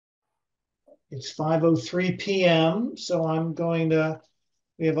It's 5:03 p.m., so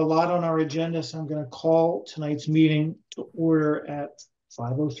we have a lot on our agenda, so I'm going to call tonight's meeting to order at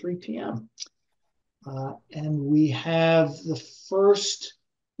 5:03 p.m. And we have the first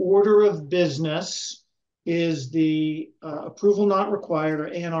order of business is the approval not required, or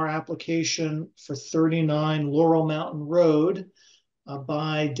A&R application for 39 Laurel Mountain Road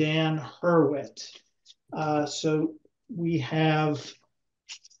by Dan Hurwitz. So we have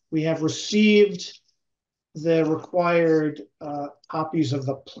received the required copies of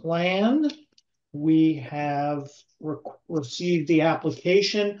the plan. We have received the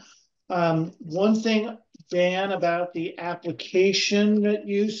application. One thing, Dan, about the application that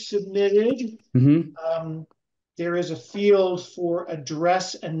you submitted, there is a field for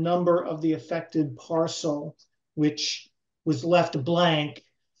address and number of the affected parcel, which was left blank.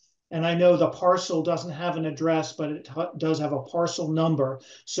 And I know the parcel doesn't have an address, but it does have a parcel number.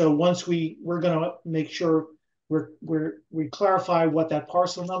 So once we're going to make sure we clarify what that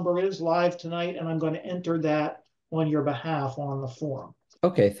parcel number is live tonight, and I'm going to enter that on your behalf on the form.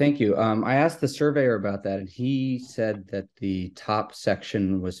 Okay, thank you. I asked the surveyor about that, and he said that the top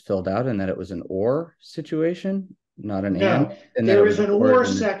section was filled out and that it was an or situation, not an and. And there is an or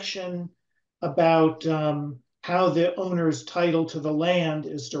section about how the owner's title to the land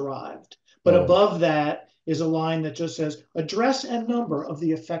is derived. But above that is a line that just says address and number of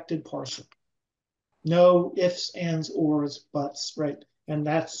the affected parcel. No ifs, ands, ors, buts, right? And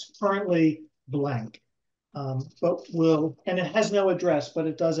that's currently blank. And it has no address, but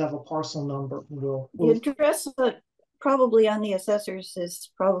it does have a parcel number. The address probably on the assessors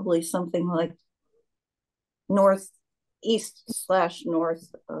is probably something like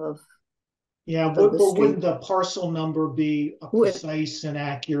northeast/north of. Yeah, but wouldn't the parcel number be a precise and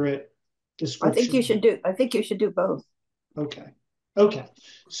accurate description? I think you should do both. Okay.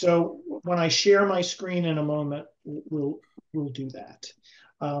 So when I share my screen in a moment, we'll do that.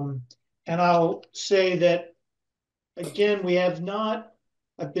 And I'll say that, again,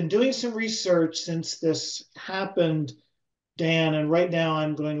 I've been doing some research since this happened, Dan, and right now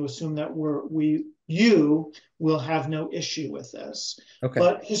I'm going to assume that you will have no issue with this. Okay.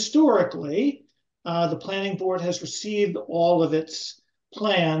 But historically, the planning board has received all of its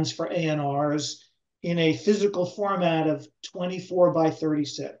plans for A&Rs in a physical format of 24 by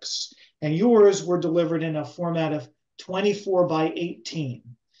 36. And yours were delivered in a format of 24 by 18.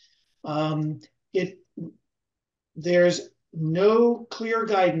 There's no clear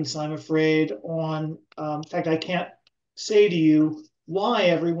guidance, I'm afraid, on, in fact, I can't say to you why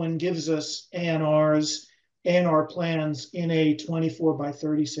everyone gives us A&R plans in a 24 by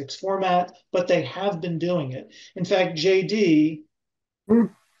 36 format, but they have been doing it. In fact, JD, I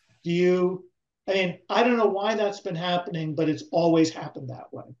don't know why that's been happening, but it's always happened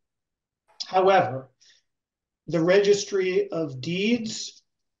that way. However, the Registry of Deeds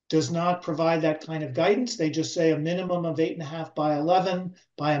does not provide that kind of guidance. They just say a minimum of 8.5 by 11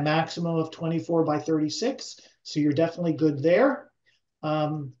 by a maximum of 24 by 36. So you're definitely good there.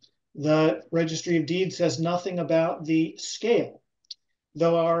 The Registry of Deeds says nothing about the scale,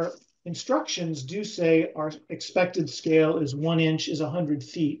 though our instructions do say our expected scale is 1 inch is 100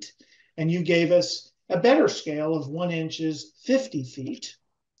 feet. And you gave us a better scale of 1 inch is 50 feet.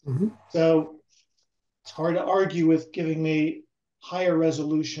 So it's hard to argue with giving me higher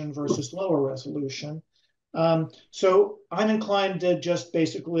resolution versus lower resolution. So I'm inclined to just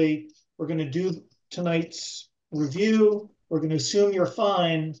basically, we're going to do tonight's review. We're going to assume you're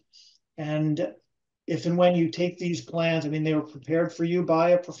fine. And if and when you take these plans, they were prepared for you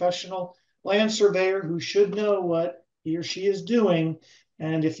by a professional land surveyor who should know what he or she is doing.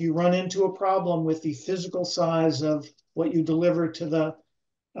 And if you run into a problem with the physical size of what you deliver to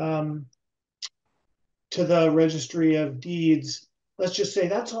the Registry of Deeds, let's just say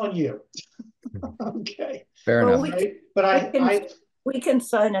that's on you. Okay. Fair enough. We can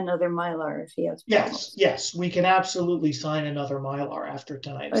sign another Mylar if he has problems. Yes, we can absolutely sign another Mylar after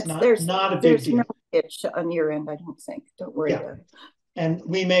tonight. It's not a big deal. There's no itch on your end, I don't think. Don't worry about it. And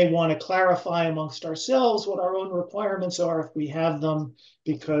we may want to clarify amongst ourselves what our own requirements are if we have them,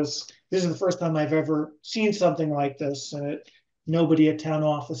 because this is the first time I've ever seen something like this. And nobody at town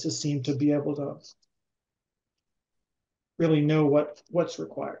offices seem to be able to really know what's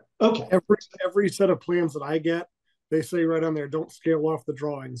required. Okay. Every set of plans that I get, they say right on there, don't scale off the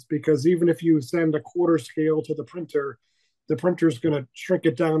drawings, because even if you send a quarter scale to the printer's going to shrink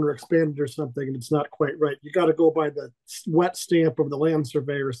it down or expand it or something, and it's not quite right. You got to go by the wet stamp of the land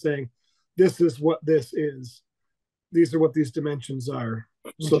surveyor saying, this is what this is. These are what these dimensions are.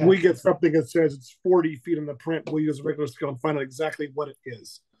 So if we get something that says it's 40 feet in the print, we'll use a regular scale and find out exactly what it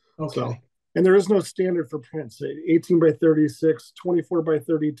is. Okay. And there is no standard for prints. 18 by 36, 24 by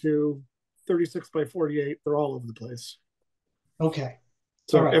 32, 36 by 48. They're all over the place. Okay.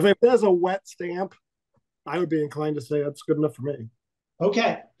 So All right. if it has a wet stamp, I would be inclined to say that's good enough for me.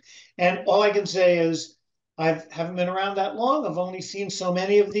 Okay. And all I can say is I haven't been around that long. I've only seen so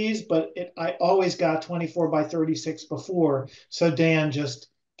many of these, but I always got 24 by 36 before. So Dan just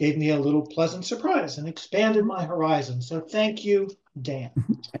gave me a little pleasant surprise and expanded my horizon. So thank you, Dan.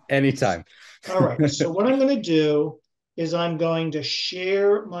 Anytime. All right. So what I'm going to do is I'm going to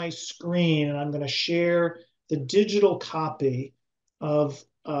share my screen and I'm going to share the digital copy of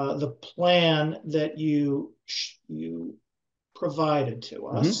the plan that you provided to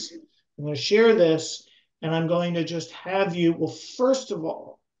us. I'm going to share this and I'm going to just have you, well, first of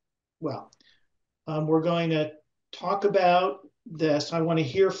all, we're going to talk about this. I want to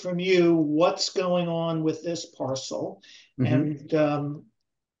hear from you what's going on with this parcel. And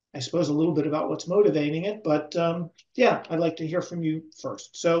I suppose a little bit about what's motivating it, but yeah, I'd like to hear from you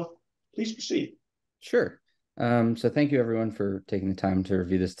first. So please proceed. Sure. So thank you everyone for taking the time to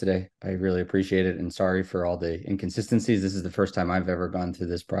review this today. I really appreciate it, and sorry for all the inconsistencies. This is the first time I've ever gone through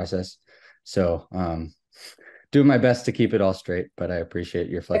this process. So doing my best to keep it all straight, but I appreciate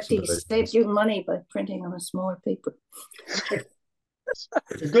your flexibility. Saved you money by printing on a smaller paper.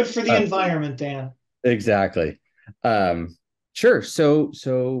 Good for the environment, Dan. Exactly. Sure. So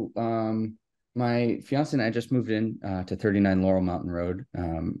my fiance and I just moved in to 39 Laurel Mountain Road.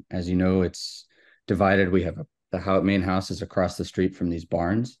 As you know, it's divided. We have the main house is across the street from these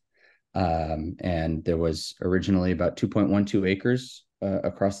barns. And there was originally about 2.12 acres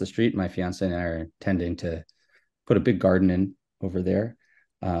across the street. My fiance and I are intending to put a big garden in over there.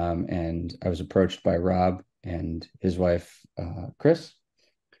 And I was approached by Rob and his wife, Chris,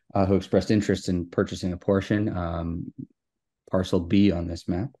 who expressed interest in purchasing a portion, parcel B on this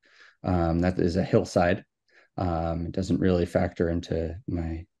map. That is a hillside. It doesn't really factor into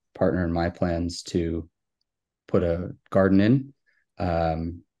my partner and my plans to put a garden in.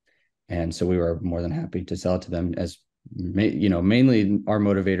 And so we were more than happy to sell it to them, as mainly our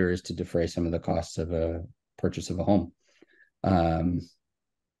motivator is to defray some of the costs of a purchase of a home. That's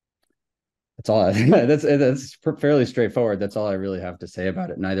all. That's fairly straightforward. That's all I really have to say about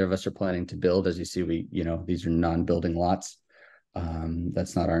it. Neither of us are planning to build. As you see, these are non-building lots.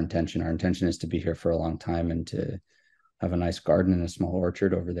 That's not our intention. Our intention is to be here for a long time and to have a nice garden and a small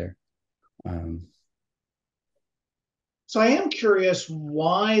orchard over there. So I am curious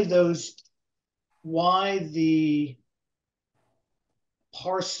why the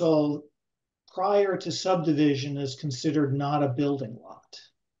parcel prior to subdivision is considered not a building lot.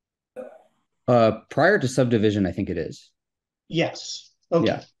 Prior to subdivision, I think it is. Yes. Okay.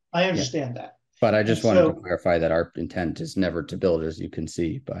 Yeah. I understand that. But I just wanted to clarify that our intent is never to build, as you can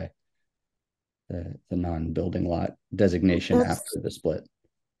see by the non-building lot designation after the split.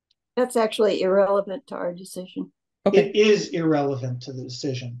 That's actually irrelevant to our decision. Okay. It is irrelevant to the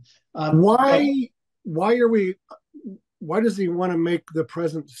decision. Why does he want to make the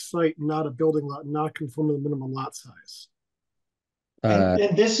present site not a building lot, not conform to the minimum lot size?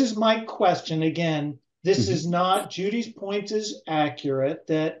 And this is my question again. This is not, Judy's point is accurate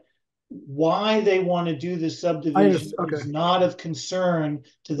that why they want to do the subdivision is not of concern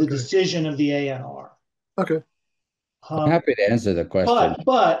to the decision of the ANR. Okay. I'm happy to answer the question.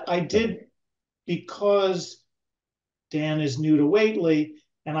 But I did, because Dan is new to Whately,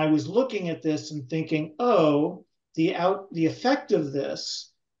 and I was looking at this and thinking, oh, the effect of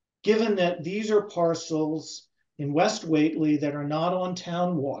this, given that these are parcels in West Whately that are not on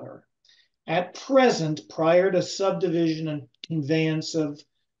town water, at present, prior to subdivision and conveyance of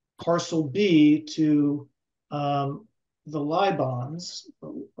parcel B to the Libons,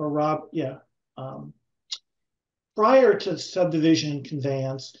 or Rob, prior to subdivision and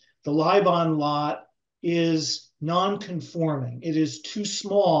conveyance, the Libon lot is non-conforming. It is too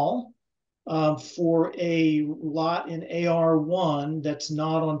small for a lot in AR1 that's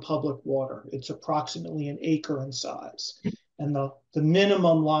not on public water. It's approximately an acre in size. And the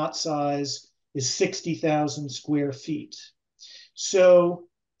minimum lot size is 60,000 square feet. So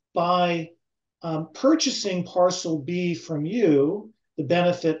by purchasing parcel B from you, the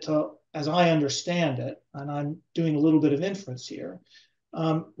benefit to, as I understand it, and I'm doing a little bit of inference here,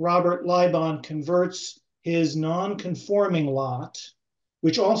 Robert Libon converts his non-conforming lot,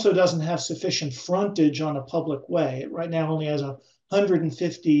 which also doesn't have sufficient frontage on a public way. It right now only has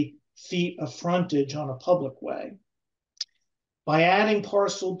 150 feet of frontage on a public way. By adding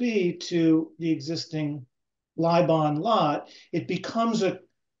parcel B to the existing Libon lot, it becomes a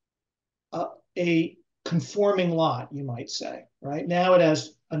conforming lot, you might say, right? Now it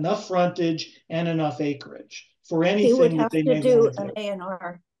has enough frontage and enough acreage for He would anything that have they to may do want to an do.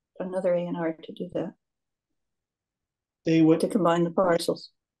 A&R, another A&R to do that, They to would, combine the parcels.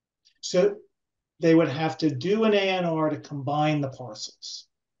 so they would have to do an A&R to combine the parcels.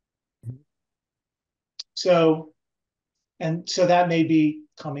 So, and so that may be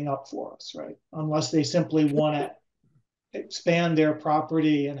coming up for us, right? Unless they simply want to expand their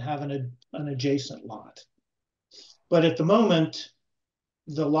property and have an adjacent lot. But at the moment,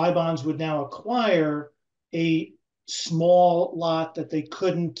 the Libons would now acquire a small lot that they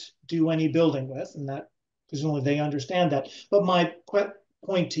couldn't do any building with, and that presumably they understand that. But my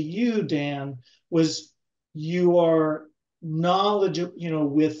point to you, Dan, was you are knowledgeable,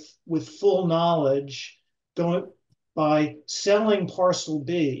 with full knowledge, going by selling parcel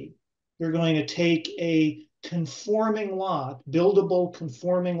B, you're going to take a conforming lot, buildable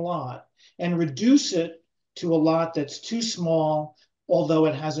conforming lot, and reduce it to a lot that's too small, although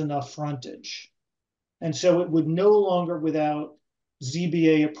it has enough frontage. And so it would no longer, without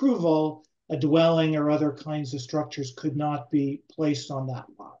ZBA approval, a dwelling or other kinds of structures could not be placed on that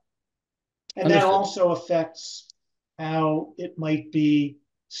lot. And that Understood. also affects how it might be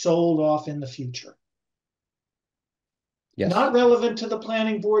sold off in the future. Yes. Not relevant to the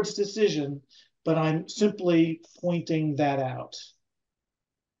planning board's decision, but I'm simply pointing that out.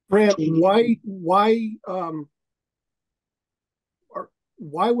 Grant, why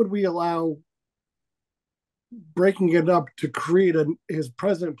would we allow breaking it up to create his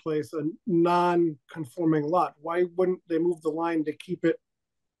present place a non-conforming lot? Why wouldn't they move the line to keep it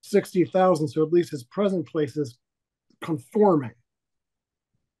 60,000 so at least his present place is conforming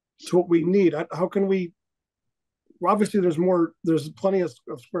to what we need? How can we? Well, obviously, there's plenty of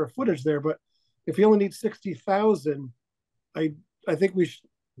square footage there, but if you only need 60,000, I think we should.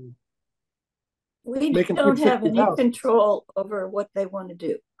 We Make him don't keep have any 60,000. control over what they want to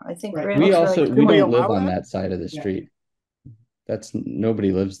do. I think Right. We Randall's also right. we we don't live allow on that? that side of the Yeah. street. That's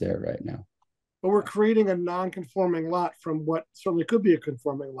nobody lives there right now. But we're creating a non-conforming lot from what certainly could be a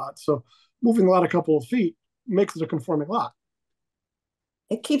conforming lot. So moving the lot a couple of feet makes it a conforming lot.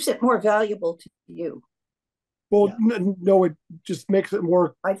 It keeps it more valuable to you. Well, Yeah. no, it just makes it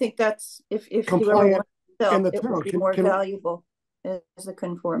more I think that's, if you ever compliant want to sell, in the it town. would be more valuable as a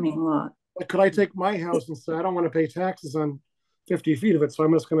conforming lot. Like, could I take my house and say I don't want to pay taxes on 50 feet of it, so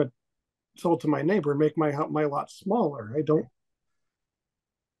I'm just going to sell it to my neighbor and make my lot smaller? I don't.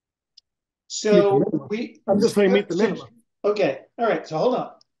 So I'm just saying meet the minimum. Okay, all right. So hold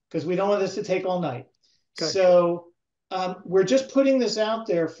on, because we don't want this to take all night. Okay. So we're just putting this out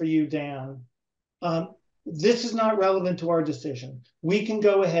there for you, Dan. This is not relevant to our decision. We can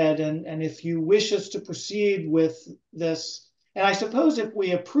go ahead and if you wish us to proceed with this, and I suppose if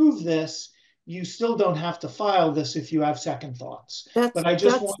we approve this, you still don't have to file this if you have second thoughts. But I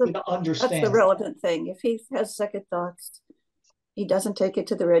just want you to understand. That's the relevant thing. If he has second thoughts, he doesn't take it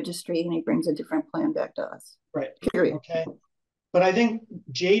to the registry and he brings a different plan back to us. Right. Period. Okay. But I think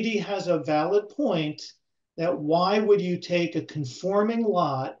JD has a valid point that why would you take a conforming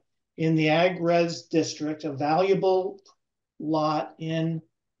lot in the Ag-Res district, a valuable lot in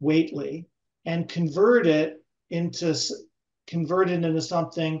Whately, and convert it into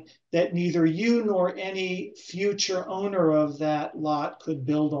something that neither you nor any future owner of that lot could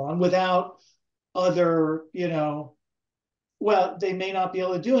build on without other, well, they may not be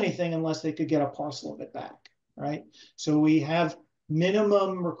able to do anything unless they could get a parcel of it back, right? So we have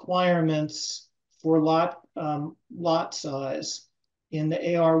minimum requirements for lot size in the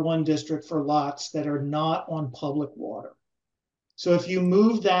AR1 district for lots that are not on public water. So if you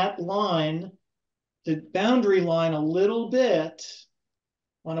move that line, the boundary line, a little bit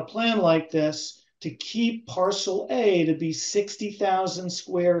on a plan like this to keep parcel A to be 60,000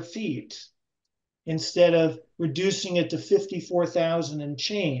 square feet instead of reducing it to 54,000 and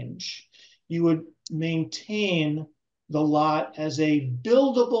change, you would maintain the lot as a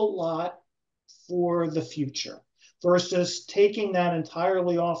buildable lot for the future versus taking that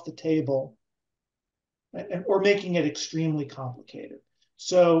entirely off the table or making it extremely complicated.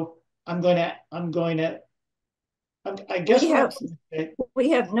 So I guess we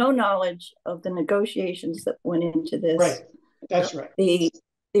have no knowledge of the negotiations that went into this. Right, that's right. The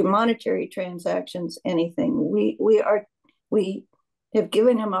monetary transactions, anything. We have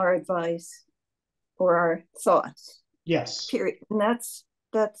given him our advice or our thoughts. Yes. Period. And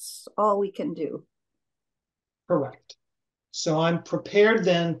that's all we can do. Correct. So I'm prepared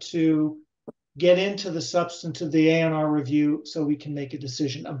then to get into the substance of the A&R review so we can make a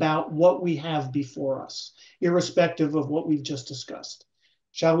decision about what we have before us, irrespective of what we've just discussed.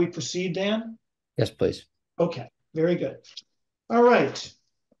 Shall we proceed, Dan? Yes, please. Okay, very good. All right.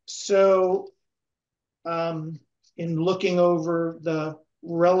 So in looking over the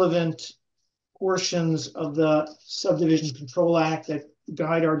relevant portions of the Subdivision Control Act that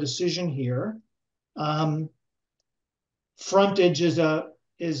guide our decision here, frontage is a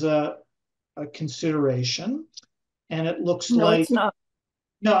consideration, and it looks No, like it's not.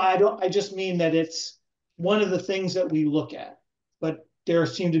 no, I don't. I just mean that it's one of the things that we look at, but there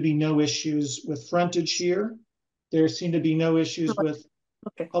seem to be no issues with frontage here. There seem to be no issues with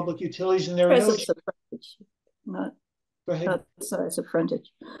Okay. public utilities, and there are no Presence issues. of frontage, not, Go ahead. not size of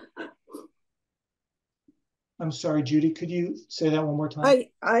frontage. I'm sorry, Judy, could you say that one more time?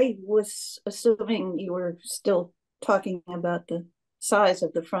 I was assuming you were still talking about the size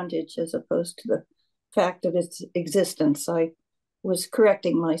of the frontage as opposed to the fact of its existence. I was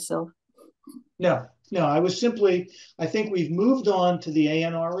correcting myself. No, no, I think we've moved on to the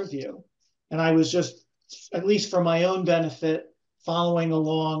ANR review. And I was just, at least for my own benefit, following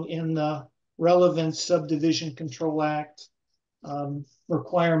along in the relevant Subdivision Control Act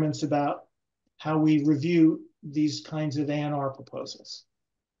requirements about how we review these kinds of ANR proposals.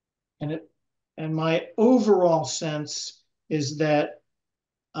 And my overall sense is that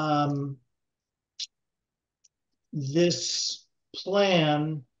this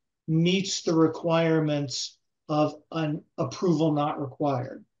plan meets the requirements of an approval not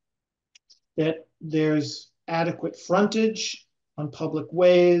required. That there's adequate frontage on public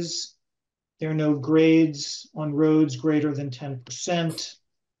ways. There are no grades on roads greater than 10%.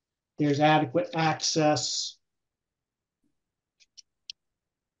 There's adequate access.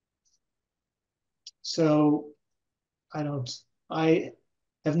 So I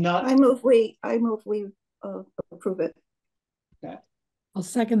have not. I move we approve it. Okay. I'll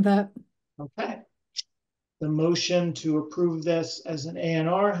second that. Okay. The motion to approve this as an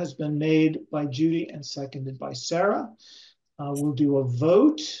ANR has been made by Judy and seconded by Sarah. We'll do a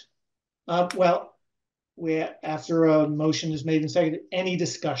vote. After a motion is made and seconded, any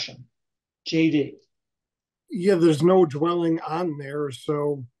discussion? JD. Yeah, there's no dwelling on there,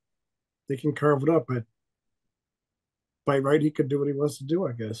 so they can carve it up. But by right, he could do what he wants to do,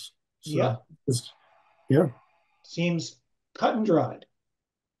 I guess. So, yeah. Yeah. Seems cut and dried.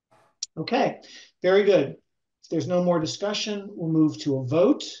 Okay, very good. If there's no more discussion, we'll move to a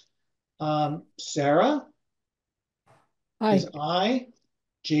vote. Sarah? Aye. Is aye.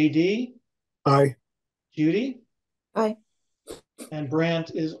 JD? Aye. Judy? Aye. And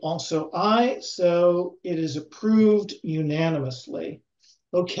Brandt is also aye, so it is approved unanimously.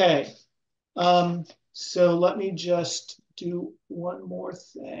 Okay, so let me just do one more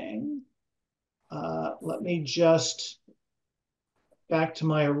thing. Let me just back to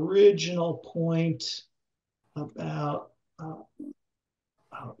my original point about,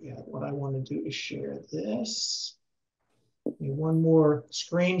 what I want to do is share this. One more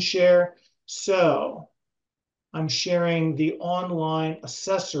screen share. So I'm sharing the online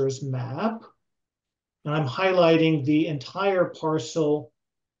assessor's map, and I'm highlighting the entire parcel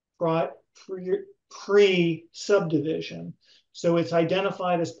pre-subdivision. So it's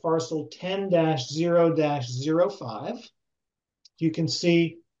identified as parcel 10-0-05. You can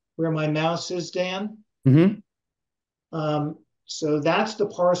see where my mouse is, Dan. Mm-hmm. So that's the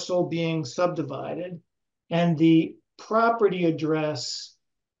parcel being subdivided. And the property address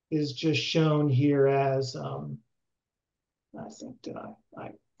is just shown here as, I think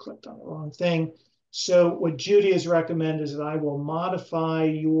I clicked on the wrong thing. So what Judy has recommended is that I will modify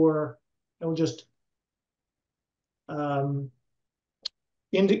I will just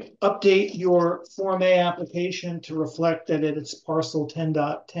update your Form A application to reflect that it's parcel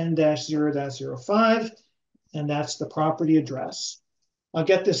 10.10-0-05, and that's the property address. I'll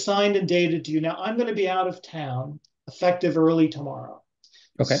get this signed and dated to you. Now, I'm going to be out of town effective early tomorrow.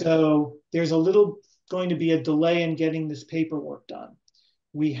 Okay. So there's going to be a delay in getting this paperwork done.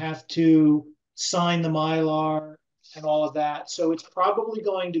 We have to sign the Mylar and all of that. So it's probably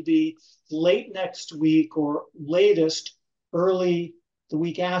going to be late next week or latest early the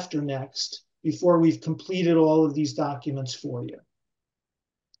week after next before we've completed all of these documents for you.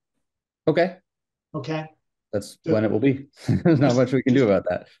 Okay. Okay. That's when it will be. There's not much we can do about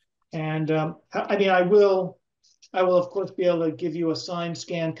that. And I mean, I will of course be able to give you a signed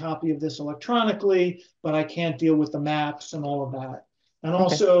scan copy of this electronically, but I can't deal with the maps and all of that. And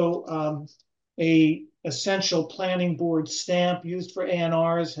also a essential planning board stamp used for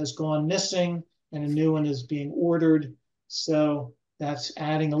ANRs has gone missing and a new one is being ordered. So that's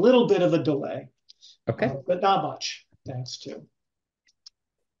adding a little bit of a delay, but not much, thanks to.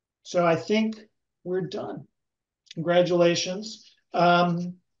 So I think we're done. Congratulations.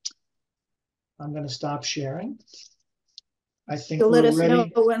 I'm going to stop sharing. I think So let we're us know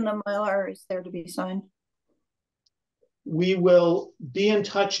ready. when the Mylar is there to be signed. We will be in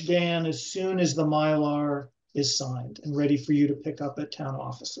touch, Dan, as soon as the Mylar is signed and ready for you to pick up at town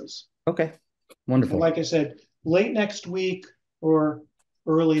offices. Okay, And wonderful. like I said, late next week or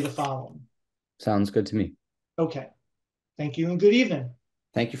early the following. Sounds good to me. Okay. Thank you and good evening.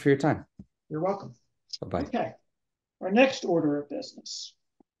 Thank you for your time. You're welcome. Bye-bye. Okay. Our next order of business.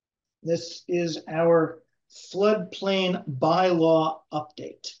 This is our floodplain bylaw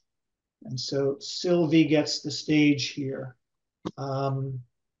update. And so Sylvie gets the stage here. I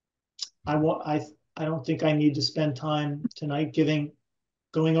don't think I need to spend time tonight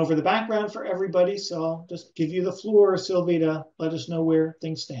going over the background for everybody. So I'll just give you the floor, Sylvie, to let us know where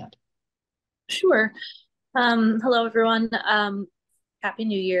things stand. Sure. Hello, everyone. Happy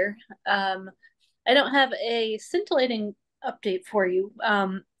New Year. I don't have a scintillating update for you,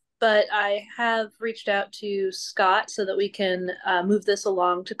 but I have reached out to Scott so that we can move this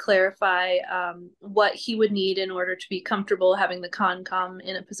along to clarify what he would need in order to be comfortable having the Concom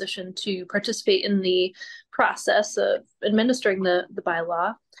in a position to participate in the process of administering the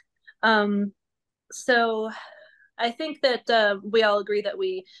bylaw. So I think that we all agree that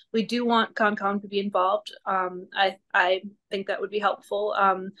we do want Concom to be involved. I think that would be helpful.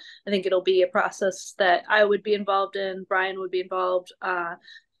 I think it'll be a process that I would be involved in. Brian would be involved.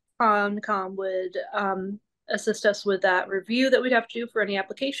 Concom would assist us with that review that we'd have to do for any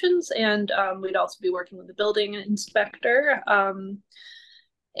applications, and we'd also be working with the building inspector.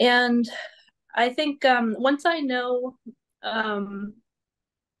 And I think once I know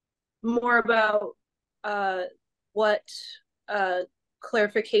more about what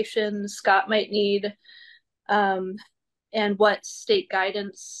clarification Scott might need, and what state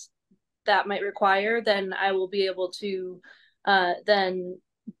guidance that might require, then I will be able to then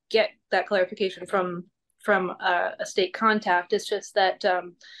get that clarification from a state contact. It's just that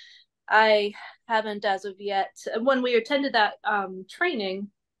I haven't as of yet. When we attended that training,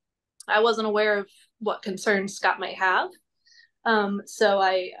 I wasn't aware of what concerns Scott might have. So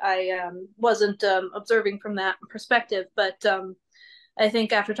I wasn't observing from that perspective, but I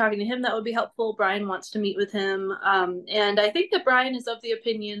think after talking to him, that would be helpful. Brian wants to meet with him. And I think that Brian is of the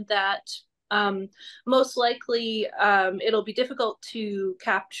opinion that most likely it'll be difficult to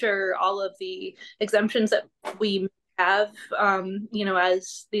capture all of the exemptions that we have,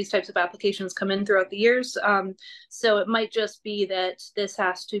 as these types of applications come in throughout the years. So it might just be that this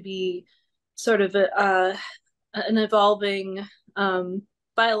has to be sort of an evolving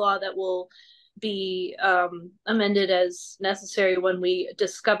bylaw that will be amended as necessary when we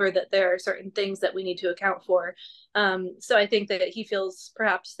discover that there are certain things that we need to account for. So I think that he feels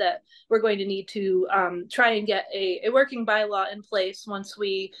perhaps that we're going to need to try and get a working bylaw in place once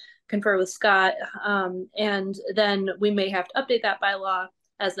we confer with Scott, and then we may have to update that bylaw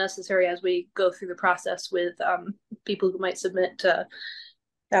as necessary as we go through the process with people who might submit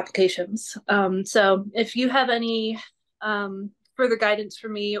applications. So if you have any further guidance for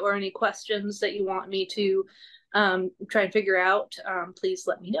me or any questions that you want me to try and figure out, please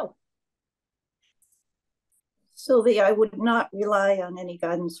let me know. Sylvie, I would not rely on any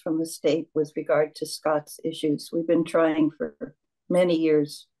guidance from the state with regard to Scott's issues. We've been trying for many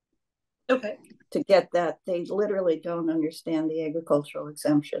years to get that. They literally don't understand the agricultural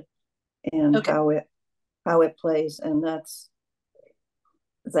exemption and how it plays, and that's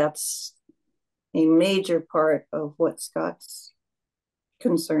a major part of what Scott's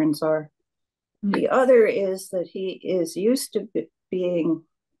concerns are. Mm-hmm. The other is that he is used to being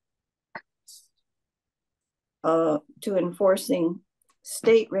to enforcing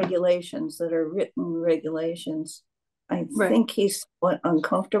state regulations that are written regulations. I think he's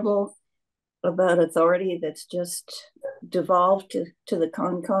uncomfortable about authority that's just devolved to the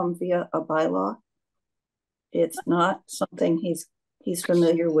Concom via a bylaw. It's not something he's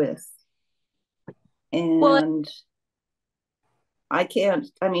familiar with. And I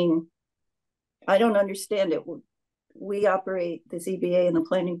don't understand it. We operate, the ZBA and the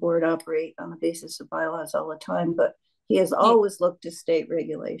planning board operate on the basis of bylaws all the time, but he has always looked to state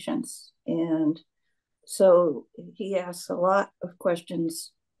regulations. And so he asks a lot of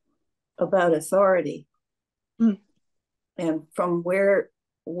questions about authority. Mm. And from where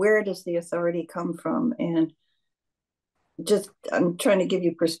does the authority come from? And just, I'm trying to give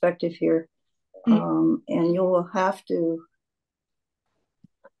you perspective here. And you'll have to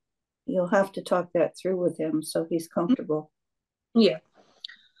talk that through with him so he's comfortable. Yeah.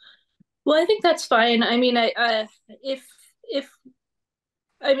 Well, I think that's fine. I mean, I'm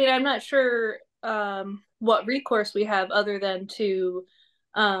not sure what recourse we have other than to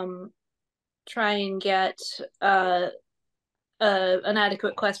try and get an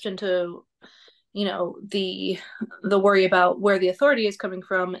adequate question to, the worry about where the authority is coming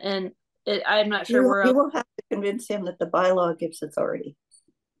from, and I'm not sure where You else. will have to convince him that the bylaw gives authority.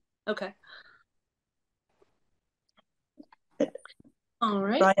 Okay. All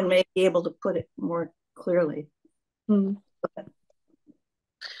right. Brian may be able to put it more clearly. Hmm.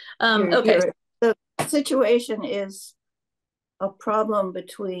 Okay. The situation is a problem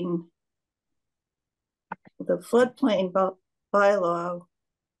between the floodplain bylaw,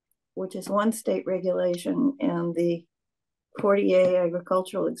 which is one state regulation, and the 40A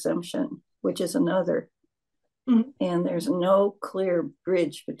agricultural exemption, which is another. Mm-hmm. And there's no clear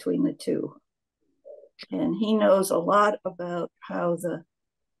bridge between the two. And he knows a lot about how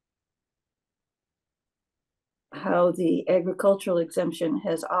the agricultural exemption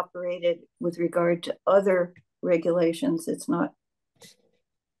has operated with regard to other regulations. It's not,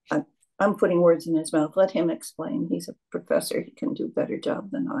 I'm putting words in his mouth. Let him explain. He's a professor. He can do a better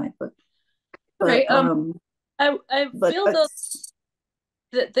job than I, Okay. I feel though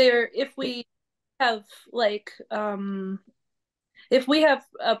that if we have if we have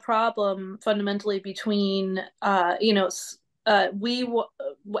a problem fundamentally between we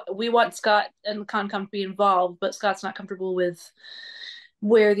want Scott and the Concom to be involved, but Scott's not comfortable with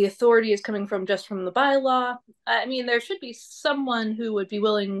where the authority is coming from just from the bylaw. I mean, there should be someone who would be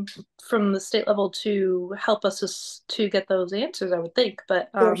willing from the state level to help us to get those answers, I would think. But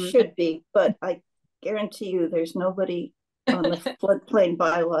there should be, but I guarantee you there's nobody on the floodplain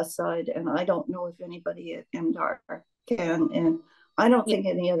bylaw side, and I don't know if anybody at MDR can, and I don't think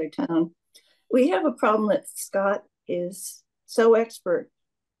any other town. We have a problem that Scott is so expert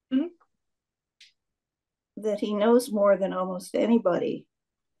that he knows more than almost anybody.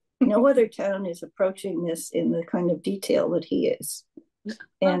 No other town is approaching this in the kind of detail that he is.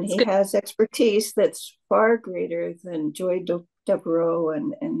 And he has expertise that's far greater than Joy Devereaux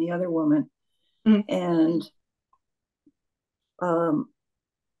and the other woman. And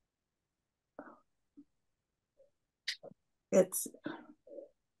it's,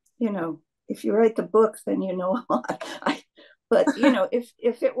 if you write the book, then you know a lot. But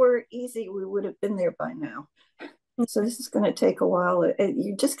if it were easy, we would have been there by now. So this is going to take a while.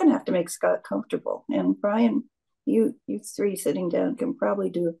 You're just going to have to make Scott comfortable. And Brian, you three sitting down can probably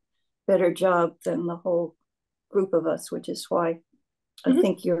do a better job than the whole group of us, which is why I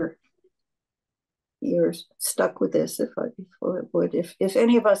think you're stuck with this. If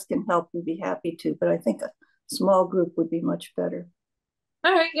any of us can help, we'd be happy to. But I think a small group would be much better.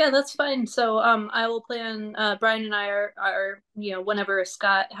 All right, yeah, that's fine. So I will plan. Brian and I are whenever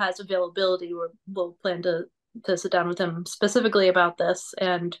Scott has availability, we'll plan to sit down with him specifically about this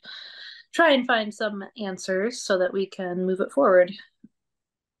and try and find some answers so that we can move it forward.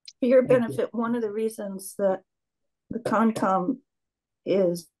 For your benefit, one of the reasons that the Concom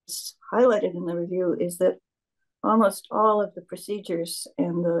is highlighted in the review is that almost all of the procedures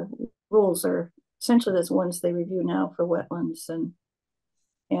and the rules are essentially the ones they review now for wetlands and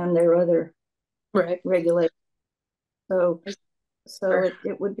their other regulations. So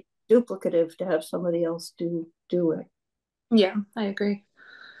it would be duplicative to have somebody else do it. Yeah, I agree.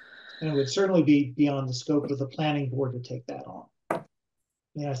 And it would certainly be beyond the scope of the planning board to take that on.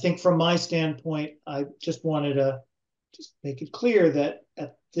 I think from my standpoint, I just wanted to just make it clear that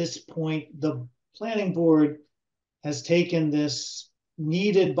at this point, the planning board has taken this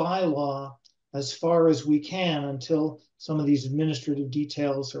needed bylaw as far as we can until some of these administrative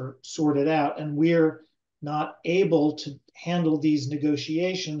details are sorted out. And we're not able to handle these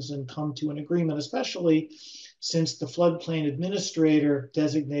negotiations and come to an agreement, especially since the floodplain administrator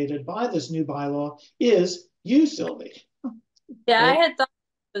designated by this new bylaw is you, Sylvie. Yeah, right? I had thought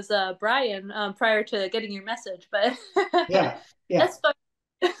it was Brian prior to getting your message, but yeah, that's fine.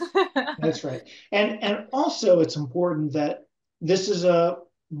 That's right. And also it's important that this is a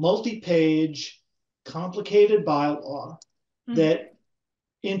multi-page, complicated bylaw that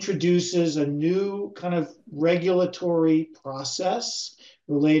introduces a new kind of regulatory process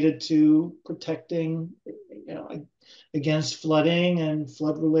related to protecting, against flooding and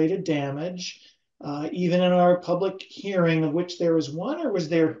flood-related damage. Even in our public hearing, of which there was one, or was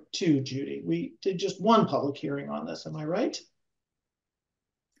there two, Judy? We did just one public hearing on this. Am I right?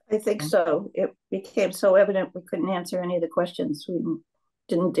 I think so. It became so evident we couldn't answer any of the questions. We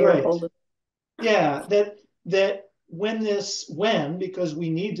didn't dare hold it. Yeah, that when, because we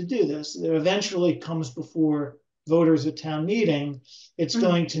need to do this, it eventually comes before voters at town meeting, it's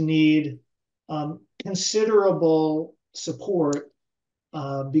going to need considerable support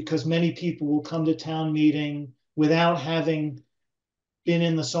because many people will come to town meeting without having been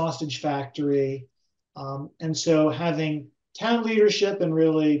in the sausage factory. And so having town leadership and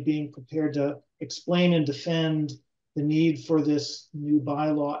really being prepared to explain and defend the need for this new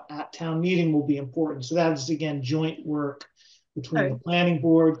bylaw at town meeting will be important. So that is, again, joint work between the planning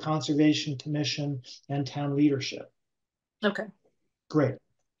board, conservation commission, and town leadership. Okay. Great.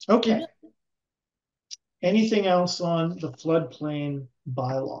 Okay. Anything else on the floodplain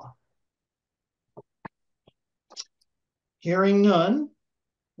bylaw? Hearing none,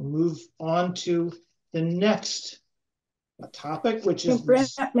 we'll move on to the next topic, which is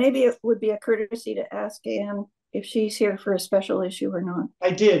Brent, maybe it would be a courtesy to ask Anne if she's here for a special issue or not.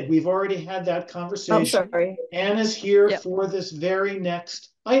 I did. We've already had that conversation. I'm sorry. Anne is here for this very next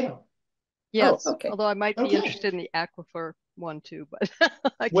item. Yes, okay. although I might be interested in the aquifer one too, but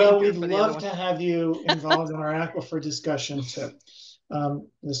well, we'd love to have you involved in our aquifer discussion too.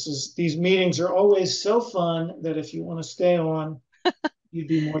 These meetings are always so fun that if you want to stay on, you'd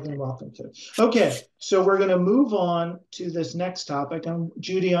be more than welcome to. Okay, so we're going to move on to this next topic.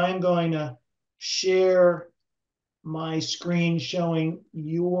 Judy, I'm going to share my screen showing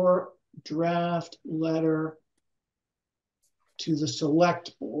your draft letter to the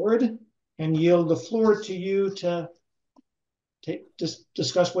select board and yield the floor to you to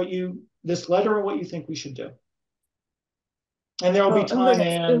discuss this letter and what you think we should do. And there will be time,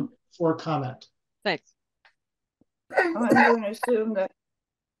 Anne, for comment. Thanks. I'm going to assume that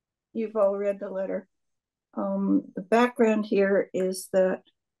you've all read the letter. The background here is that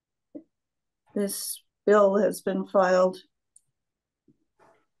this bill has been filed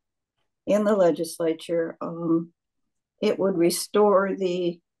in the legislature. It would restore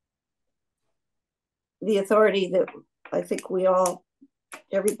the authority that I think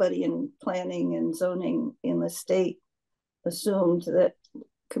everybody in planning and zoning in the state assumed that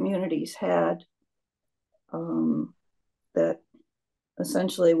communities had, that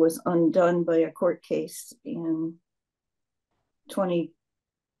essentially was undone by a court case in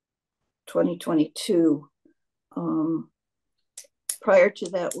 2022. Prior to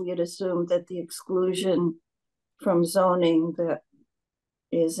that, we had assumed that the exclusion from zoning that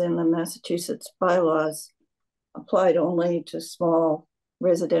is in the Massachusetts bylaws applied only to small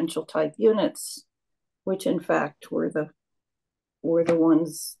residential type units, which in fact were the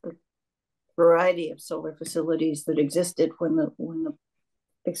variety of solar facilities that existed when the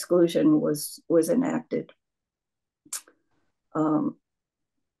exclusion was enacted.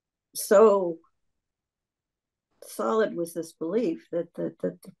 So solid was this belief that the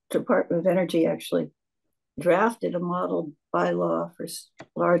Department of Energy actually drafted a model bylaw for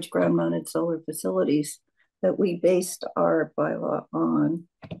large ground-mounted solar facilities that we based our bylaw on,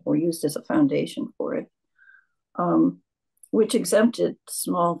 or used as a foundation for it, which exempted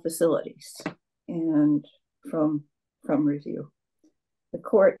small facilities and from review. The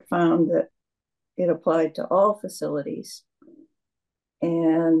court found that it applied to all facilities,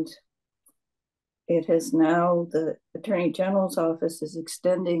 and it has now, the Attorney General's office is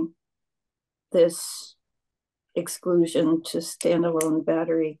extending this exclusion to standalone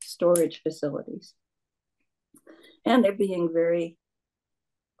battery storage facilities. And they're being very,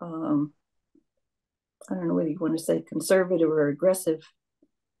 I don't know whether you want to say conservative or aggressive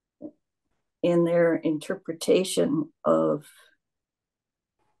in their interpretation of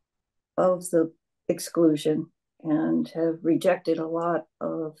the exclusion, and have rejected a lot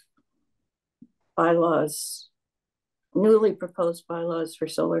of bylaws, newly proposed bylaws for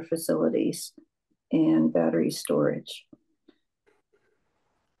solar facilities and battery storage.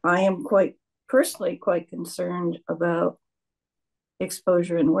 I am personally quite concerned about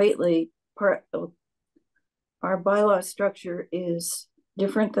exposure in Whately. Our bylaw structure is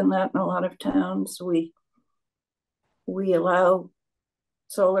different than that in a lot of towns. We allow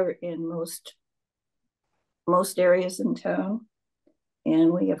solar in most areas in town,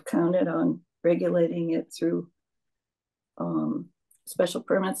 and we have counted on regulating it through special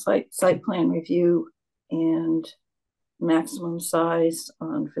permit site plan review and maximum size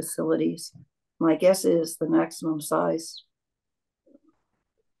on facilities. My guess is the maximum size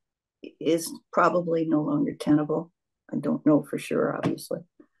is probably no longer tenable. I don't know for sure, obviously.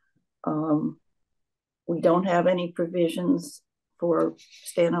 We don't have any provisions for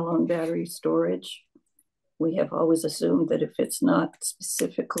standalone battery storage. We have always assumed that if it's not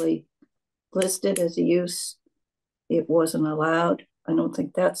specifically listed as a use, it wasn't allowed. I don't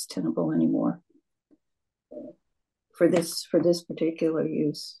think that's tenable anymore for this particular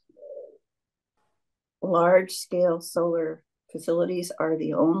use. Large scale solar facilities are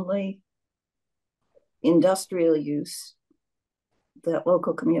the only industrial use that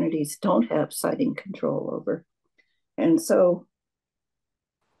local communities don't have siting control over. And so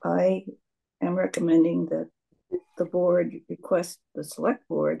I am recommending that the board request the select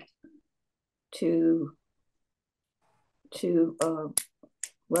board to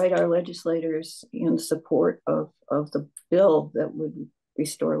write our legislators in support of the bill that would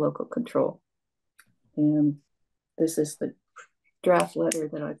restore local control. And this is the draft letter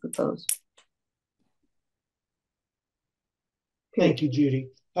that I propose. Thank you, Judy.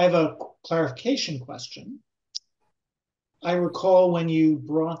 I have a clarification question. I recall when you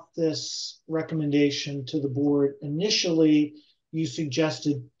brought this recommendation to the board initially, you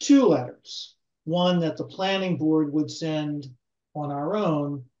suggested two letters. One that the planning board would send on our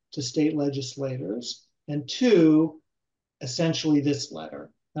own to state legislators, and two, essentially this letter.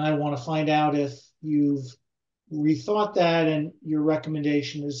 And I want to find out if you've rethought that and your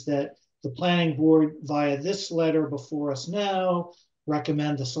recommendation is that the planning board via this letter before us now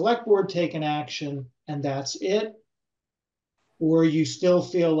recommend the select board take an action and that's it, or you still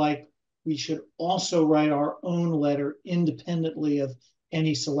feel like we should also write our own letter independently of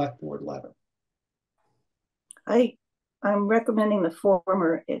any select board letter? I'm recommending the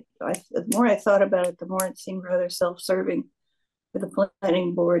former. The more I thought about it, the more it seemed rather self-serving for the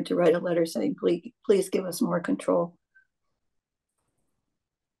planning board to write a letter saying, please give us more control.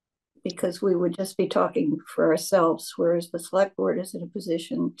 Because we would just be talking for ourselves, whereas the select board is in a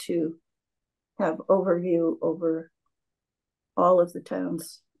position to have overview over all of the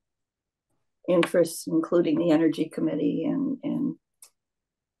town's interests, including the energy committee and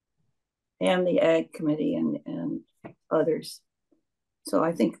the ag committee and others. So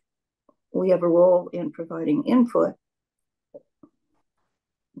I think we have a role in providing input,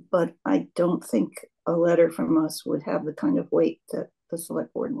 but I don't think a letter from us would have the kind of weight that the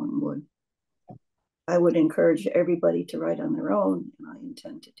select board one would. I would encourage everybody to write on their own, and I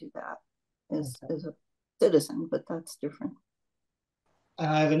intend to do that as a citizen, but that's different. And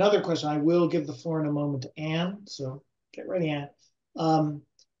I have another question. I will give the floor in a moment to Anne, so get ready, Anne.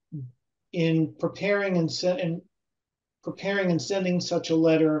 In preparing and sending such a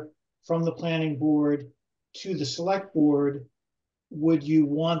letter from the planning board to the select board, would you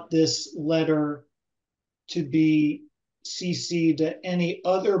want this letter to be CC'd to any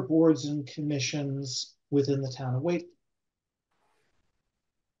other boards and commissions within the town of Whately?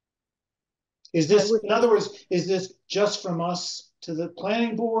 Is this, in other words, is this just from us to the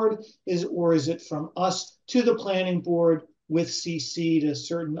planning board, or is it from us to the planning board with CC to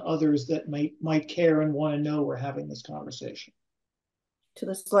certain others that might care and want to know we're having this conversation? To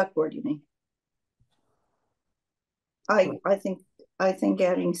the select board, you mean? I think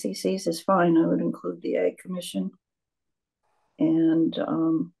adding CCs is fine. I would include the Ag Commission and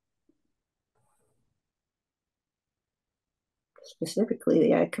specifically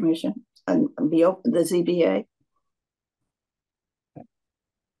the Ag Commission and the ZBA.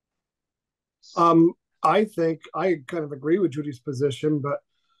 I think I kind of agree with Judy's position, but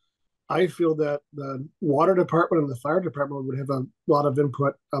I feel that the water department and the fire department would have a lot of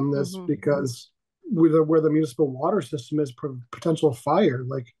input on this because where the municipal water system is potential fire,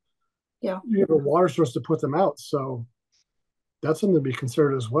 like you have a water source to put them out. So that's something to be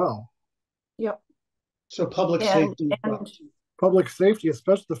considered as well. Yep. So public safety. Public safety,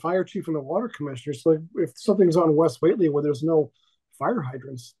 especially the fire chief and the water commissioner. So if something's on West Whately where there's no fire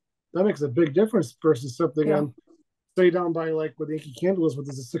hydrants, that makes a big difference versus something on, say, down by like where the Yankee Candle is, where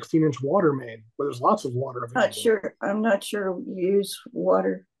there's a 16-inch water main, where there's lots of water available. I'm not sure we use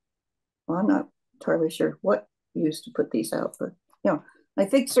water. Well, I'm not entirely sure what we used to put these out, but I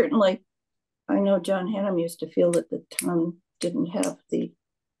think certainly, I know John Hannum used to feel that the town didn't have the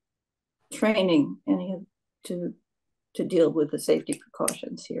training to deal with the safety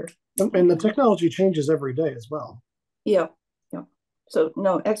precautions here. And the technology changes every day as well. Yeah. So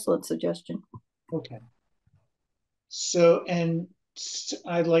no, excellent suggestion. Okay. So, and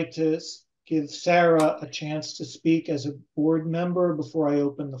I'd like to give Sarah a chance to speak as a board member before I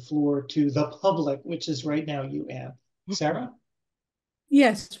open the floor to the public, which is right now you, Anne. Sarah?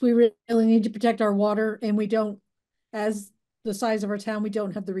 Yes, we really need to protect our water, and we don't, as the size of our town, we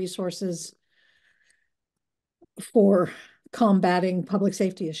don't have the resources for combating public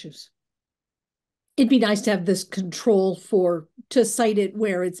safety issues. It'd be nice to have this control to site it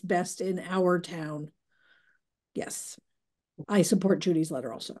where it's best in our town. Yes, I support Judy's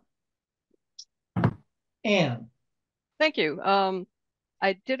letter also. Anne. Thank you.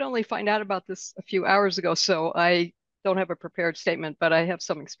 I did only find out about this a few hours ago, so I don't have a prepared statement, but I have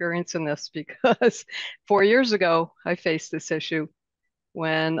some experience in this because 4 years ago, I faced this issue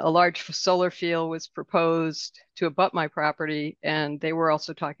when a large solar field was proposed to abut my property, and they were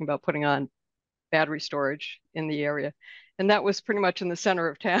also talking about putting on battery storage in the area. And that was pretty much in the center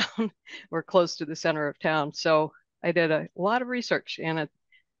of town or close to the center of town. So I did a lot of research, and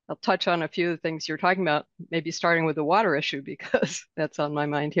I'll touch on a few of the things you're talking about, maybe starting with the water issue because that's on my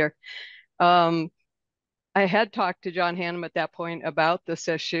mind here. I had talked to John Hannum at that point about this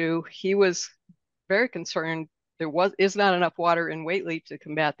issue. He was very concerned there is not enough water in Whately to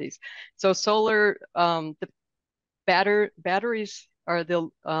combat these. So solar, the batteries are the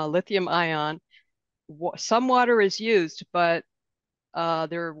lithium ion. Some water is used, but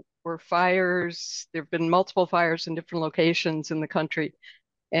there were fires. There have been multiple fires in different locations in the country,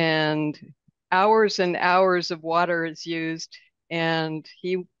 and hours of water is used. And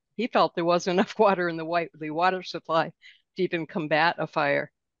he felt there wasn't enough water in the water supply to even combat a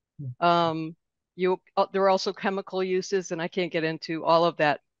fire. There are also chemical uses, and I can't get into all of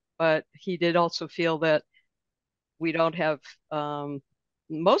that, but he did also feel that we don't have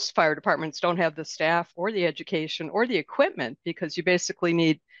most fire departments don't have the staff or the education or the equipment, because you basically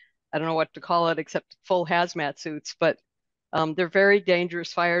need, I don't know what to call it except full hazmat suits, but they're very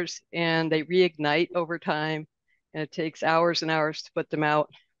dangerous fires, and they reignite over time, and it takes hours and hours to put them out.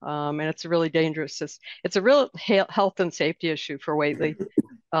 And it's a really dangerous. It's a real health and safety issue for Whately.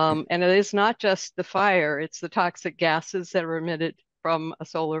 And it is not just the fire, it's the toxic gases that are emitted from a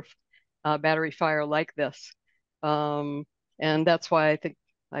solar battery fire like this. And that's why I think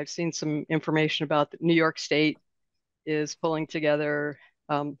I've seen some information about New York State is pulling together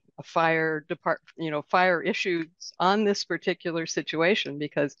a fire issues on this particular situation,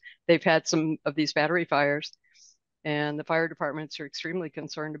 because they've had some of these battery fires, and the fire departments are extremely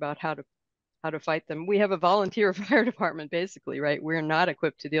concerned about how to fight them. We have a volunteer fire department, basically, right? We're not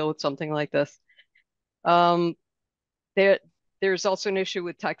equipped to deal with something like this. There's also an issue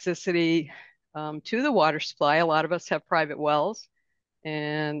with toxicity to the water supply. A lot of us have private wells,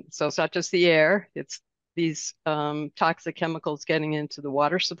 and so it's not just the air, it's these toxic chemicals getting into the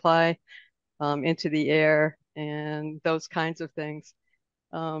water supply, into the air, and those kinds of things.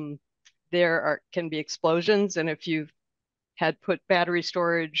 Can be explosions, and if you've had put battery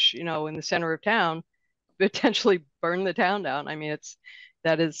storage, in the center of town, potentially burn the town down. I mean,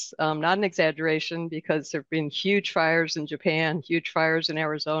 that is not an exaggeration, because there have been huge fires in Japan, huge fires in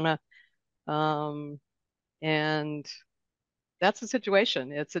Arizona, and that's the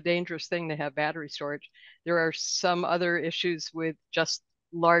situation. It's a dangerous thing to have battery storage. There are some other issues with just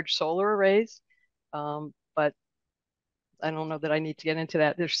large solar arrays, but I don't know that I need to get into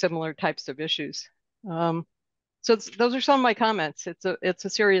that. There's similar types of issues. So those are some of my comments. It's a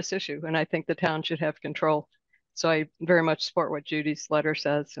serious issue, and I think the town should have control. So I very much support what Judy's letter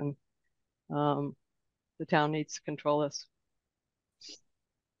says, and the town needs to control this.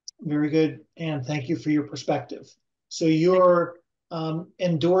 Very good, Anne. Thank you for your perspective. So you're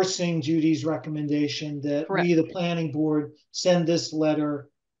endorsing Judy's recommendation that Correct. we, the planning board, send this letter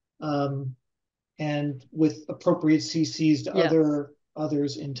and with appropriate CCs to Yes.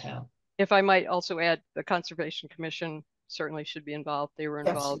 others in town. If I might also add, the Conservation Commission certainly should be involved. They were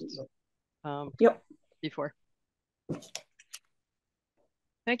involved before.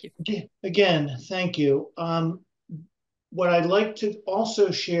 Thank you. Again, thank you. What I'd like to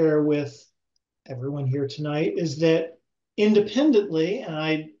also share with everyone here tonight is that independently, and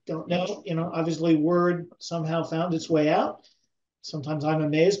I don't know, obviously word somehow found its way out. Sometimes I'm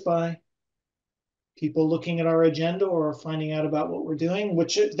amazed by people looking at our agenda or finding out about what we're doing,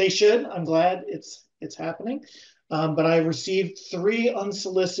 which they should. I'm glad it's happening. But I received 3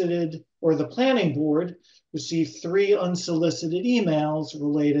 unsolicited, or the planning board received 3 unsolicited emails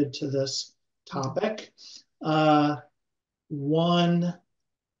related to this topic. One,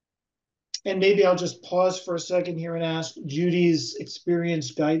 and maybe I'll just pause for a second here and ask Judy's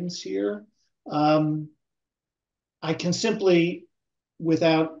experience guidance here. I can simply,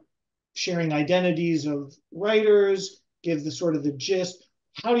 without sharing identities of writers, give the sort of the gist.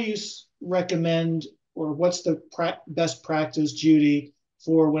 How do you recommend, or what's the best practice, Judy,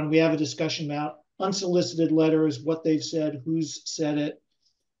 for when we have a discussion about unsolicited letters, what they've said, who's said it?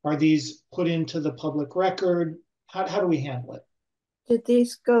 Are these put into the public record? How do we handle it? Did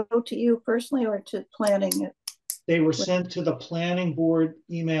these go to you personally or to planning? They were sent to the planning board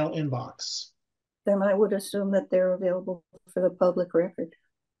email inbox. Then I would assume that they're available for the public record.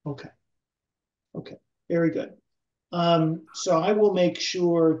 Okay. Very good. So I will make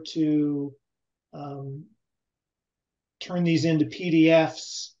sure to turn these into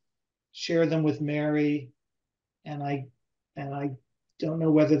PDFs, share them with Mary, and I don't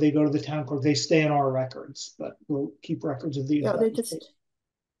know whether they go to the town clerk. They stay in our records, but we'll keep records of these. Yeah,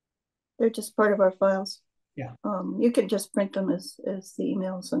 they're just part of our files. Yeah. You can just print them as the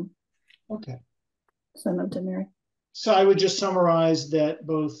emails and okay, send them to Mary. So I would just summarize that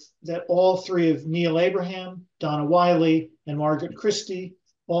all three of Neil Abraham, Donna Wiley, and Margaret Christie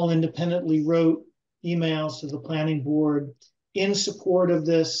all independently wrote emails to the planning board in support of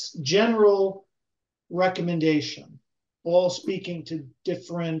this general recommendation, all speaking to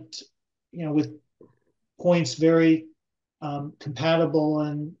different, with points very compatible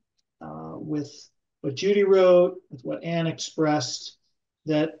and with what Judy wrote, with what Anne expressed,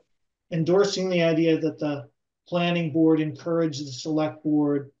 that endorsing the idea that the planning board encourage the select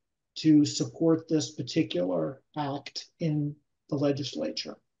board to support this particular act in the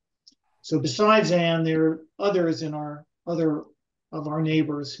legislature. So besides Anne, there are others in other of our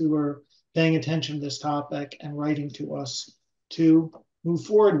neighbors who are paying attention to this topic and writing to us to move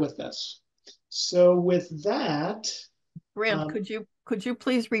forward with this. So with that, Grant, could you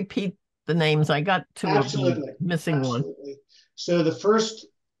please repeat the names? I got two absolutely, of them, missing absolutely. So the first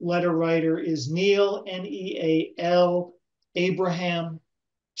letter writer is Neil, Neal Abraham.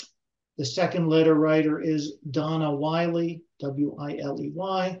 The second letter writer is Donna Wiley,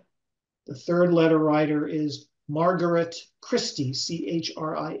 Wiley. The third letter writer is Margaret Christie,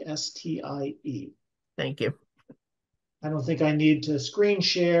 Christie. Thank you. I don't think I need to screen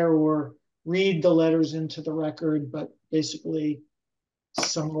share or read the letters into the record, but basically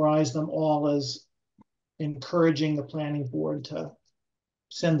summarize them all as encouraging the planning board to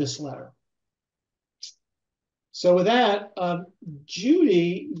send this letter. So with that,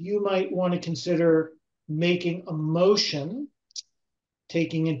 Judy, you might want to consider making a motion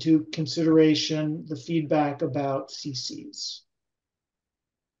taking into consideration the feedback about CCs.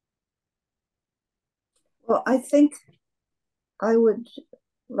 Well, I think I would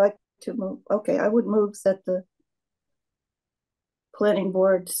like to move, okay, I would move that the planning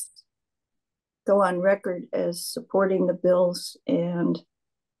boards go on record as supporting the bills and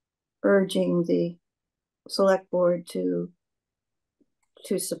urging the select board to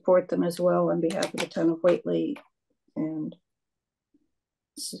support them as well on behalf of the town of Whately, and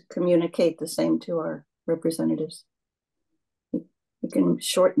communicate the same to our representatives. You can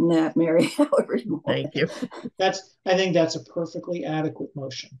shorten that, Mary, however you want. Thank you. I think that's a perfectly adequate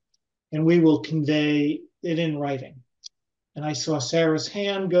motion, and we will convey it in writing. And I saw Sarah's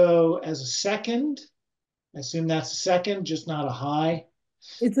hand go as a second. I assume that's a second, just not a high.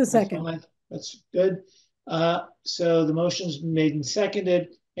 It's a second. That's good. So the motion's been made and seconded.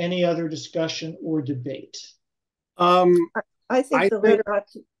 Any other discussion or debate? I think the letter ought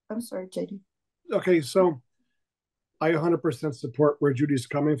to, I'm sorry, JD. Okay, so I 100% support where Judy's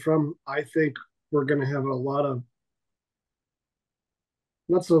coming from. I think we're going to have a lot of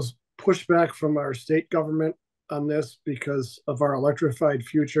pushback from our state government on this because of our electrified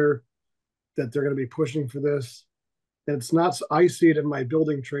future, that they're going to be pushing for this. And it's not, I see it in my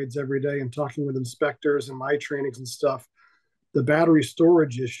building trades every day and talking with inspectors and my trainings and stuff. The battery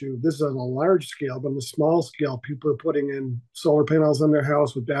storage issue, this is on a large scale, but on a small scale, people are putting in solar panels on their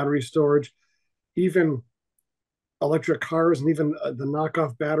house with battery storage, even electric cars, and even the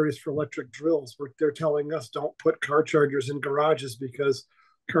knockoff batteries for electric drills, where they're telling us don't put car chargers in garages because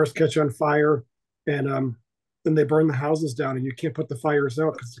cars catch on fire and then they burn the houses down and you can't put the fires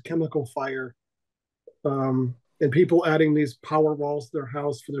out because it's a chemical fire. And people adding these power walls to their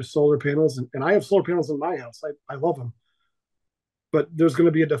house for their solar panels. And I have solar panels in my house. I love them. But there's going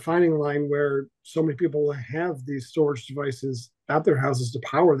to be a defining line where so many people have these storage devices at their houses to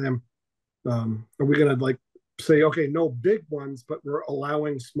power them. Are we going to say, okay, no big ones, but we're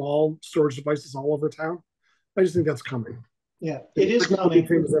allowing small storage devices all over town? I just think that's coming. Yeah, it is coming.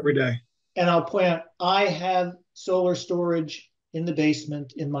 Things every day. And I'll point out, I have solar storage in the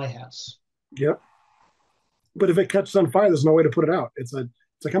basement in my house. Yep. But if it catches on fire, there's no way to put it out. It's a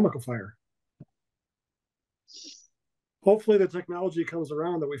chemical fire. Hopefully the technology comes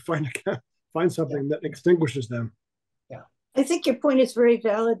around that we find something that extinguishes them. Yeah. I think your point is very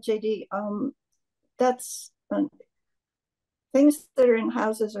valid, JD. That's things that are in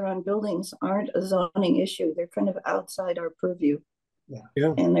houses or on buildings aren't a zoning issue. They're kind of outside our purview.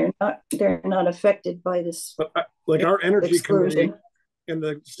 Yeah. And they're not affected by this. But our energy committee and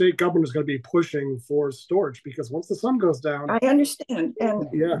the state government is going to be pushing for storage because once the sun goes down, I understand,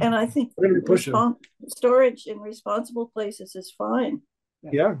 and I think storage in responsible places is fine.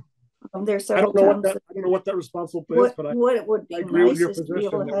 Yeah. There's several towns. I don't know what that responsible is, but what it would be nice is to be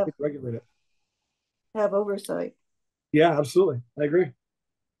able to regulate it. Have oversight. Yeah, absolutely. I agree.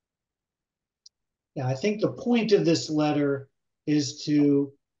 Yeah, I think the point of this letter is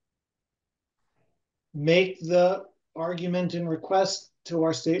to make the argument and request to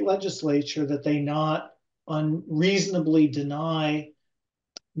our state legislature that they not unreasonably deny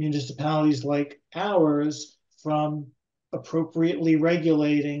municipalities like ours from appropriately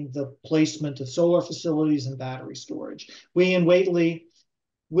regulating the placement of solar facilities and battery storage. We in Whately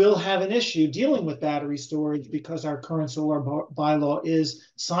will have an issue dealing with battery storage because our current solar bylaw is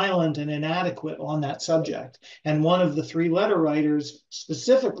silent and inadequate on that subject. And one of the 3 letter writers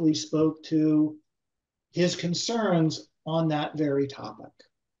specifically spoke to his concerns on that very topic.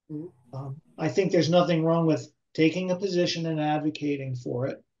 I think there's nothing wrong with taking a position and advocating for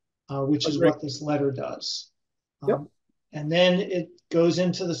it, which is what this letter does. Yep. And then it goes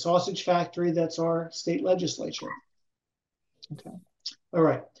into the sausage factory that's our state legislature. Okay. All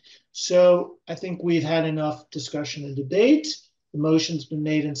right. So I think we've had enough discussion and debate. The motion's been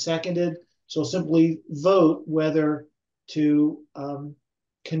made and seconded. So I'll simply vote whether to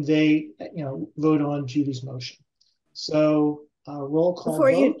convey, vote on Judy's motion. So roll call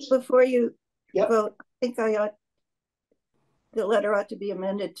vote. Before you Yep. vote, I think the letter ought to be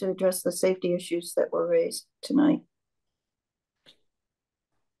amended to address the safety issues that were raised tonight.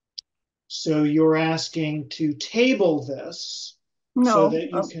 So you're asking to table this No, so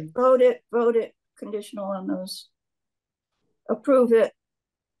that you can vote it conditional on those. Approve it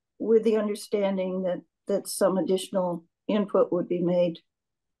with the understanding that some additional input would be made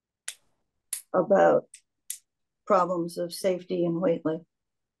about problems of safety in Whately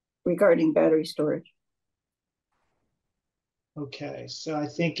regarding battery storage. Okay, so I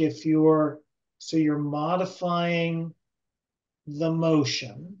think if you're modifying the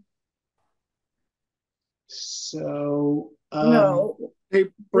motion. So no, Hey,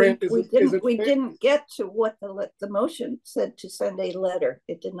 Brent, we didn't get to what the motion said, to send a letter.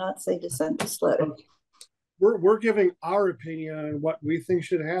 It did not say to send this letter. Okay. We're giving our opinion on what we think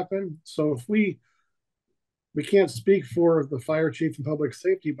should happen. So if we can't speak for the fire chief and public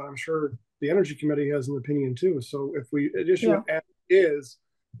safety, but I'm sure the energy committee has an opinion too. So if we issue it as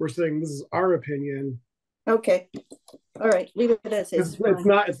we're saying this is our opinion. Okay. All right, leave it as is.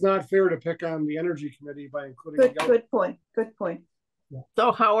 It's not fair to pick on the energy committee by including good point. Yeah.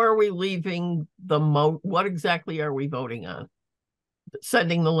 So how are we leaving what exactly are we voting on?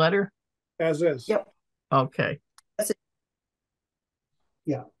 Sending the letter? As is. Yep. Okay.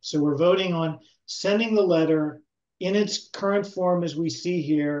 Yeah, so we're voting on sending the letter in its current form as we see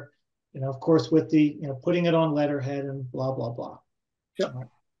here, of course, with the, putting it on letterhead and blah, blah, blah. Yep.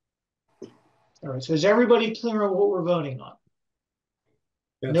 All right, so is everybody clear on what we're voting on?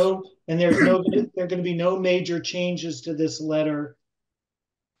 Yes. No, and there are going to be no major changes to this letter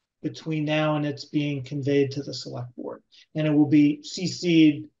between now and it's being conveyed to the select board. And it will be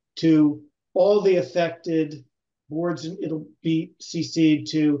CC'd to all the affected boards, and it'll be CC'd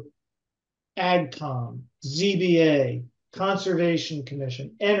to AgCom, ZBA, Conservation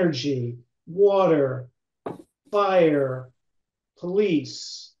Commission, Energy, Water, Fire,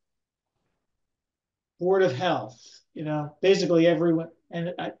 Police, Board of Health, basically everyone.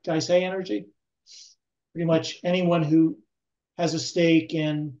 And did I say energy? Pretty much anyone who has a stake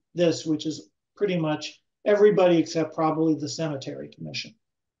in this, which is pretty much everybody except probably the Cemetery Commission.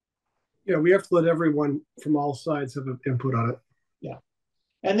 Yeah, we have to let everyone from all sides have input on it. Yeah.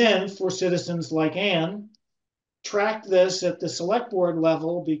 And then for citizens like Anne, track this at the select board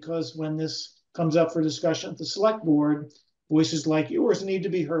level, because when this comes up for discussion at the select board, voices like yours need to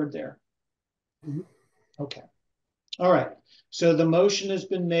be heard there. Mm-hmm. Okay. All right. So the motion has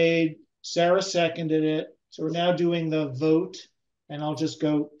been made. Sarah seconded it. So we're now doing the vote, and I'll just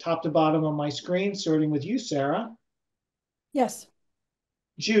go top to bottom on my screen, starting with you, Sarah. Yes.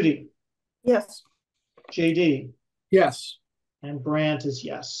 Judy. Yes. JD. Yes. And Brandt is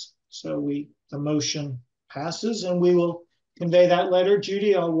yes. So the motion passes, and we will convey that letter.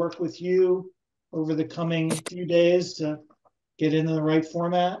 Judy, I'll work with you over the coming few days to get in the right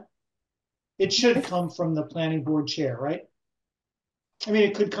format. It should come from the planning board chair, right? I mean,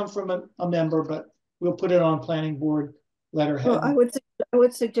 it could come from a member, but we'll put it on planning board letterhead. Well, I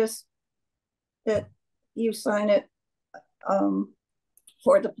would suggest that you sign it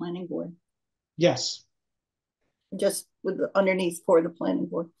for the planning board. Yes. Just with underneath for the planning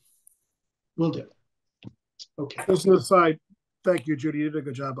board. Will do. Okay. Just an aside, thank you, Judy. You did a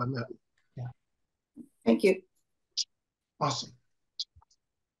good job on that. Yeah. Thank you. Awesome.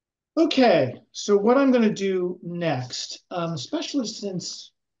 Okay, so what I'm going to do next, especially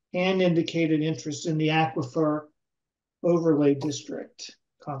since Anne indicated interest in the Aquifer Overlay District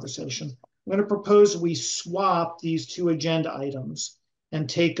conversation, I'm going to propose we swap these 2 agenda items and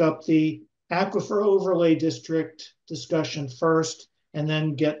take up the Aquifer Overlay District discussion first, and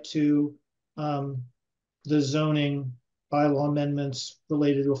then get to the zoning bylaw amendments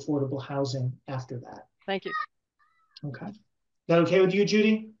related to affordable housing after that. Thank you. Okay. Is that okay with you,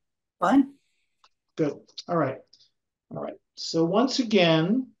 Judy? Fine. Good. All right. All right. So once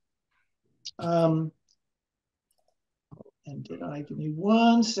again, and give me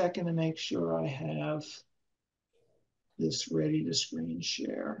 1 second to make sure I have this ready to screen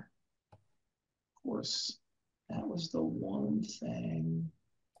share. Of course, that was the one thing.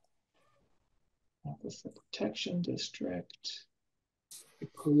 Aquifer Protection District,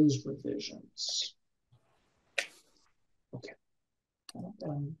 proposed revisions. Okay,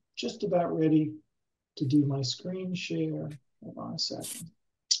 I'm just about ready to do my screen share. Hold on a second.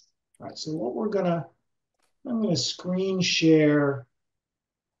 All right, so I'm gonna screen share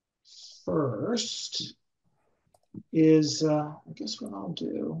first is, I guess what I'll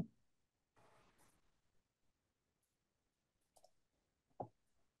do.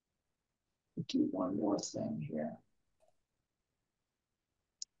 Do one more thing here.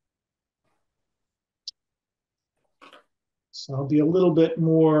 So I'll be a little bit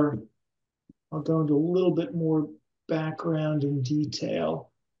more, I'll go into a little bit more background and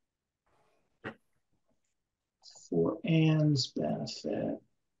detail for Anne's benefit.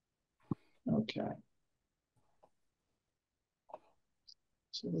 Okay.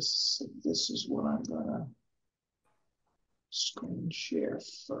 So this is what I'm gonna screen share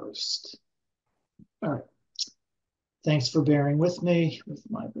first. All right. Thanks for bearing with me with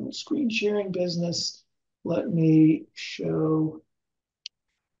my little screen sharing business. Let me show.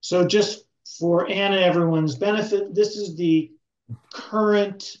 So just for Anne and everyone's benefit, this is the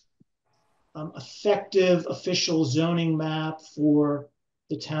current effective official zoning map for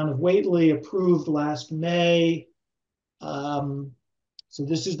the town of Whately, approved last May. So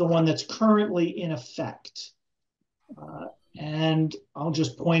this is the one that's currently in effect. And I'll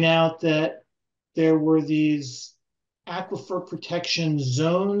just point out that there were these aquifer protection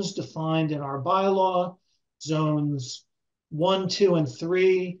zones defined in our bylaw, zones 1, 2, and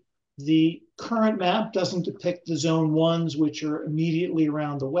 3. The current map doesn't depict the zone 1s, which are immediately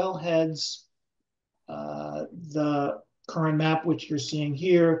around the wellheads. The current map, which you're seeing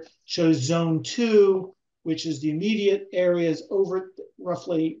here, shows zone 2, which is the immediate areas over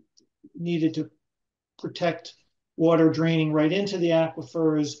roughly needed to protect water draining right into the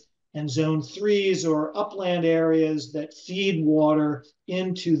aquifers, and zone 3s or upland areas that feed water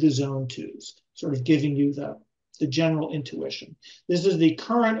into the zone 2s, sort of giving you the general intuition. This is the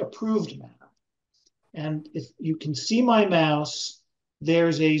current approved map. And if you can see my mouse,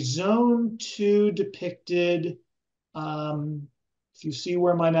 there's a zone 2 depicted. If you see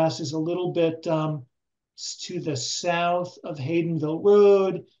where my mouse is a little bit to the south of Haydenville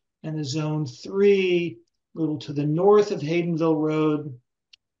Road, and the zone 3 a little to the north of Haydenville Road.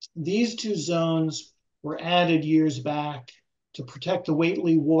 These two zones were added years back to protect the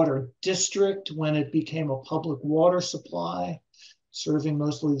Whately Water District when it became a public water supply, serving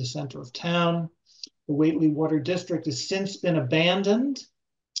mostly the center of town. The Whately Water District has since been abandoned.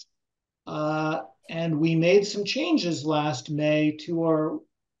 And we made some changes last May to our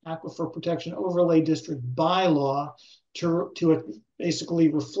Aquifer Protection Overlay District bylaw to basically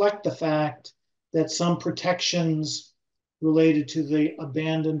reflect the fact that some protections related to the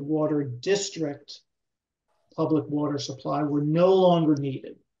abandoned water district public water supply were no longer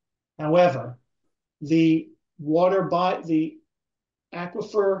needed. However, the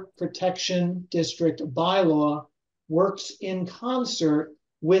Aquifer Protection District bylaw works in concert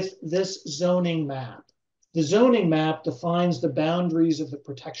with this zoning map. The zoning map defines the boundaries of the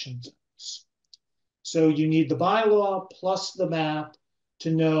protection zones. So you need the bylaw plus the map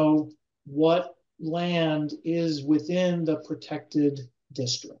to know what land is within the protected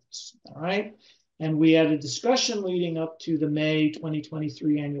districts, all right? And we had a discussion leading up to the May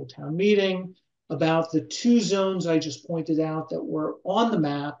 2023 annual town meeting about the two zones I just pointed out that were on the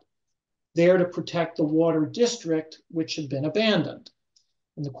map there to protect the water district, which had been abandoned.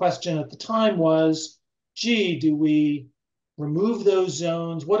 And the question at the time was, gee, do we remove those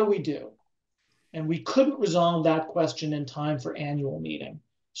zones? What do we do? And we couldn't resolve that question in time for annual meeting.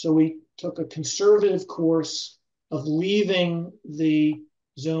 So we took a conservative course of leaving the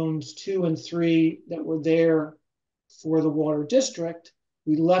zones 2 and 3 that were there for the water district.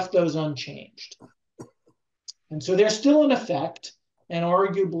 We left those unchanged. And so they're still in effect and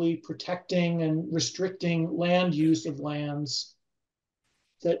arguably protecting and restricting land use of lands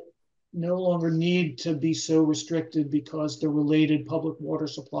that no longer need to be so restricted because the related public water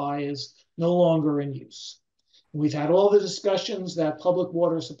supply is no longer in use. We've had all the discussions that public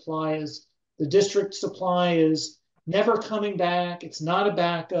water supply is, the district supply is never coming back. It's not a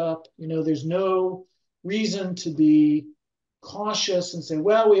backup. You know, there's no reason to be cautious and say,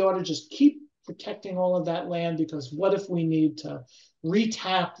 well, we ought to just keep protecting all of that land because what if we need to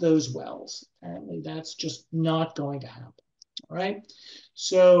retap those wells. Apparently that's just not going to happen. All right.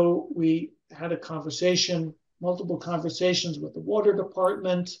 So we had a conversation, multiple conversations with the water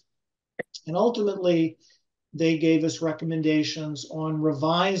department, and ultimately they gave us recommendations on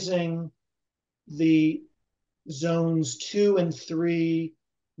revising the zones 2 and 3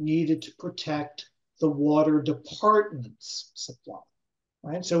 needed to protect the water department's supply.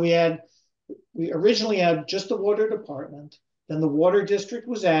 Right. So we originally had just the water department, then the water district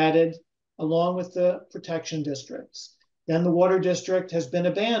was added along with the protection districts. Then the water district has been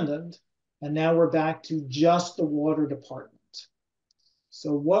abandoned, and now we're back to just the water department.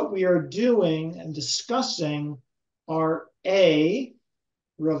 So what we are doing and discussing are A,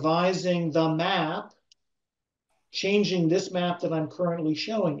 revising the map, changing this map that I'm currently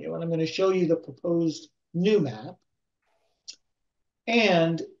showing you, and I'm going to show you the proposed new map,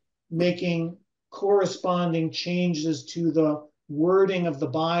 and making corresponding changes to the wording of the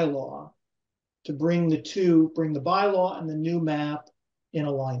bylaw to bring the bylaw and the new map in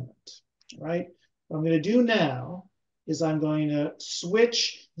alignment, right? What I'm going to do now is I'm going to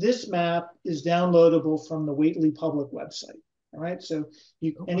switch. This map is downloadable from the Whately public website, all right? So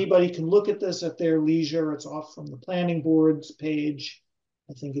anybody can look at this at their leisure. It's off from the planning board's page.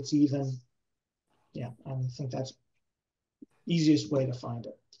 I think it's even, yeah, I think that's the easiest way to find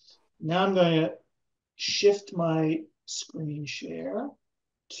it. Now I'm going to shift my screen share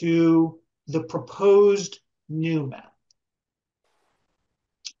to the proposed new map.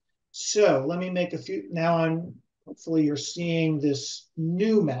 So let me make a few, hopefully you're seeing this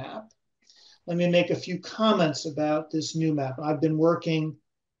new map. Let me make a few comments about this new map. I've been working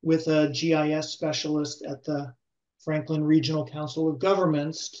with a GIS specialist at the Franklin Regional Council of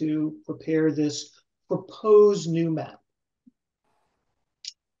Governments to prepare this proposed new map.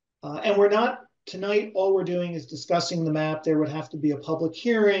 And we're not, tonight, all we're doing is discussing the map. There would have to be a public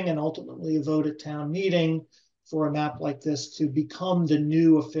hearing and ultimately a vote at town meeting for a map like this to become the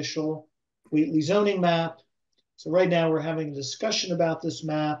new official Whately zoning map. So right now we're having a discussion about this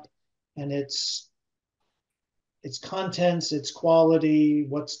map and its contents, its quality,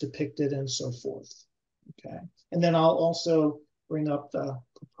 what's depicted, and so forth. Okay. And then I'll also bring up the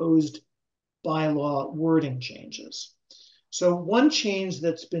proposed bylaw wording changes. So one change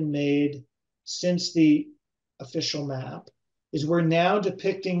that's been made since the official map is we're now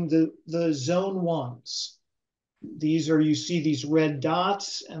depicting the zone ones. These are, you see these red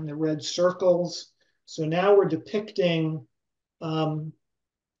dots and the red circles. So now we're depicting, and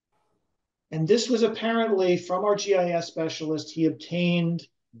this was apparently from our GIS specialist. He obtained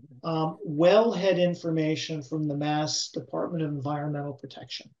wellhead information from the Mass Department of Environmental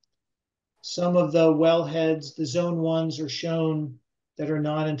Protection. Some of the wellheads, the zone ones, are shown that are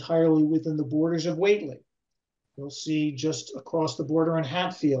not entirely within the borders of Whately. You'll see just across the border in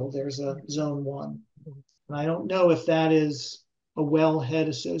Hatfield, there's a zone 1. And I don't know if that is a wellhead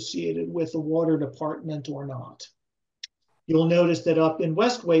associated with the water department or not. You'll notice that up in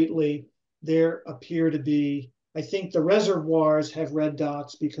West Whately, there appear to be, I think the reservoirs have red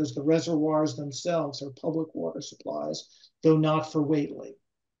dots because the reservoirs themselves are public water supplies, though not for Whately,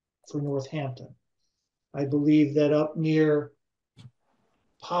 for Northampton. I believe that up near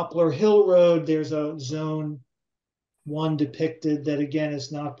Poplar Hill Road, there's a zone 1 depicted that again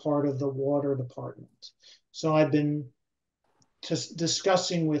is not part of the water department. So I've been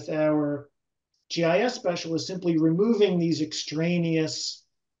discussing with our GIS specialist simply removing these extraneous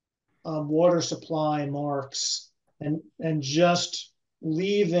water supply marks and just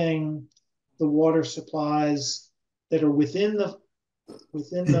leaving the water supplies that are within the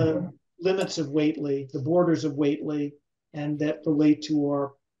limits of Whately, the borders of Whately, and that relate to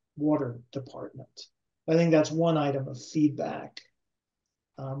our water department. I think that's one item of feedback.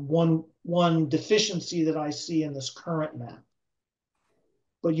 One deficiency that I see in this current map.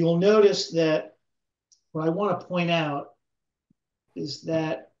 But you'll notice that what I want to point out is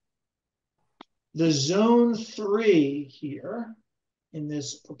that the zone 3 here in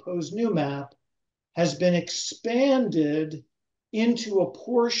this proposed new map has been expanded into a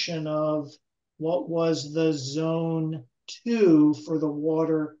portion of what was the zone 2 for the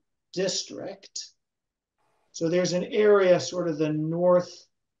water district. So there's an area, sort of the northwest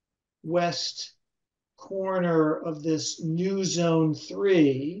corner of this new zone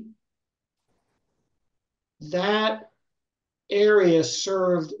 3. That area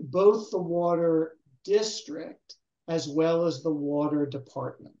served both the water district as well as the water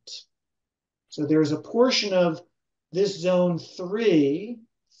department. So there's a portion of this zone 3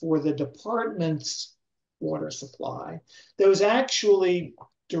 for the department's water supply that was actually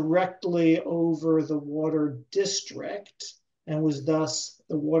directly over the water district, and was thus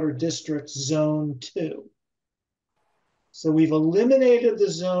the water district zone 2. So we've eliminated the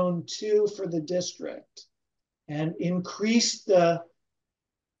zone 2 for the district and increased the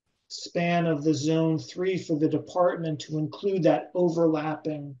span of the zone 3 for the department to include that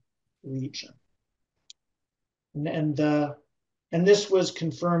overlapping region. And this was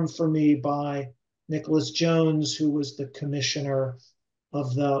confirmed for me by Nicholas Jones, who was the commissioner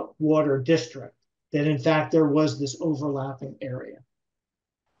of the water district, that in fact there was this overlapping area.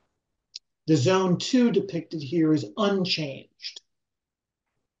 The zone 2 depicted here is unchanged.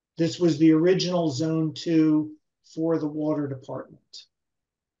 This was the original zone 2 for the water department.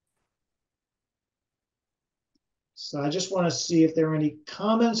 So I just want to see if there are any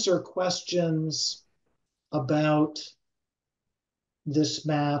comments or questions about this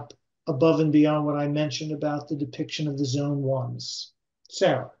map above and beyond what I mentioned about the depiction of the zone 1s.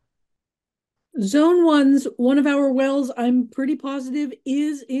 Sarah. Zone 1's, one of our wells, I'm pretty positive,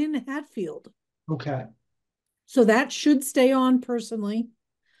 is in Hatfield. Okay. So that should stay on personally.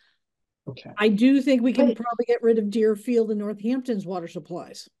 Okay. I do think we can probably get rid of Deerfield and Northampton's water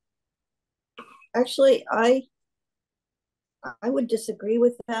supplies. Actually, I would disagree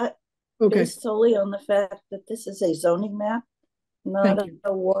with that, based solely on the fact that this is a zoning map, not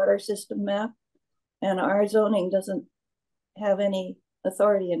a water system map, and our zoning doesn't have any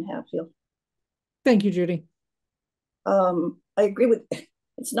authority in Hatfield. Thank you, Judy. I agree with,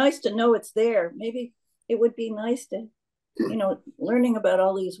 it's nice to know it's there. Maybe it would be nice to, learning about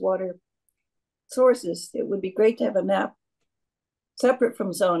all these water sources, it would be great to have a map separate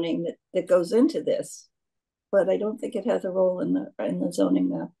from zoning that goes into this, but I don't think it has a role in the zoning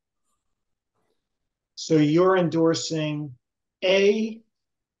map. So you're endorsing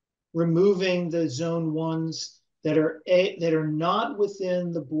removing the zone 1s that are not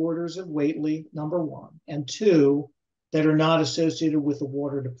within the borders of Whately, number 1, and 2, that are not associated with the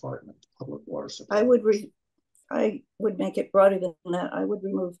water department, public water supply. I would make it broader than that. I would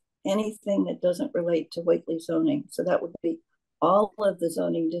remove anything that doesn't relate to Whately zoning. So that would be all of the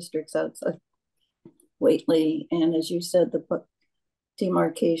zoning districts outside Whately, and as you said, the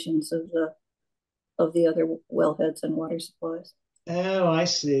demarcations of the other wellheads and water supplies. Oh, I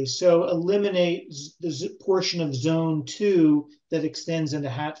see. So eliminate the portion of zone 2 that extends into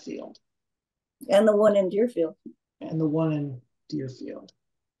Hatfield. And the one in Deerfield. And the one in Deerfield.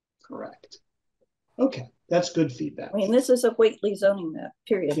 Correct. Okay, that's good feedback. I mean, this is a Whately zoning map,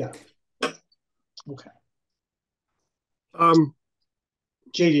 period. Yeah. Okay.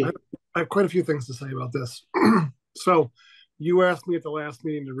 JD. I have quite a few things to say about this. So you asked me at the last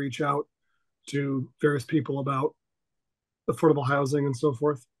meeting to reach out to various people about affordable housing and so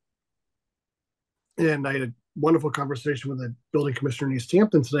forth. And I had a wonderful conversation with the building commissioner in East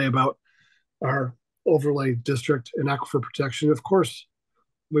Hampton today about our overlay district and aquifer protection. Of course,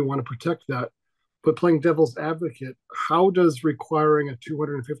 we want to protect that. But playing devil's advocate, how does requiring a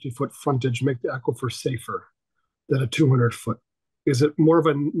 250-foot frontage make the aquifer safer than a 200-foot? Is it more of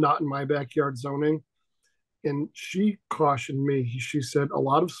a not in my backyard zoning? And she cautioned me. She said a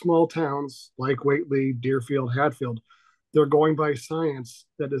lot of small towns like Whately, Deerfield, Hatfield, they're going by science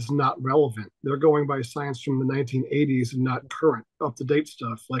that is not relevant. They're going by science from the 1980s and not current, up-to-date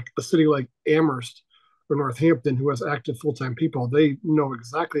stuff. Like a city like Amherst or Northampton, who has active full-time people, they know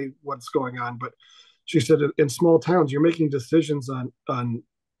exactly what's going on. But she said in small towns, you're making decisions on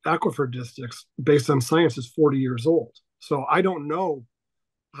aquifer districts based on science that's 40 years old. So I don't know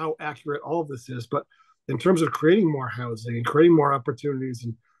how accurate all of this is, but in terms of creating more housing and creating more opportunities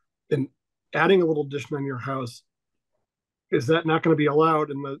and adding a little addition on your house, is that not going to be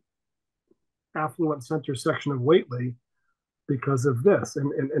allowed in the affluent center section of Whately because of this?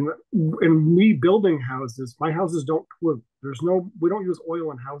 And me building houses, my houses don't pollute. We don't use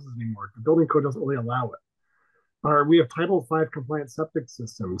oil in houses anymore. The building code doesn't really allow it. We have Title V compliant septic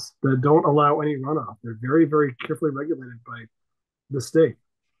systems that don't allow any runoff. They're very, very carefully regulated by the state.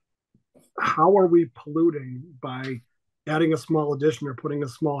 How are we polluting by adding a small addition or putting a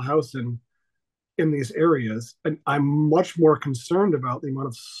small house in these areas? And I'm much more concerned about the amount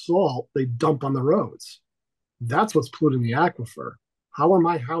of salt they dump on the roads. That's what's polluting the aquifer. How are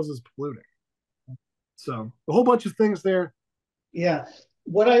my houses polluting? So a whole bunch of things there. Yeah.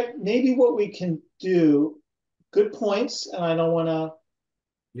 What we can do, good points, and I don't want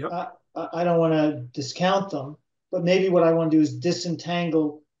to discount them, but maybe what I want to do is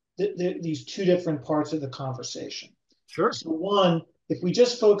disentangle these two different parts of the conversation. Sure. So one, if we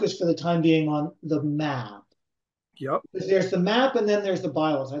just focus for the time being on the map. Yep. There's the map and then there's the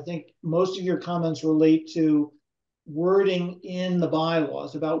bylaws. I think most of your comments relate to wording in the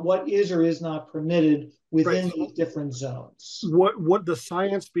bylaws about what is or is not permitted within Right. these different zones. What the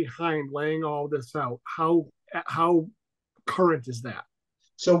science behind laying all this out? How current is that?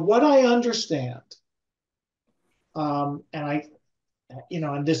 So what I understand, and I,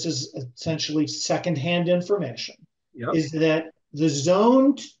 and this is essentially secondhand information, Yep. is that the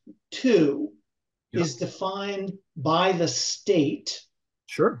zone 2 Yep. is defined by the state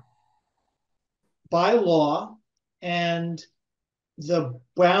Sure. by law, and the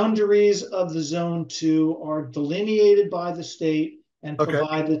boundaries of the zone 2 are delineated by the state and Okay.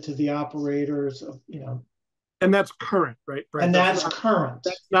 provided to the operators of, And that's current, right? Right. and that's current.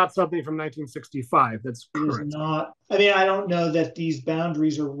 That's not something from 1965. That's It is current. not, I mean, I don't know that these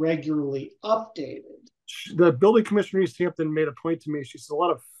boundaries are regularly updated. The building commissioner in East Hampton made a point to me. She said a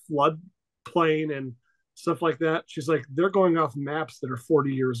lot of floodplain and stuff like that. She's like, they're going off maps that are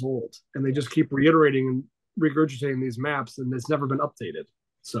 40 years old, and they just keep reiterating and regurgitating these maps, and it's never been updated.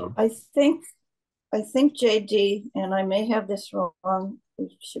 So I think JD, and I may have this wrong,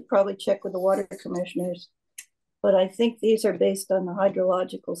 we should probably check with the water commissioners, but I think these are based on the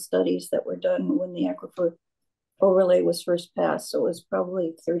hydrological studies that were done when the aquifer overlay was first passed. So it was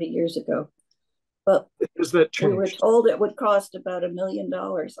probably 30 years ago. But is that changed? We were told it would cost about $1 million,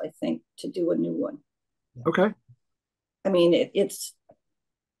 I think, to do a new one. Okay. I mean, it's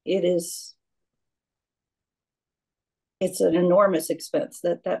an enormous expense.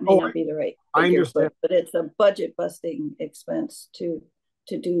 That may not be the right figure, I understand, but it's a budget busting expense to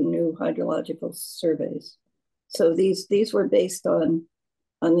do new hydrological surveys. So these were based on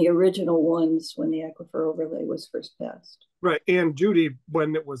the original ones when the aquifer overlay was first passed. right. And Judy,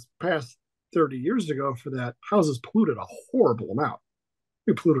 when it was passed 30 years ago for that, houses polluted a horrible amount.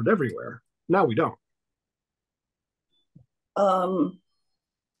 We polluted everywhere. Now we don't.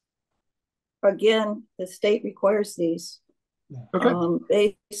 Again, the state requires these.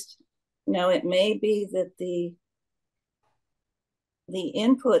 Okay. Now it may be that the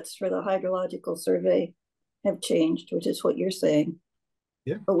inputs for the hydrological survey have changed, which is what you're saying.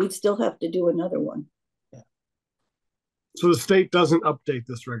 Yeah. But we'd still have to do another one. Yeah. So the state doesn't update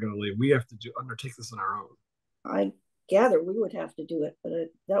this regularly. We have to undertake this on our own. I gather we would have to do it, but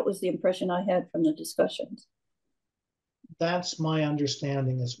that was the impression I had from the discussions. That's my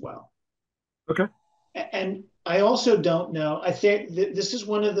understanding as well. Okay. And I also don't know. I think this is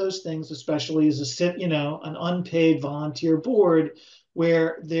one of those things, especially as an unpaid volunteer board,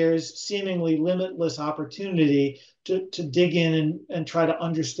 where there's seemingly limitless opportunity to dig in and try to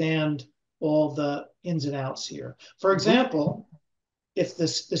understand all the ins and outs here. For example, if the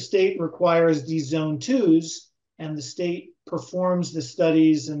state requires these zone 2s and the state performs the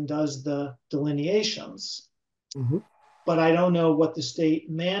studies and does the delineations, but I don't know what the state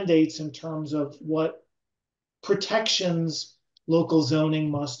mandates in terms of what protections local zoning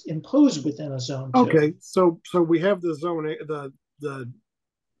must impose within a zone 2. Okay, so we have the zoning, the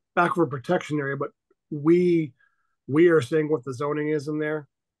aquifer protection area, but we are saying what the zoning is in there.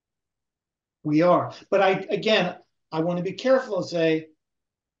 We are, but I want to be careful and say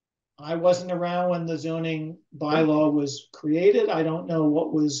I wasn't around when the zoning bylaw was created. I don't know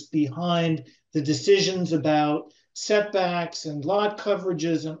what was behind the decisions about setbacks and lot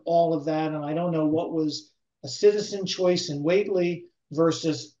coverages and all of that, and I don't know what was a citizen choice in Whately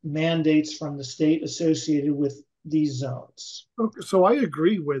versus mandates from the state associated with these zones. Okay, so I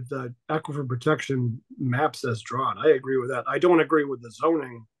agree with the aquifer protection maps as drawn. I agree with that. I don't agree with the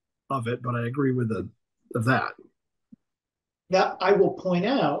zoning of it, but I agree with that. Now, I will point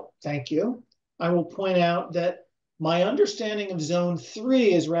out, thank you, I will point out that my understanding of zone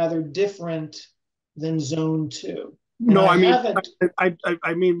 3 is rather different than zone 2. No, I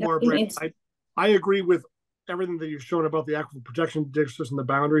mean more, Brent. I agree with everything that you've shown about the aquifer protection districts and the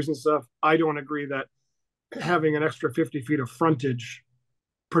boundaries and stuff. I don't agree that having an extra 50 feet of frontage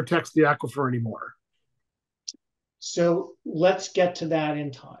protects the aquifer anymore. So let's get to that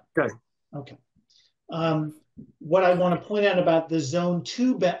in time. Okay. What I want to point out about the zone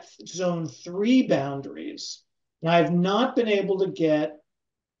 3 boundaries, and I've not been able to get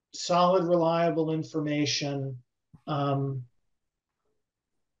solid, reliable information, or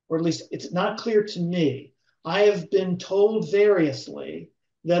at least it's not clear to me. I have been told variously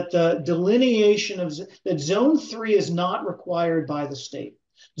that the delineation of that zone 3 is not required by the state.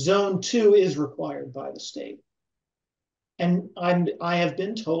 Zone 2 is required by the state. And I have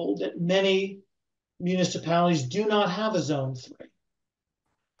been told that many municipalities do not have a zone 3.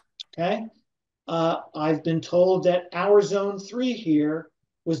 Okay. I've been told that our zone 3 here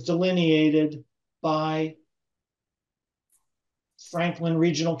was delineated by Franklin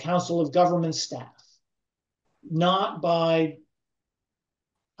Regional Council of Government staff. not by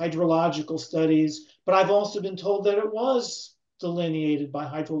hydrological studies, but I've also been told that it was delineated by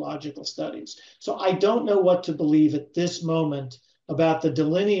hydrological studies. So I don't know what to believe at this moment about the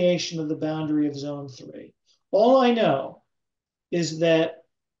delineation of the boundary of Zone 3. All I know is that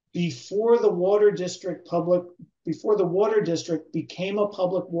before the water district became a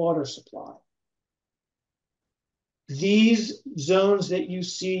public water supply, these zones that you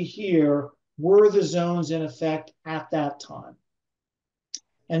see here were the zones in effect at that time.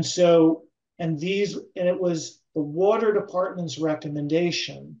 And so, and it was the water department's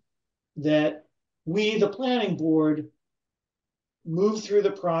recommendation that we, the planning board, move through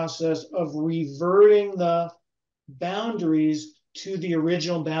the process of reverting the boundaries to the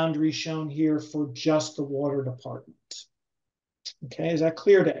original boundary shown here for just the water department. Okay, is that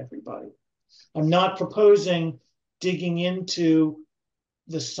clear to everybody? I'm not proposing digging into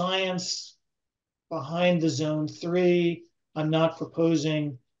the science behind the Zone 3. I'm not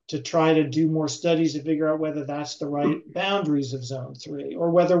proposing to try to do more studies to figure out whether that's the right boundaries of Zone 3 or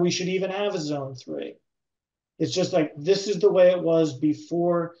whether we should even have a Zone 3. It's just like, this is the way it was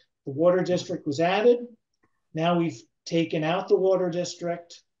before the water district was added. Now we've taken out the water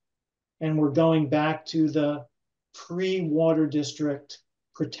district and we're going back to the pre-water district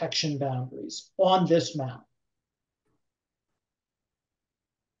protection boundaries on this map.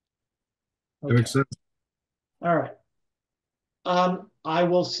 That makes sense. All right. I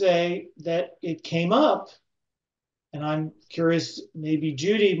will say that it came up, and I'm curious, maybe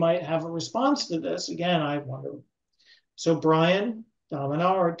Judy might have a response to this. Again, I wonder. So Brian Domino,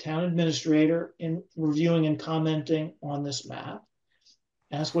 our town administrator, in reviewing and commenting on this map,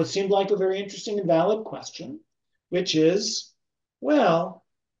 asked what seemed like a very interesting and valid question, which is, well,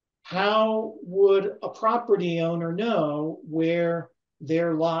 how would a property owner know where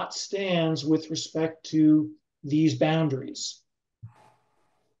their lot stands with respect to these boundaries?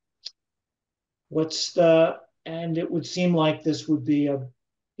 And it would seem like this would be a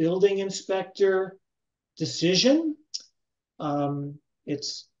building inspector decision.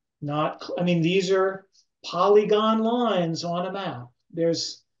 It's not, I mean, these are polygon lines on a map.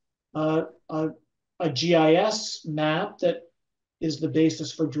 There's a GIS map that is the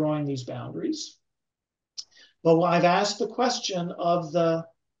basis for drawing these boundaries. But I've asked the question of the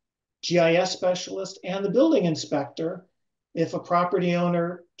GIS specialist and the building inspector, if a property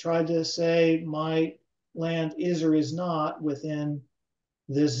owner tried to say my land is or is not within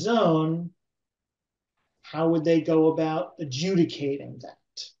this zone, how would they go about adjudicating that?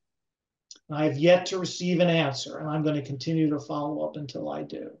 I have yet to receive an answer, and I'm going to continue to follow up until I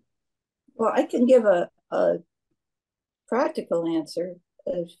do. Well, I can give a practical answer,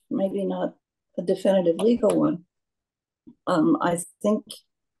 if maybe not a definitive legal one. I think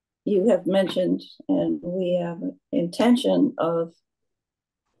you have mentioned, and we have an intention of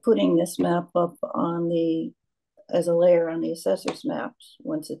putting this map up as a layer on the assessor's maps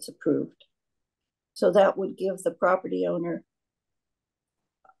once it's approved. So that would give the property owner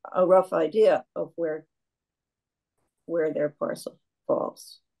a rough idea of where their parcel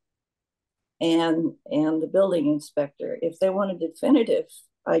falls. And the building inspector, if they want a definitive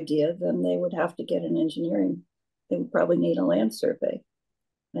idea, then they would have to get an engineering. They would probably need a land survey.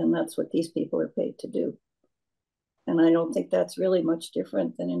 And that's what these people are paid to do. And I don't think that's really much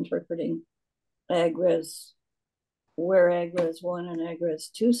different than interpreting ag-res, where ag-res 1 and ag-res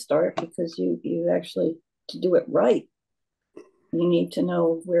 2 start, because you actually, to do it right, you need to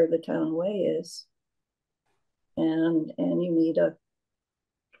know where the town way is. And you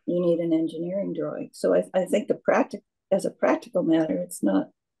need an engineering drawing. So I think as a practical matter, it's not,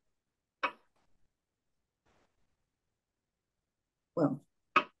 well,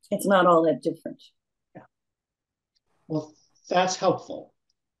 it's not all that different. Yeah. Well, that's helpful.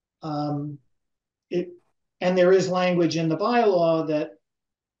 And there is language in the bylaw that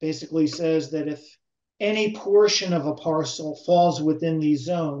basically says that if any portion of a parcel falls within these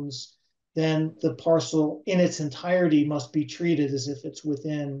zones, then the parcel in its entirety must be treated as if it's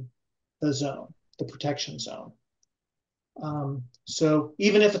within the zone, the protection zone. So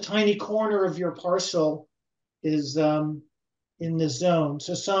even if a tiny corner of your parcel is in this zone,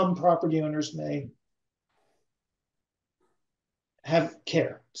 so some property owners may have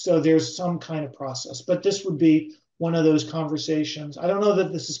care. So there's some kind of process, but this would be one of those conversations. I don't know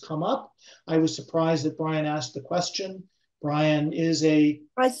that this has come up. I was surprised that Brian asked the question. Brian is I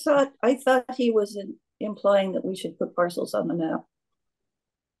thought he was implying that we should put parcels on the map.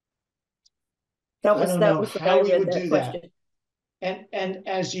 That was the way I read that question. And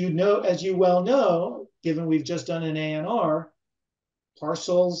as you know, as you well know, given we've just done an A&R,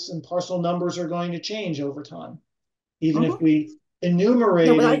 parcels and parcel numbers are going to change over time. Even if Mhm. we No,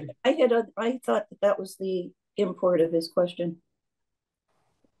 enumerated. but I thought that was the import of his question.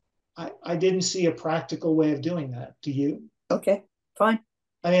 I didn't see a practical way of doing that. Do you? Okay, fine.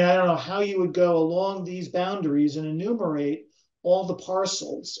 I mean, I don't know how you would go along these boundaries and enumerate all the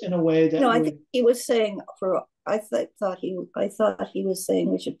parcels in a way that No, I would. think he was saying thought he was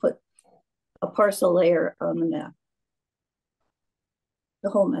saying we should put a parcel layer on the map, the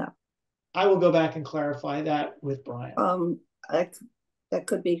whole map. I will go back and clarify that with Brian. I, that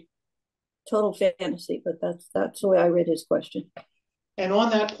could be total fantasy, but that's the way I read his question. And on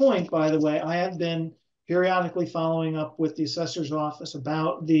that point, by the way, I have been periodically following up with the assessor's office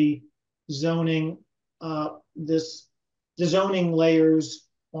about the zoning, the zoning layers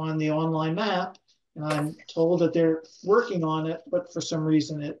on the online map. And I'm told that they're working on it, but for some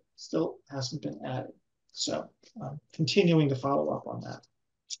reason it still hasn't been added. So I'm continuing to follow up on that.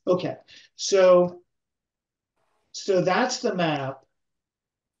 Okay, so that's the map.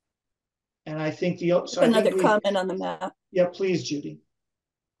 And I think another comment on the map. Yeah, please, Judy.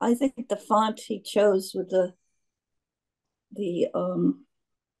 I think the font he chose with the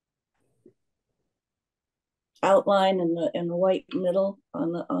outline and the white middle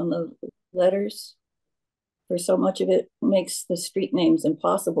on the letters, for so much of it makes the street names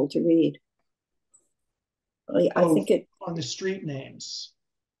impossible to read. I think it on the street names.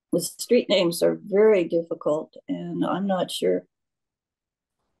 The street names are very difficult, and I'm not sure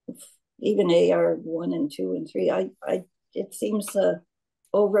if even AR 1 and 2 and 3. It seems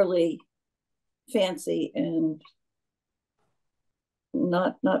overly fancy and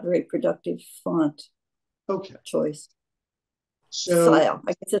not very productive font. Okay. Choice. So style.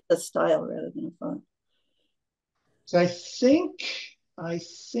 I guess it's a style rather than a font. So I think but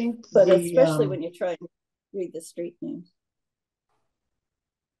especially when you try and read the street names.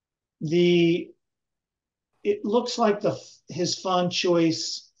 It looks like his font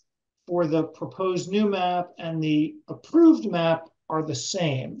choice for the proposed new map and the approved map are the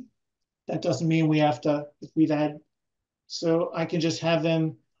same. That doesn't mean we have to, if we've had, so I can just have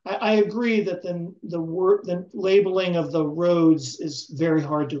them. I agree that the labeling of the roads is very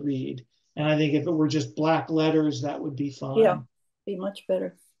hard to read. And I think if it were just black letters, that would be fine. Yeah, be much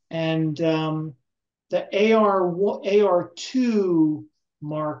better. And the AR2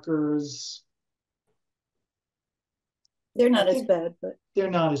 markers, they're not as bad, but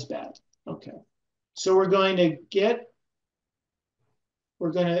they're not as bad. Okay. So I'm going to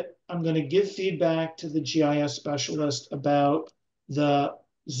give feedback to the GIS specialist about the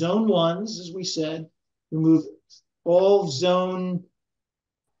zone ones, as we said, remove all zone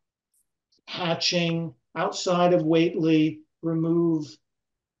hatching outside of Whately, remove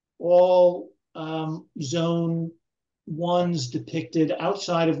all zone ones depicted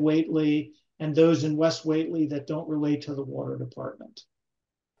outside of Whately, and those in West Whately that don't relate to the water department.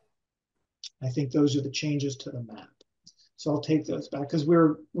 I think those are the changes to the map. So I'll take those back because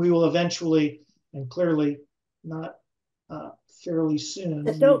we will eventually, and clearly not fairly soon.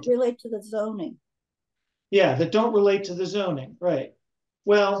 That don't relate to the zoning. Yeah, that don't relate to the zoning, right?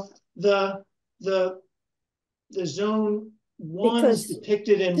 Well, the zone ones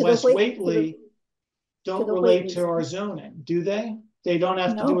depicted in West Whately don't relate to our zoning, do they? They don't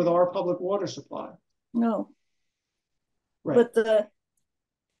have to do with our public water supply. No. Right. But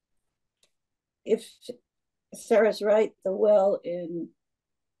if Sarah's right, the well in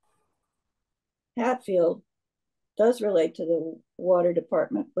Hatfield does relate to the water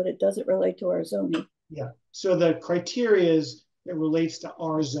department, but it doesn't relate to our zoning. Yeah. So the criteria is it relates to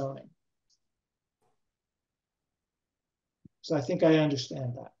our zoning. So I think I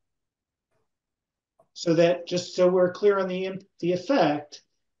understand that. So that just so we're clear on the effect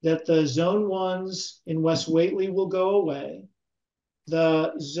that the zone ones in West Whately will go away.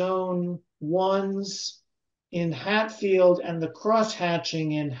 The zone ones in Hatfield and the cross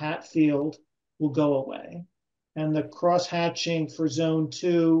hatching in Hatfield will go away. And the cross hatching for zone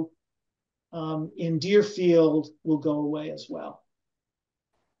 2 in Deerfield will go away as well.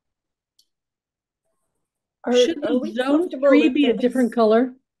 Should zone 3 be a different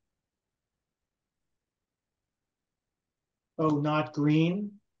color? Oh, not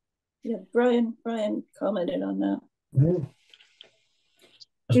green? Yeah, Brian commented on that. Mm-hmm.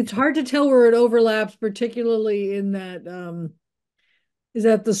 It's hard to tell where it overlaps, particularly in that, is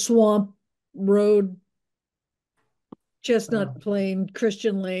that the Swamp Road, Chestnut Plain,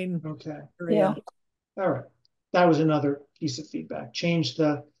 Christian Lane? Okay. Yeah. All right. That was another piece of feedback. Change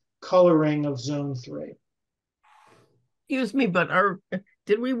the coloring of zone 3. Excuse me, but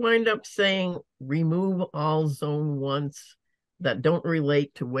did we wind up saying remove all zone 1s that don't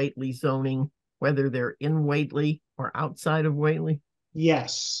relate to Whately zoning, whether they're in Whately or outside of Whately?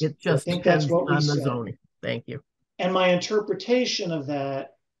 Yes, It I just think that's depends what we on the said. zoning. Thank you. And my interpretation of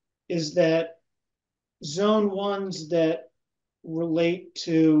that is that zone ones that relate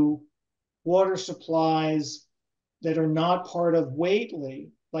to water supplies that are not part of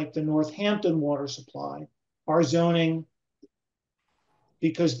Whately, like the Northampton water supply, are zoning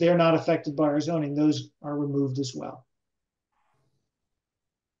because they're not affected by our zoning. Those are removed as well.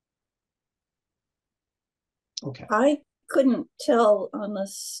 Okay. I couldn't tell on the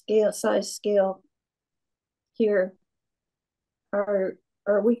size scale here. Are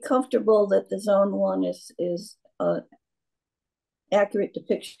we comfortable that the zone one is accurate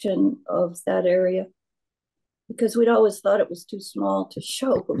depiction of that area? Because we'd always thought it was too small to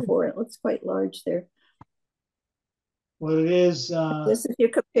show before. It looks quite large there. Well, it is. This, if you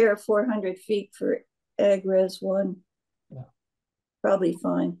compare 400 feet for Ag Res 1, yeah, probably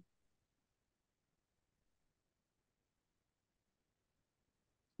fine.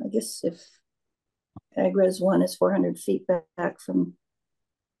 I guess if Ag Res 1 is 400 feet back from.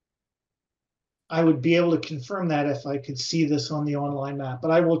 I would be able to confirm that if I could see this on the online map, but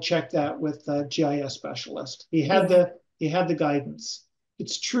I will check that with the GIS specialist. He had the guidance.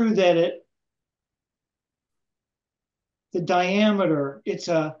 It's true that the diameter, it's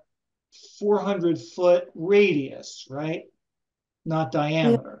a 400-foot radius, right? Not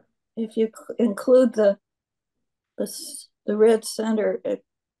diameter. If you include the red center,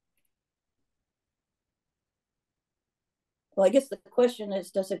 well, I guess the question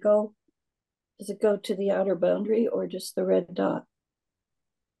is, does it go to the outer boundary or just the red dot?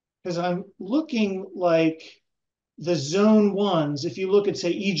 Because I'm looking like the zone ones, if you look at, say,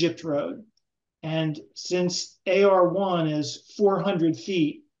 Egypt Road, and since AR1 is 400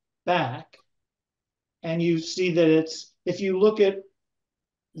 feet back, and you see that it's, if you look at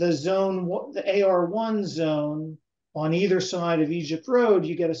the zone, the AR1 zone on either side of Egypt Road,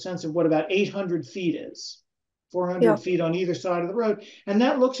 you get a sense of what about 800 feet is. 400 feet on either side of the road. And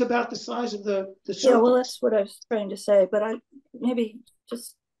that looks about the size of the circles. Yeah, well, that's what I was trying to say, but I maybe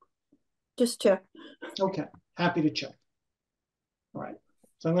just check. Okay, happy to check. All right,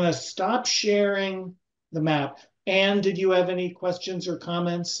 so I'm going to stop sharing the map. Anne, did you have any questions or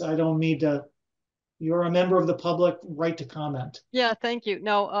comments? I don't need to, you're a member of the public, right to comment. Yeah, thank you.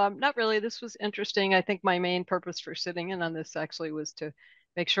 No, not really. This was interesting. I think my main purpose for sitting in on this actually was to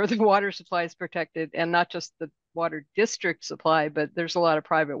make sure the water supply is protected, and not just the water district supply, but there's a lot of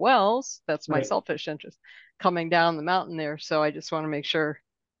private wells. That's my selfish interest coming down the mountain there. So I just want to make sure,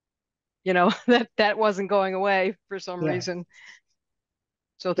 that wasn't going away for some reason.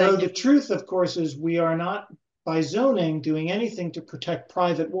 So thank you. The truth, of course, is we are not, by zoning, doing anything to protect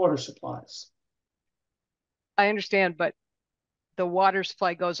private water supplies. I understand, but the water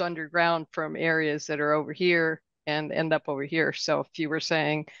supply goes underground from areas that are over here and end up over here. So if you were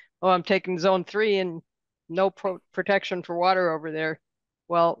saying, oh, I'm taking zone 3 and no protection for water over there,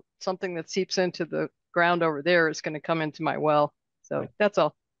 well, something that seeps into the ground over there is going to come into my well. So that's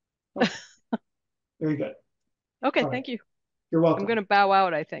all. Okay. Very good. Okay, thank you. You're welcome. I'm going to bow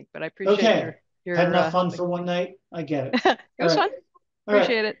out, I think, but I appreciate your had enough fun for one night. I get it. It was fun.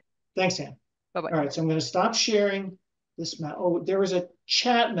 Appreciate it. Thanks, Anne. Bye-bye. All right, so I'm going to stop sharing this map. Oh, there was a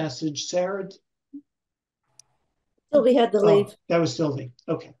chat message, Sarah. Sylvie had to leave. That was Sylvie.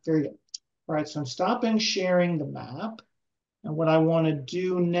 Okay, very good. All right, so I'm stopping sharing the map. And what I want to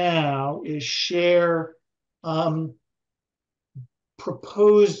do now is share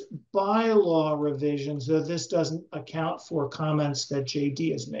proposed bylaw revisions, though this doesn't account for comments that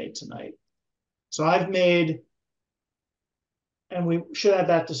JD has made tonight. So I've made, and we should have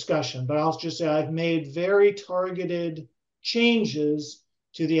that discussion, but I'll just say I've made very targeted changes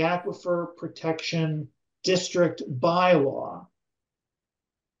to the Aquifer Protection District bylaw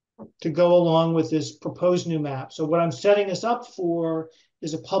to go along with this proposed new map. So what I'm setting this up for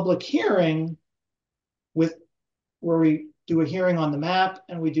is a public hearing where we do a hearing on the map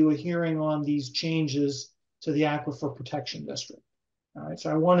and we do a hearing on these changes to the Aquifer Protection District. All right, so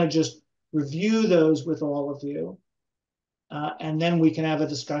I want to just review those with all of you. And then we can have a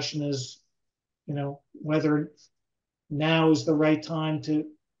discussion as, whether now is the right time to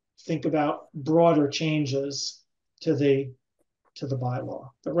think about broader changes to the bylaw.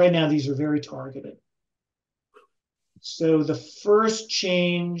 But right now, these are very targeted. So the first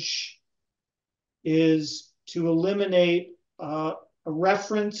change is to eliminate a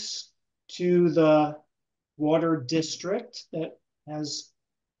reference to the water district that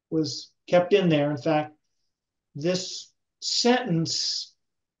was kept in there. In fact, this sentence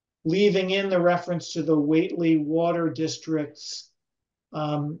leaving in the reference to the Whately Water District's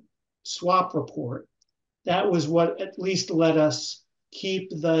swap report. That was what at least let us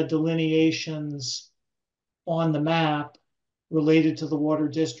keep the delineations on the map related to the water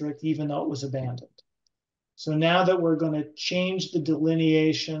district, even though it was abandoned. So now that we're going to change the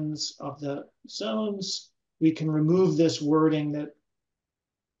delineations of the zones, we can remove this wording that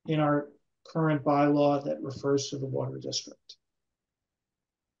in our current bylaw that refers to the water district.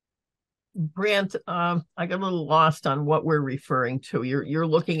 Brant, I got a little lost on what we're referring to. You're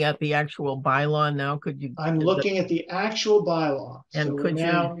looking at the actual bylaw now. Could you? I'm looking at the actual bylaw. And so could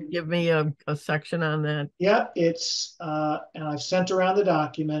now, you give me a section on that? Yeah, it's and I've sent around the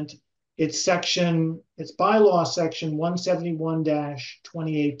document. It's bylaw section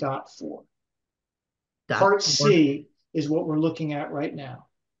 171-28.4. Part C is what we're looking at right now.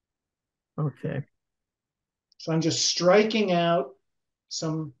 Okay. So I'm just striking out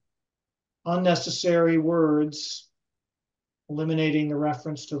some unnecessary words, eliminating the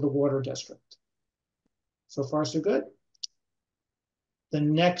reference to the water district. So far, so good. The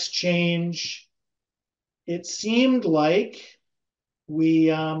next change, it seemed like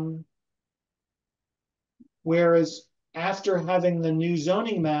we, whereas after having the new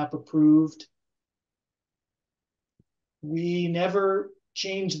zoning map approved, we never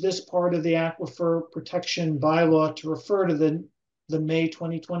changed this part of the aquifer protection bylaw to refer to the May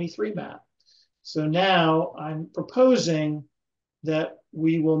 2023 map. So now I'm proposing that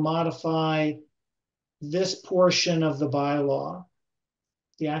we will modify this portion of the bylaw,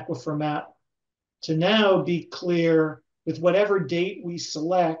 the aquifer map, to now be clear with whatever date we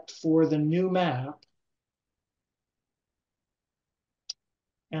select for the new map.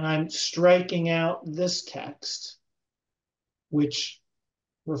 And I'm striking out this text, which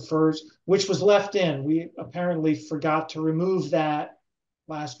was left in. We apparently forgot to remove that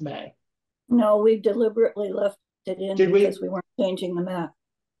last May. No, we deliberately left it in because we weren't changing the map.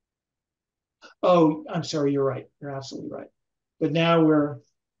 Oh, I'm sorry, you're right. You're absolutely right. But now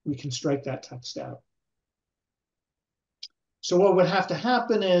we can strike that text out. So what would have to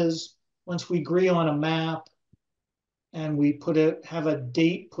happen is once we agree on a map and we have a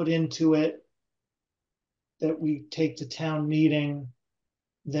date put into it that we take to town meeting,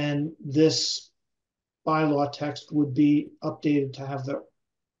 then this bylaw text would be updated to have the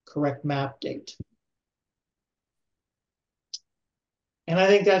correct map date. And I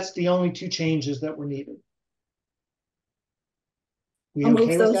think that's the only two changes that were needed. We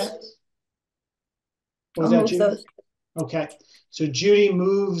okay with that? I'll move those. Okay, so Judy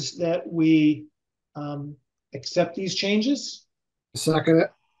moves that we accept these changes. Second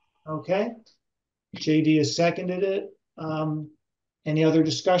it. Okay, JD has seconded it. Any other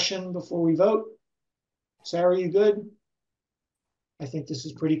discussion before we vote? Sarah, you good? I think this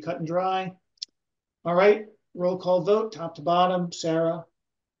is pretty cut and dry. All right, roll call vote, top to bottom. Sarah?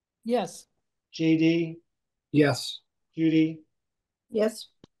 Yes. JD? Yes. Judy? Yes.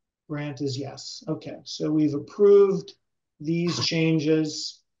 Grant is yes. Okay, so we've approved these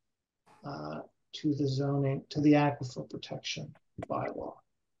changes to the zoning, to the aquifer protection bylaw.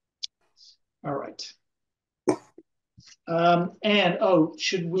 All right. And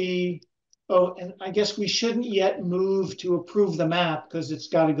and I guess we shouldn't yet move to approve the map because it's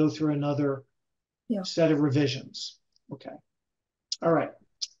got to go through another set of revisions. Okay. All right.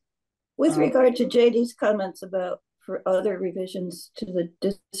 With regard to JD's comments about for other revisions to the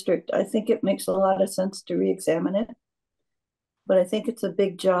district, I think it makes a lot of sense to re-examine it. But I think it's a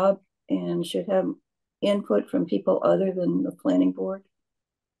big job and should have input from people other than the planning board,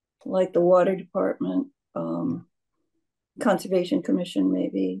 like the water department, conservation commission,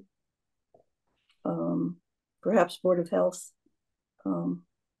 maybe, perhaps board of health.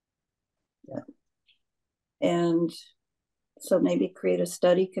 And so maybe create a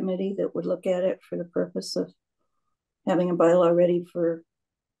study committee that would look at it for the purpose of having a bylaw ready for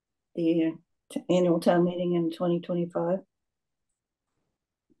the annual town meeting in 2025.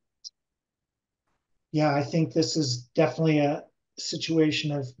 Yeah, I think this is definitely a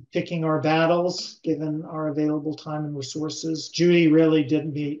situation of picking our battles given our available time and resources. Judy really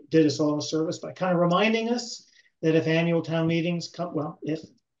did us all a service by kind of reminding us that if annual town meetings come, well,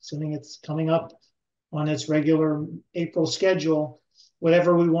 assuming it's coming up on its regular April schedule,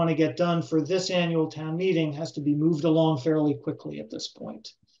 whatever we want to get done for this annual town meeting has to be moved along fairly quickly at this point.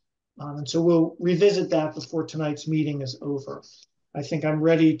 And so we'll revisit that before tonight's meeting is over. I think I'm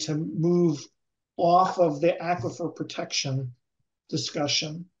ready to move off of the aquifer protection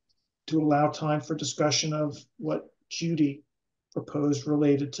discussion to allow time for discussion of what Judy proposed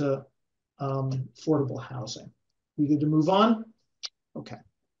related to affordable housing. We good to move on? Okay.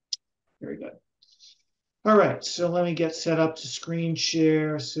 Very good. All right, so let me get set up to screen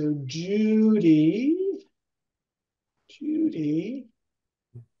share. So Judy,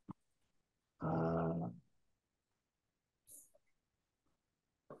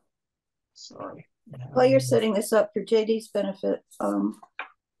 sorry. While you're setting this up for JD's benefit,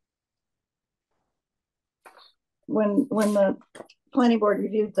 when the planning board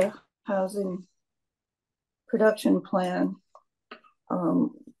reviewed the housing production plan,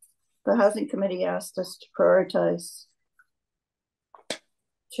 the housing committee asked us to prioritize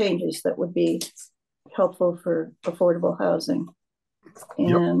changes that would be helpful for affordable housing.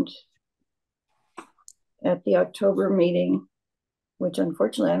 And at the October meeting, which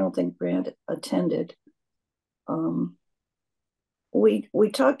unfortunately I don't think Brand attended, we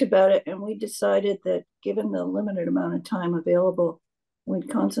talked about it, and we decided that given the limited amount of time available,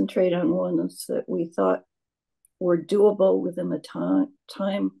 we'd concentrate on ones that we thought were doable within the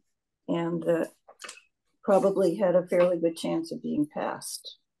time and that probably had a fairly good chance of being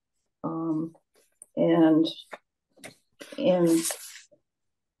passed. And in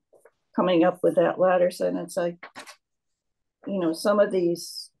coming up with that latter sentence, some of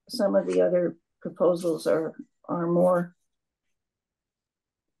the other proposals are more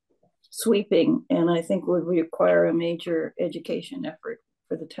sweeping, and I think would require a major education effort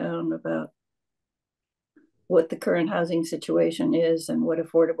for the town about what the current housing situation is and what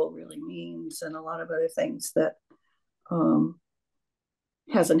affordable really means, and a lot of other things that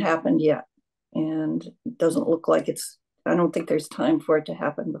hasn't happened yet, and doesn't look like I don't think there's time for it to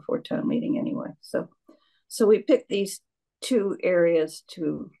happen before town meeting anyway. So we picked these two areas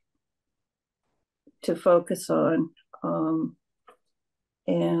to focus on,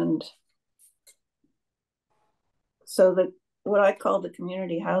 and so what I call the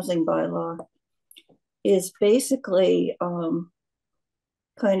community housing bylaw is basically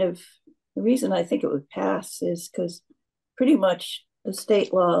kind of the reason I think it would pass is because pretty much the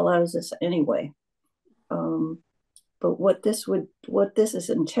state law allows this anyway. But what this is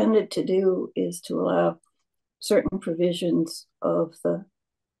intended to do is to allow certain provisions of the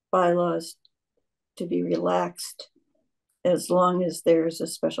bylaws to be relaxed as long as there's a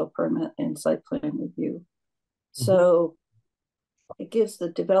special permit and site plan review. So it gives the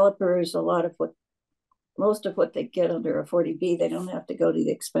developers most of what they get under a 40B. They don't have to go to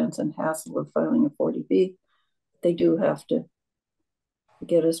the expense and hassle of filing a 40B. They do have to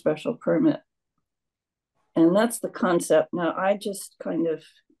get a special permit. And that's the concept. Now, I just kind of,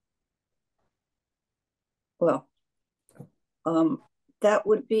 that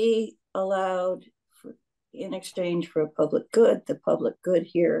would be allowed in exchange for a public good. The public good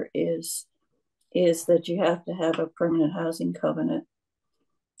here is that you have to have a permanent housing covenant.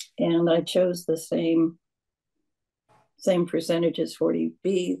 And I chose the same percentage as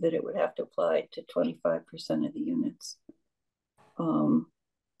 40B, that it would have to apply to 25% of the units.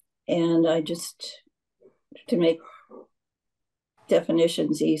 And I just, to make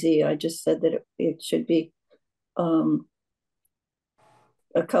definitions easy, I just said that it should be a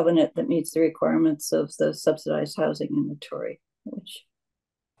covenant that meets the requirements of the subsidized housing inventory, which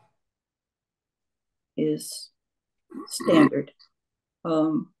is standard.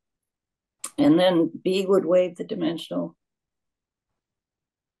 And then B would waive the dimensional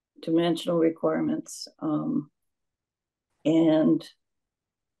requirements. And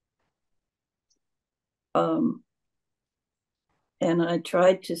I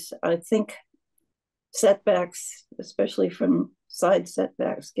tried to, I think setbacks, especially from side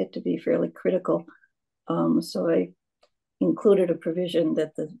setbacks, get to be fairly critical. So I included a provision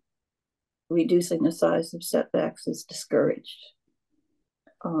that the reducing the size of setbacks is discouraged.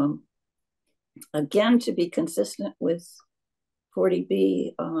 Again, to be consistent with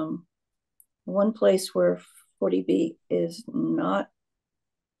 40B, one place where 40B is not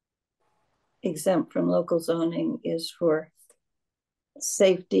exempt from local zoning is for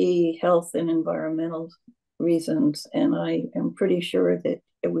safety, health, and environmental reasons. And I am pretty sure that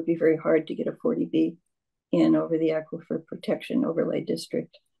it would be very hard to get a 40B in over the Aquifer Protection Overlay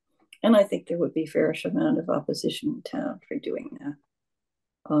District. And I think there would be a fairish amount of opposition in town for doing that.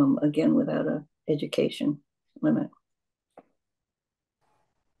 Again, without an education limit.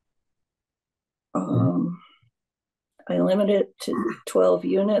 I limited it to 12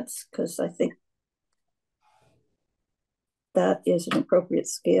 units because I think that is an appropriate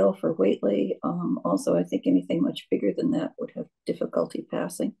scale for Whately. Also, I think anything much bigger than that would have difficulty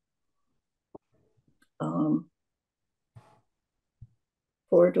passing. 4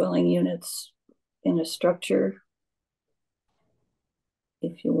 dwelling units in a structure,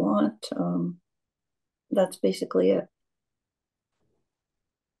 if you want. That's basically it.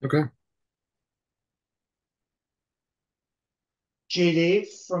 Okay. JD,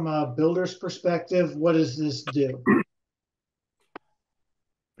 from a builder's perspective, what does this do?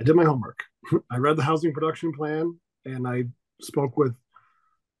 I did my homework. I read the housing production plan, and I spoke with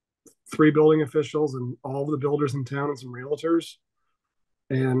 3 building officials and all of the builders in town and some realtors.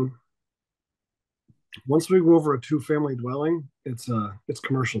 And once we go over a 2-family dwelling, it's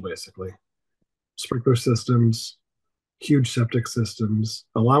commercial basically. Sprinkler systems, huge septic systems,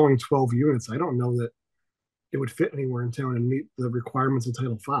 allowing 12 units. I don't know that it would fit anywhere in town and meet the requirements of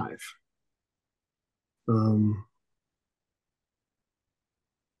Title V.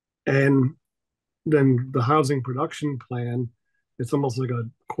 And then the housing production plan, it's almost like a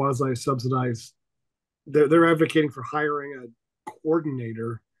quasi subsidized. They're advocating for hiring a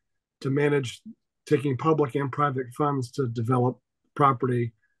coordinator to manage taking public and private funds to develop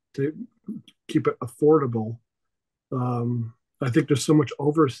property to keep it affordable. I think there's so much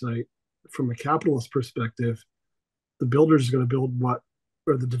oversight from a capitalist perspective. The builder is going to build what,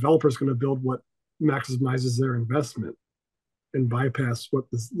 or the developer is going to build what maximizes their investment and bypass what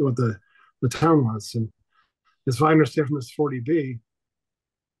the town wants. And as I understand from this 40B,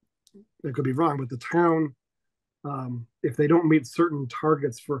 it could be wrong, but the town, if they don't meet certain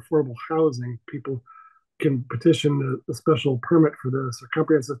targets for affordable housing, people can petition a special permit for this, a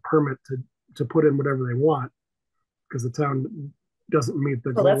comprehensive permit to put in whatever they want, because the town doesn't meet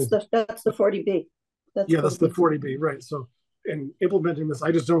the Well, goals. that's the 40B. That's the 40B, right? So in implementing this,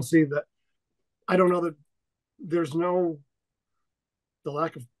 I just don't see that. I don't know that there's the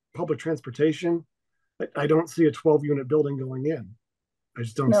lack of public transportation. I don't see a 12-unit building going in. I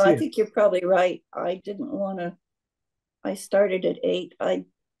just don't see it. No, I think you're probably right. I didn't want to. I started at 8.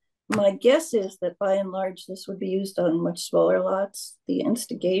 My guess is that by and large, this would be used on much smaller lots. The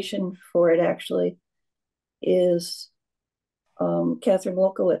instigation for it actually is Catherine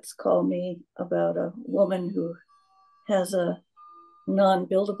Wolkowitz called me about a woman who has a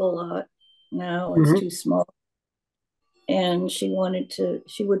non-buildable lot now. It's too small. And she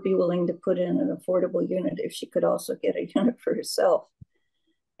would be willing to put in an affordable unit if she could also get a unit for herself.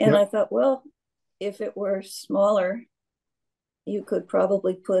 And I thought, well, if it were smaller, you could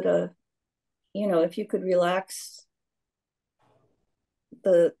probably put if you could relax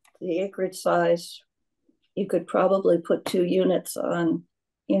the acreage size, you could probably put 2 units on,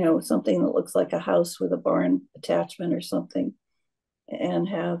 something that looks like a house with a barn attachment or something, and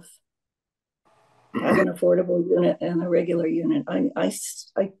have an affordable unit and a regular unit. I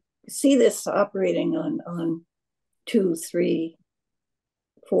see this operating on 2, 3,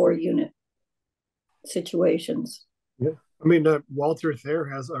 4 unit situations. Yeah, I mean, Richard Thayer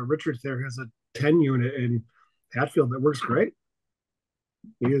has a 10 unit in Hatfield that works great.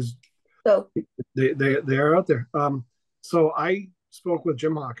 So they are out there. So I spoke with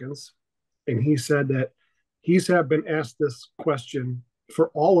Jim Hawkins, and he said that he's been asked this question for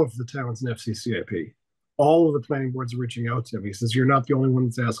all of the towns in FCCIP. All of the planning boards are reaching out to him. He says, "You're not the only one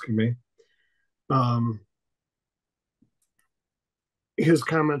that's asking me." His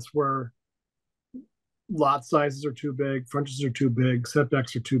comments were, lot sizes are too big, frontages are too big,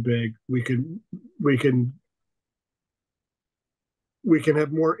 setbacks are too big. We can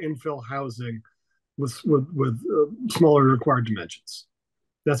have more infill housing with smaller required dimensions.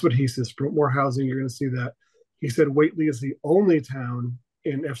 That's what he says. For more housing, you're going to see that. He said Whately is the only town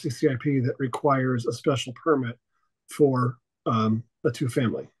in FCCIP that requires a special permit for a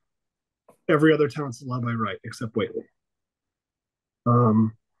 2-family. Every other town is allowed by right except Whately.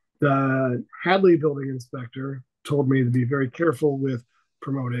 The Hadley building inspector told me to be very careful with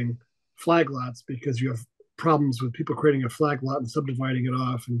promoting flag lots because you have problems with people creating a flag lot and subdividing it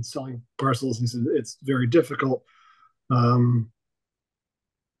off and selling parcels. He said it's very difficult.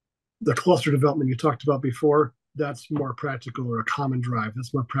 The cluster development you talked about before, that's more practical, or a common drive.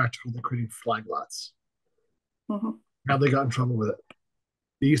 That's more practical than creating flag lots. Hadley got in trouble with it.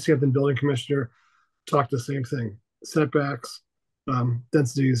 The East Hampton building commissioner talked the same thing. Setbacks,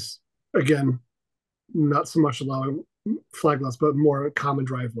 densities, again, not so much allowing flag lots, but more common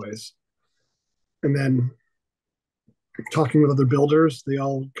driveways. And then talking with other builders, they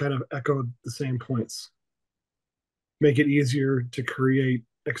all kind of echoed the same points. Make it easier to create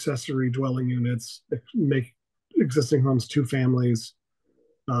accessory dwelling units, make existing homes 2 families,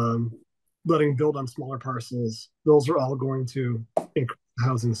 letting build on smaller parcels. Those are all going to increase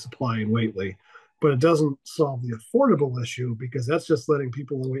housing supply in Whately. But it doesn't solve the affordable issue, because that's just letting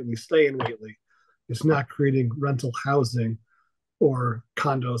people in Whately stay in Whately. It's not creating rental housing or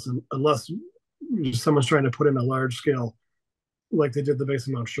condos, unless someone's trying to put in a large scale, like they did the base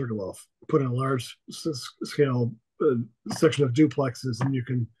of Mount Sugarloaf, put in a large scale section of duplexes, and you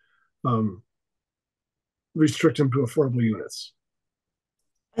can restrict them to affordable units.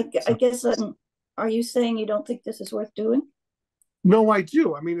 I guess are you saying you don't think this is worth doing? No, I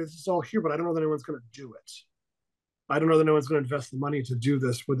do. I mean, it's all here, but I don't know that anyone's going to do it. I don't know that anyone's going to invest the money to do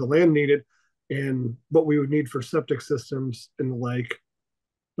this with the land needed and what we would need for septic systems and the like.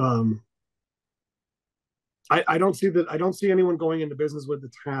 Um, I don't see that. I don't see anyone going into business with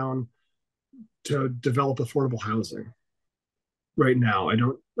the town to develop affordable housing right now. I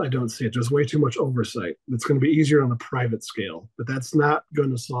don't see it. There's way too much oversight. It's going to be easier on the private scale, but that's not going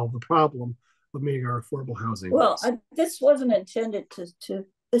to solve the problem of meeting our affordable housing. Well, this wasn't intended to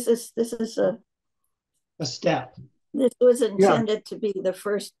this is a step. This was intended to be the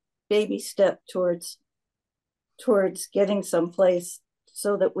first baby step towards getting someplace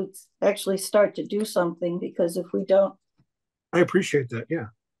so that we actually start to do something, because if we don't. I appreciate that. Yeah.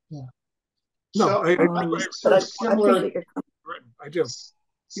 Yeah. No, so similar. I do.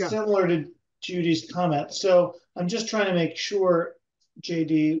 Yeah. Similar to Judy's comment. So I'm just trying to make sure,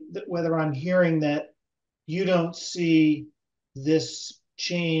 JD, that whether I'm hearing that you don't see this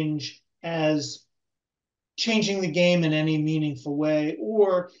change as changing the game in any meaningful way,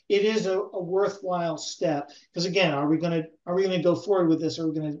 or it is a worthwhile step. Because again, are we going to go forward with this? Are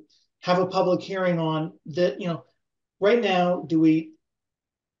we going to have a public hearing on that? Right now, do we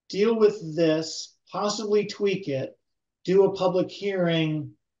deal with this, possibly tweak it, do a public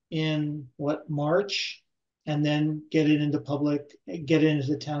hearing in March, and then get it into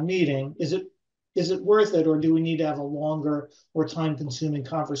the town meeting? Is it worth it, or do we need to have a longer or time-consuming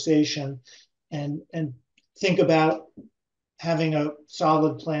conversation and think about having a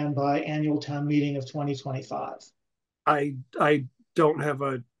solid plan by annual town meeting of 2025? I don't have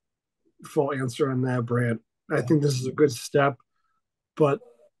a full answer on that, Brant. I think this is a good step, but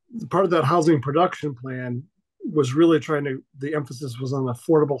part of that housing production plan was really the emphasis was on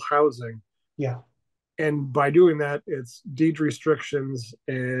affordable housing. Yeah. And by doing that, it's deed restrictions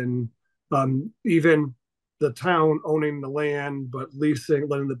and even the town owning the land, but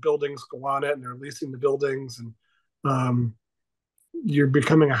letting the buildings go on it, and they're leasing the buildings, and you're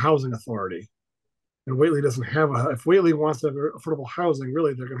becoming a housing authority. And Whately doesn't have if Whately wants to have affordable housing,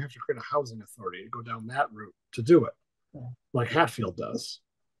 really, they're going to have to create a housing authority to go down that route to do it, like Hatfield does.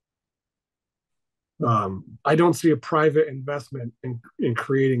 I don't see a private investment in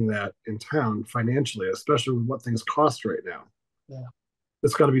creating that in town financially, especially with what things cost right now. Yeah.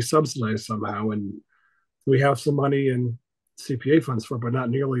 It's got to be subsidized somehow, and we have some money in CPA funds for it, but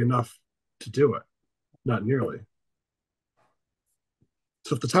not nearly enough to do it. Not nearly.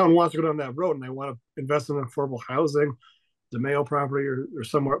 So if the town wants to go down that road and they want to invest in affordable housing, the Mayo property or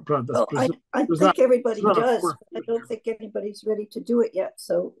somewhere, I think everybody does. I don't think anybody's ready to do it yet.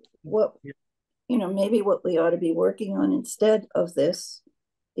 So maybe what we ought to be working on instead of this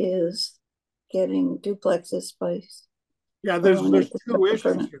is getting duplexes by. Yeah, there's two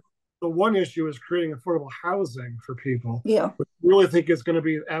issues here. The one issue is creating affordable housing for people. Yeah. But I really think it's going to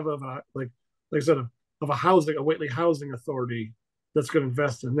be like I said, of a Whately housing authority that's going to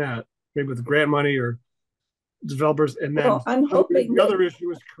invest in that, maybe with grant money or developers. And then I'm hoping the other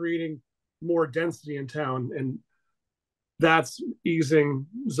issue is creating more density in town, and that's easing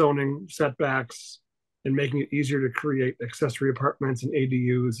zoning setbacks and making it easier to create accessory apartments and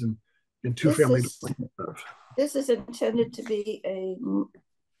ADUs and two-family. This is intended to be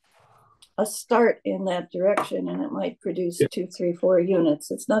a start in that direction, and it might produce 2, 3, 4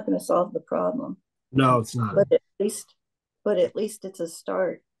 units. It's not going to solve the problem. No, it's not. But at least it's a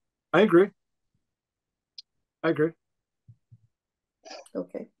start. I agree. Okay.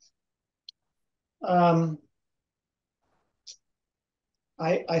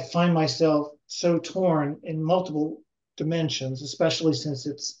 I find myself so torn in multiple dimensions, especially since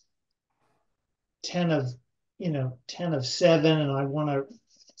it's 10 of 7, and I want to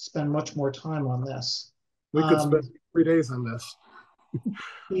spend much more time on this. We could spend 3 days on this.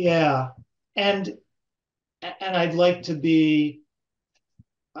 Yeah, and I'd like to be.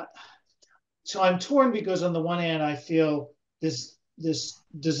 So I'm torn because on the one hand I feel this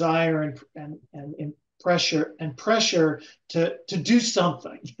desire and pressure to do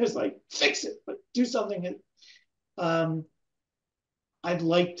something. It's like fix it, but do something. I'd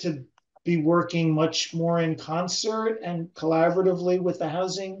like to be working much more in concert and collaboratively with the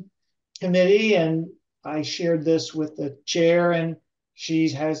housing committee, and I shared this with the chair, and she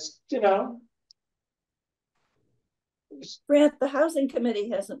has, Brant, the housing committee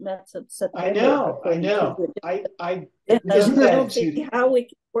hasn't met since September. I know. I don't see how we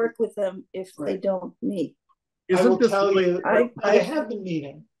can work with them if they don't meet. I will tell you, I have been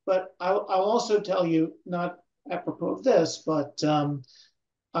meeting, but I'll also tell you, not apropos of this, but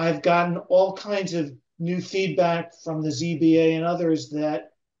I've gotten all kinds of new feedback from the ZBA and others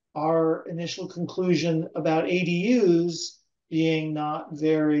that our initial conclusion about ADUs being not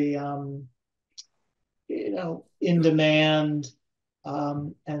very, in demand.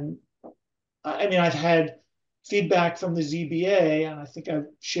 And I mean, I've had feedback from the ZBA, and I think I've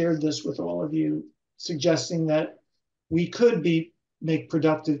shared this with all of you, suggesting that we could make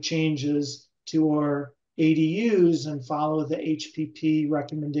productive changes to our ADUs and follow the HPP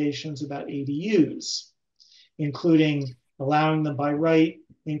recommendations about ADUs, including allowing them by right,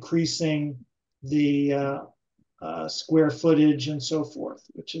 increasing the square footage and so forth,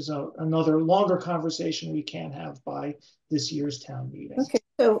 which is another longer conversation we can have by this year's town meeting. Okay,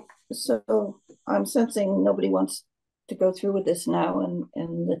 so I'm sensing nobody wants to go through with this now,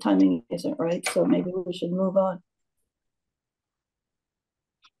 and the timing isn't right, so maybe we should move on.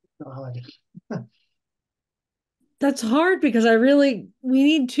 That's hard because we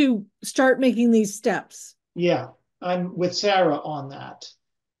need to start making these steps. Yeah, I'm with Sarah on that.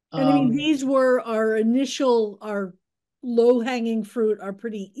 And I mean, these were our low-hanging fruit, are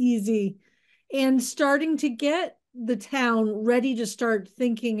pretty easy, and starting to get the town ready to start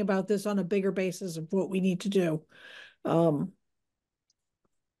thinking about this on a bigger basis of what we need to do. I'm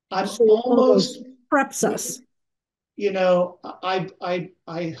so almost preps us.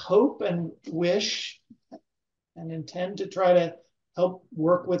 I hope and wish and intend to try to help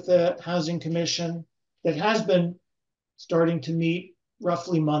work with the Housing Commission that has been starting to meet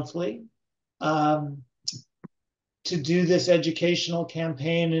roughly monthly, to do this educational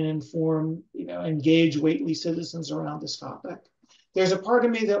campaign and inform, engage Whately citizens around this topic. There's a part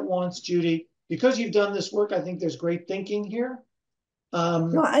of me that wants, Judy, because you've done this work, I think there's great thinking here.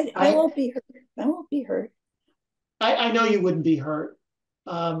 No, I won't be hurt. I won't be hurt. I know you wouldn't be hurt.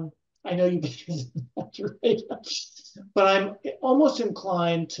 I know you, but I'm almost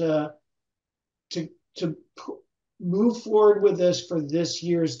inclined to move forward with this for this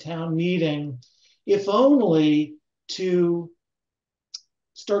year's town meeting, if only to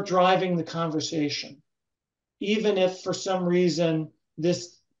start driving the conversation. Even if for some reason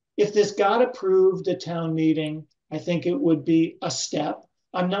if this got approved at town meeting, I think it would be a step.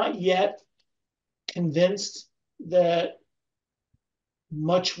 I'm not yet convinced that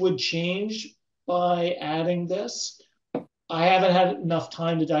much would change by adding this. I haven't had enough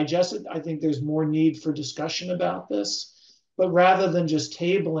time to digest it. I think there's more need for discussion about this. But rather than just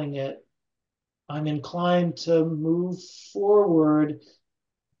tabling it, I'm inclined to move forward,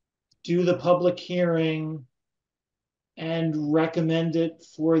 do the public hearing, and recommend it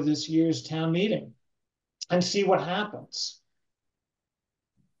for this year's town meeting and see what happens.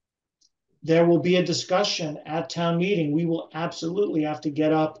 There will be a discussion at town meeting. We will absolutely have to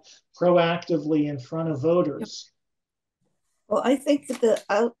get up proactively in front of voters. Well, I think that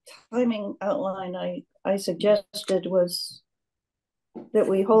the timing outline I suggested was that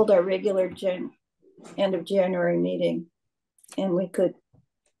we hold our regular end of January meeting, and we could,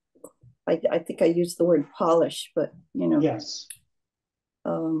 I think I used the word polish, but yes,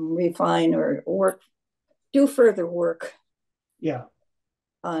 refine or do further work. Yeah.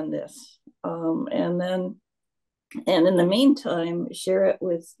 On this, and in the meantime, share it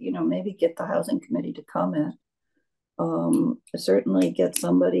with maybe get the housing committee to comment. Certainly get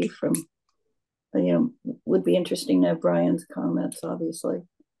somebody from, would be interesting to have Brian's comments, obviously.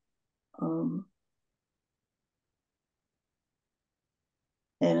 And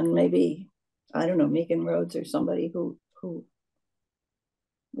maybe, I don't know, Megan Rhodes or somebody who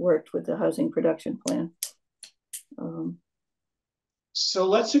worked with the housing production plan. So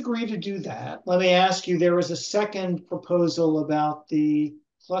let's agree to do that. Let me ask you, there was a second proposal about the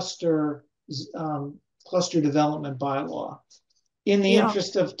cluster development bylaw. In the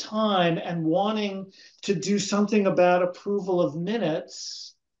interest of time and wanting to do something about approval of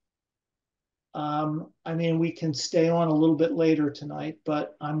minutes, I mean, we can stay on a little bit later tonight,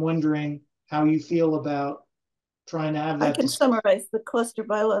 but I'm wondering how you feel about trying to have that. I can summarize the cluster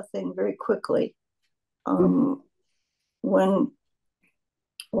bylaw thing very quickly. When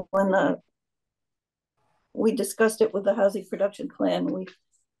we discussed it with the housing production plan,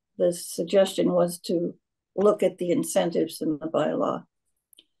 the suggestion was to look at the incentives in the bylaw.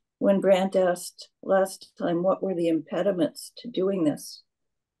 When Brandt asked last time what were the impediments to doing this,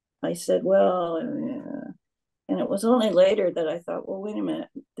 I said, well, and it was only later that I thought, well, wait a minute,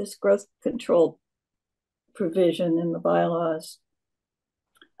 this growth control provision in the bylaws,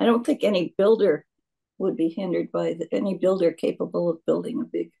 I don't think any builder would be hindered by any builder capable of building a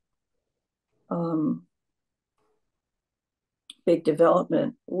big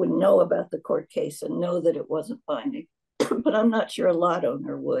development would know about the court case and know that it wasn't binding. But I'm not sure a lot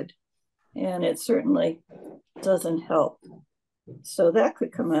owner would. And it certainly doesn't help So that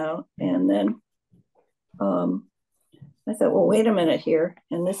could come out. And then I thought, well, wait a minute here.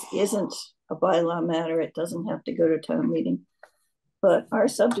 And this isn't a bylaw matter. It doesn't have to go to town meeting. But our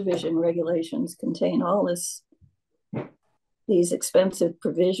subdivision regulations contain all these expensive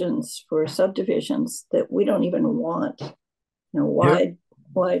provisions for subdivisions that we don't even want.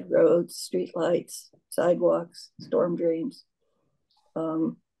 Wide roads, street lights, sidewalks, storm drains.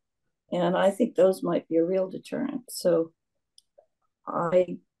 And I think those might be a real deterrent. So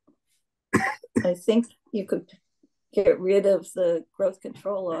I think you could get rid of the growth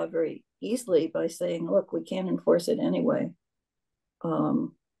control law very easily by saying, look, we can't enforce it anyway.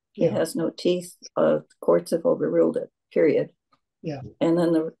 It has no teeth. Courts have overruled it, period. Yeah. And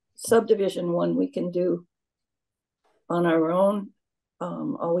then the subdivision one we can do on our own.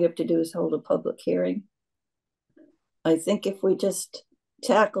 All we have to do is hold a public hearing. I think if we just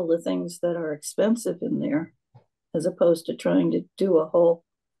tackle the things that are expensive in there, as opposed to trying to do a whole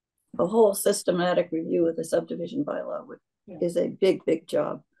systematic review of the subdivision bylaw, is a big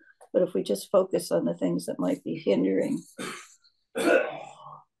job. But if we just focus on the things that might be hindering,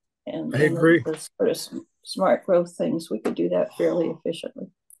 and I agree. The sort of smart growth things, we could do that fairly efficiently.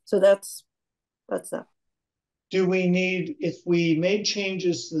 So that's that. Do we need, if we made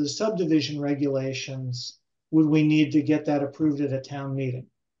changes to the subdivision regulations, would we need to get that approved at a town meeting?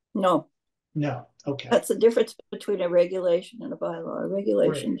 No. Okay. That's the difference between a regulation and a bylaw. A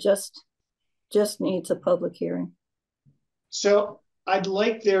regulation just needs a public hearing. So I'd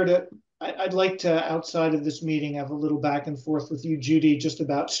like to, outside of this meeting, have a little back and forth with you, Judy, just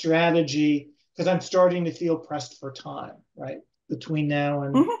about strategy, because I'm starting to feel pressed for time, right? Between now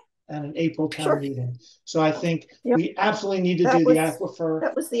and an April town meeting. So I think we absolutely need to do the aquifer.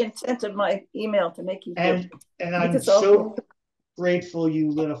 That was the intent of my email, to make you feel. And I'm so grateful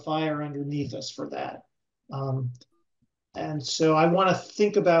you lit a fire underneath us for that. And so I want to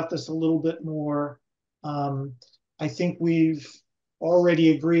think about this a little bit more. I think we've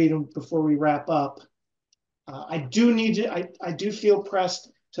already agreed before we wrap up. I do feel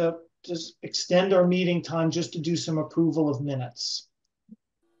pressed to just extend our meeting time just to do some approval of minutes.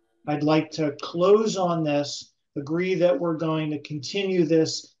 I'd like to close on this, agree that we're going to continue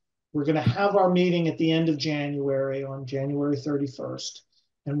this. We're going to have our meeting at the end of January, on January 31st,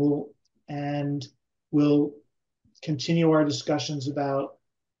 and we'll continue our discussions about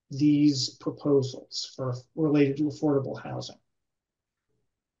these proposals related to affordable housing.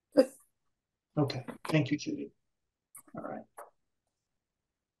 Okay, thank you, Judy. All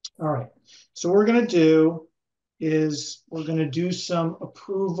right. So what we're going to do is we're going to do some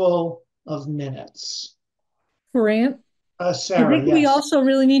approval of minutes. Grant? Sarah, I think we also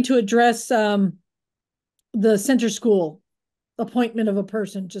really need to address the center school appointment of a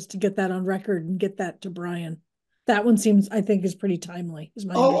person, just to get that on record and get that to Brian. That one seems, I think, is pretty timely. Is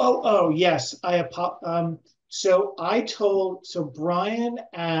my yes. So Brian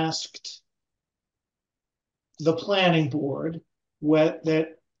asked the planning board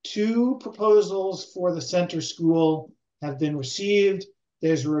that 2 proposals for the center school have been received.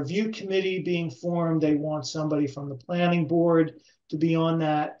 There's a review committee being formed. They want somebody from the planning board to be on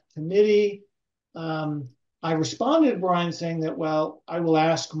that committee. I responded to Brian saying that, well, I will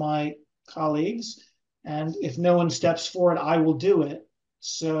ask my colleagues, and if no one steps forward, I will do it.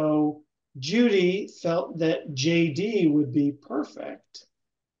 So Judy felt that JD would be perfect.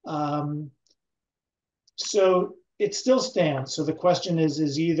 So it still stands. So the question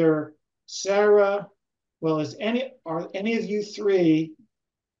is either Sarah, well, are any of you 3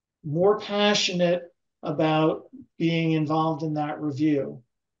 more passionate about being involved in that review?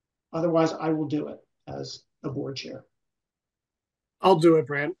 Otherwise, I will do it as a board chair. I'll do it,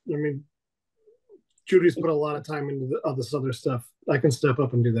 Brant. I mean, Judy's put a lot of time into this other stuff. I can step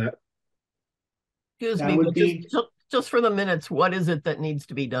up and do that. Excuse me, but just for the minutes, what is it that needs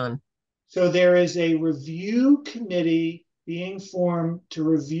to be done? So there is a review committee being formed to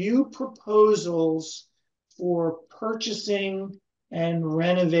review proposals for purchasing and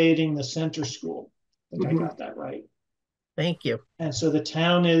renovating the center school. I think I got that right. Thank you. And so the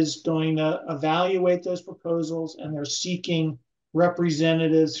town is going to evaluate those proposals, and they're seeking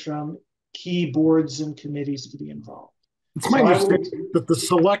representatives from key boards and committees to be involved. It's my understanding that the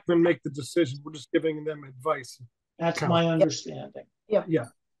selectmen make the decision. We're just giving them advice. That's my understanding. Yeah.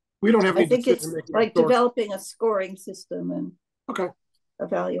 We don't have any decision. I think it's like developing a scoring system and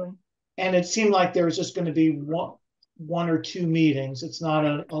evaluating. And it seemed like there was just going to be one or 2 meetings. It's not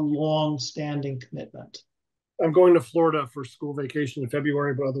a long-standing commitment. I'm going to Florida for school vacation in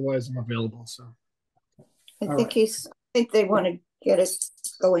February, but otherwise I'm available. So I think they want to get it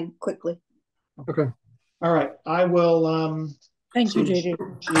going quickly. Okay. All right. I will Thank you, JD.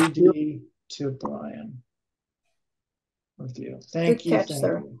 JD to Brian. Review. Thank Good you. catch, Thank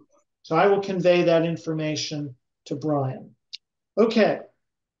sir. you. So I will convey that information to Brian. Okay.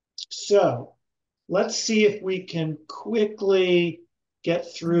 So let's see if we can quickly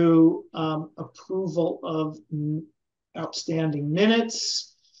get through approval of outstanding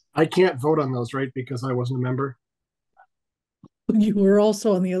minutes. I can't vote on those, right? Because I wasn't a member. You were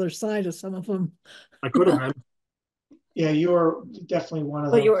also on the other side of some of them. I could have been. Yeah, you're definitely one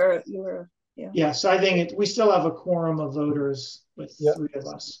of But them. you were, yeah. Yeah, so I think we still have a quorum of voters with Yeah. 3 of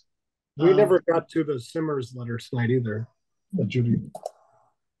us. We never got to the Simmers letter tonight either. Judy.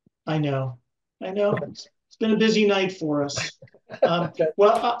 I know. It's been a busy night for us.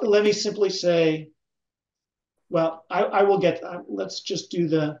 Well, let me simply say, well, I will get, we'll just do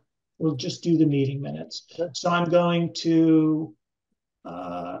the meeting minutes. Okay. So I'm going to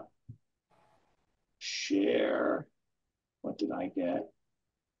share, what did I get?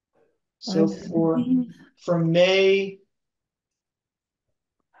 So for May,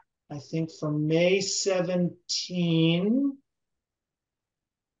 I think for May 17,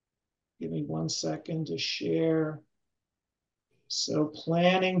 give me 1 second to share. So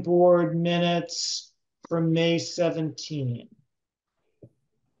planning board minutes from May 17.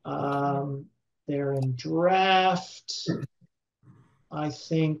 They're in draft. I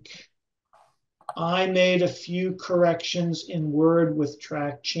think I made a few corrections in Word with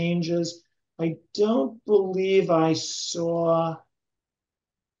track changes. I don't believe I saw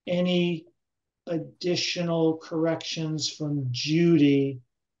any additional corrections from Judy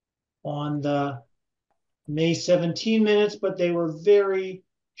on the May 17 minutes, but they were very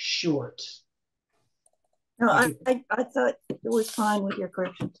short. No, I thought it was fine with your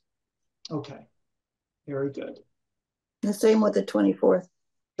corrections. Okay, very good. The same with the 24th.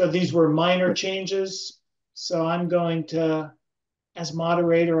 So these were minor changes. So I'm going to, as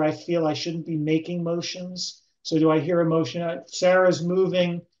moderator, I feel I shouldn't be making motions. So do I hear a motion? Sarah's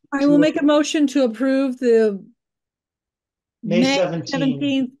moving. I will make a motion to approve the May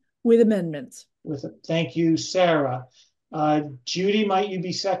 17th with amendments. Thank you, Sarah. Judy, might you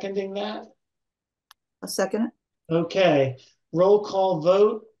be seconding that? A second. Okay. Roll call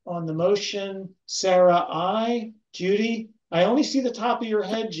vote on the motion. Sarah, aye. Judy, I only see the top of your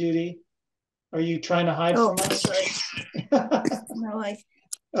head, Judy. Are you trying to hide from us? No,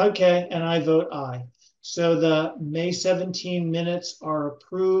 Okay, and I vote aye. So the May 17 minutes are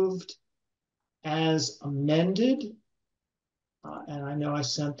approved as amended. And I know I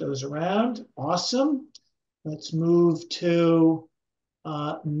sent those around. Awesome. Let's move to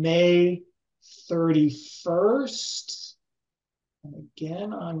May 31st. And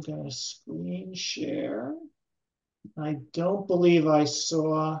again, I'm going to screen share. I don't believe I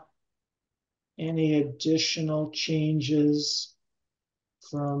saw any additional changes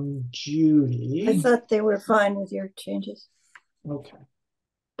from Judy. I thought they were fine with your changes. Okay.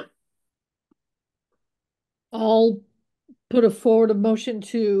 I'll put forward a motion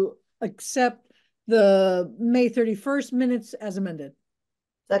to accept the May 31st minutes as amended.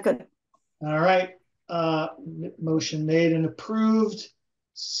 Second. All right. Motion made and approved.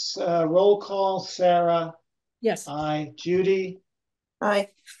 Roll call, Sarah. Yes. Aye. Judy. Aye.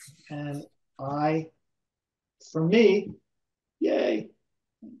 And aye for me. Yay.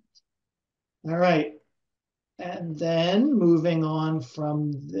 All right. And then moving on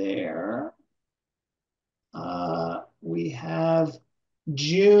from there, we have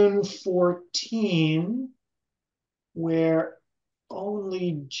June 14, where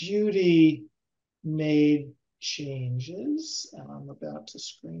only Judy made changes, and I'm about to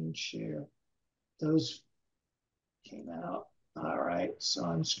screen share. Those came out. All right, so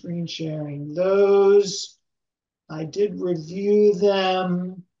I'm screen sharing those. I did review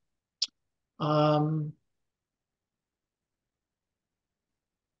them.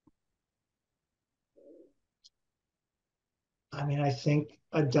 I mean, I think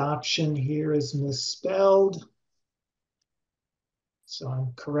adoption here is misspelled. So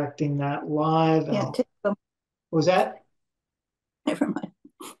I'm correcting that live. Yeah, What was that? never mind.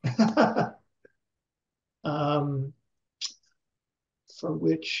 For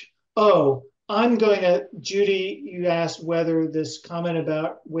which, oh, I'm going to, Judy, you asked whether this comment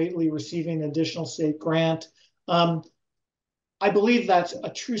about Whately receiving an additional state grant. I believe that's a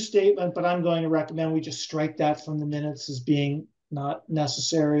true statement, but I'm going to recommend we just strike that from the minutes as being not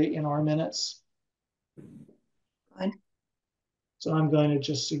necessary in our minutes. Fine. So I'm going to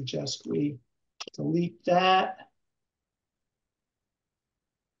just suggest we delete that.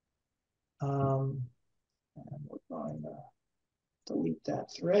 And we're going to delete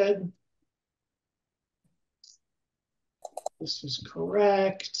that thread. This is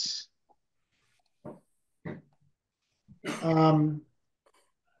correct. I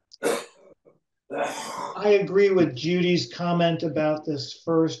agree with Judy's comment about this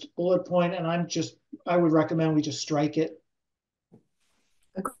first bullet point, and I would recommend we just strike it.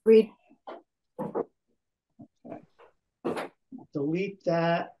 Agreed. Okay. Delete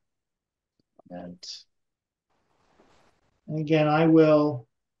that. And again, I will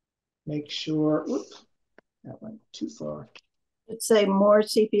make sure, whoops, that went too far. It'd say more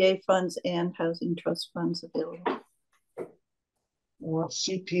CPA funds and housing trust funds available. More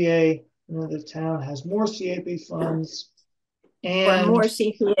CPA, the town has more CAP funds or more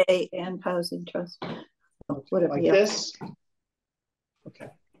CPA and housing trust. Whatever. Like this. Okay.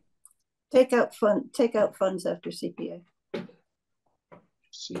 Take out funds after CPA.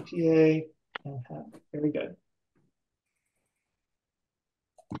 CPA and have, very good.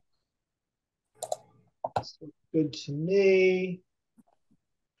 So good to me.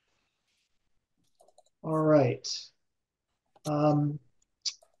 All right.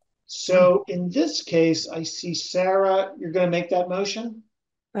 So in this case, I see Sarah, you're going to make that motion?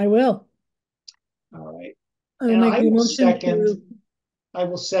 I will. All right. I will And make I the will motion second. to... I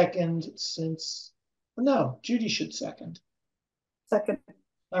will second since, no, Judy should second. Second.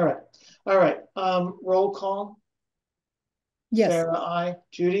 All right. All right. Roll call. Yes. Sarah, aye.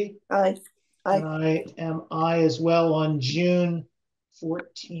 Judy? Aye. And I am aye as well on June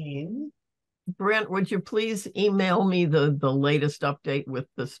 14. Brent, would you please email me the latest update with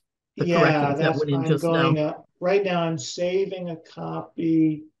the Yeah, corrections that went in I'm just going now? up. Right now I'm saving a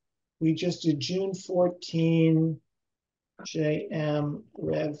copy. We just did June 14, JM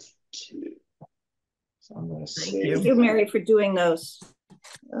Rev 2. So I'm going to save. Thank you, Mary, for doing those.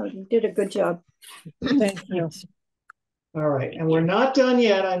 Oh, you did a good job. Thank you. All right, and we're not done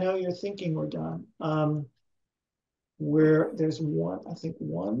yet. I know you're thinking we're done. Where there's one, I think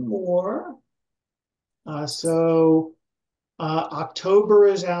one more. October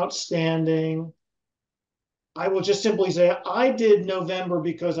is outstanding. I will just simply say I did November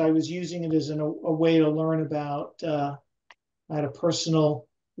because I was using it as a way to learn about, I had a personal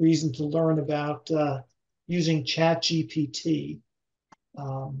reason to learn about using ChatGPT.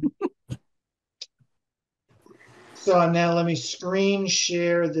 So now let me screen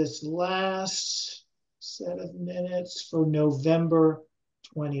share this last set of minutes for November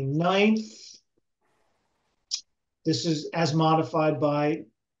 29th. This is as modified by,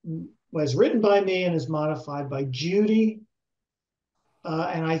 was written by me and is modified by Judy.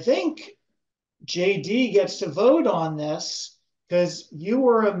 And I think JD gets to vote on this because you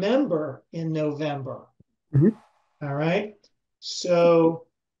were a member in November. Mm-hmm. All right. So,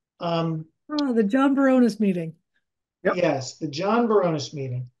 the John Baronis meeting. Yep. Yes, the John Baronis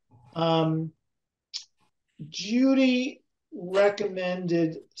meeting. Judy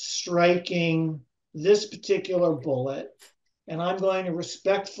recommended striking this particular bullet, and I'm going to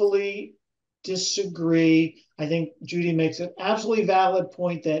respectfully disagree. I think Judy makes an absolutely valid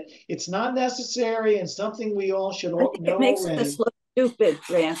point that it's not necessary and something we all should know it makes already. us look stupid,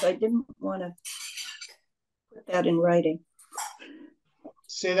 Grant. I didn't want to put that in writing.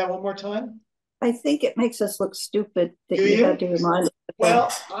 Say that one more time. I think it makes us look stupid that Do you you? had to remind us.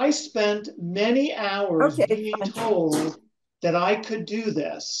 Well, I spent many hours being fine. told that I could do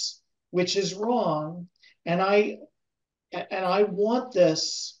this, which is wrong, and I want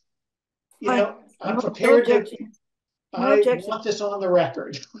this. You know, I'm prepared to. I want this on the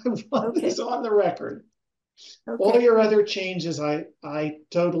record. I want this on the record. All your other changes, I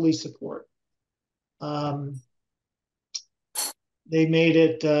totally support. They made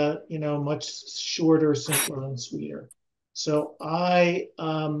it, much shorter, simpler, and sweeter. So you're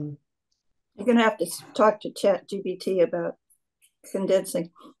going to have to talk to ChatGPT about condensing.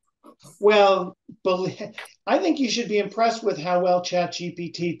 Well, I think you should be impressed with how well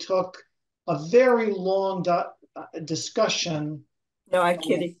ChatGPT took a very long discussion. No, I'm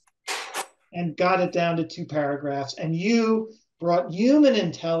kidding. And got it down to 2 paragraphs. And you brought human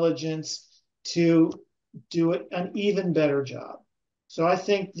intelligence to do an even better job. So I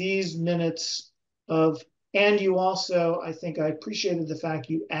think these minutes and you also, I think I appreciated the fact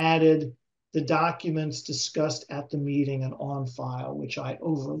you added the documents discussed at the meeting and on file, which I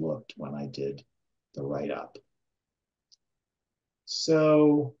overlooked when I did the write-up.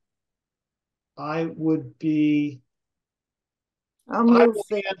 So I will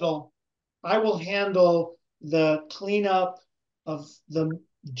handle the cleanup of the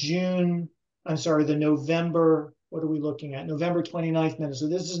November, what are we looking at? November 29th minutes. So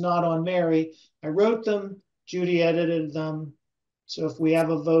this is not on Mary. I wrote them, Judy edited them. So if we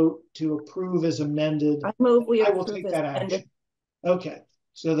have a vote to approve as amended, I move we I will approve take as that amended. action. Okay,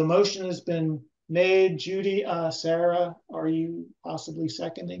 so the motion has been made. Judy, Sarah, are you possibly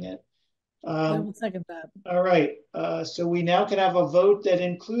seconding it? I will second that. All right, so we now can have a vote that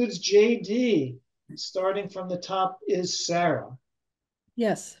includes JD. Starting from the top is Sarah.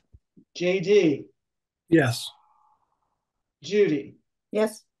 Yes. JD, Yes. Judy,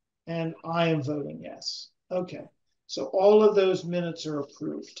 Yes. and I am voting yes. Okay, so all of those minutes are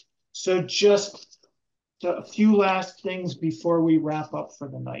approved. So just a few last things before we wrap up for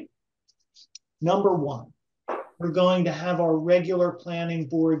the night. Number one, we're going to have our regular planning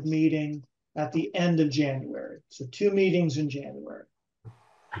board meeting at the end of January. So 2 meetings in January.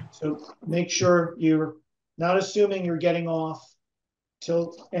 So make sure you're not assuming you're getting off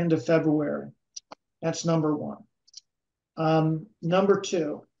till end of February. That's number one. Number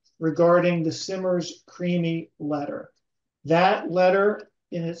two, regarding the Simmers Creamy letter. That letter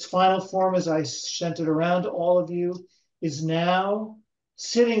in its final form, as I sent it around to all of you, is now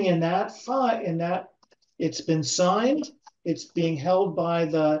sitting in that file, it's been signed. It's being held by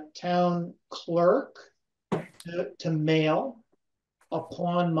the town clerk to mail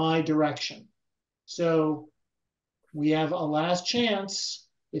upon my direction. So we have a last chance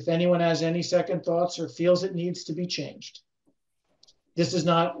if anyone has any second thoughts or feels it needs to be changed. This is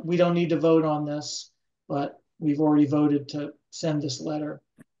not, we don't need to vote on this, but we've already voted to send this letter.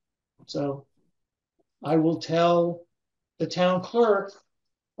 So I will tell the town clerk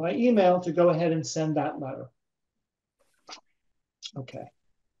by email to go ahead and send that letter. Okay.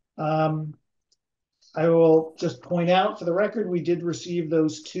 I will just point out for the record, we did receive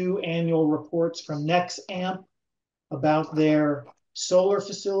those 2 annual reports from NexAmp about their solar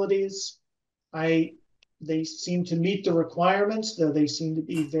facilities. They seem to meet the requirements, though they seem to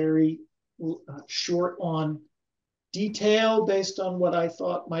be very short on detail based on what I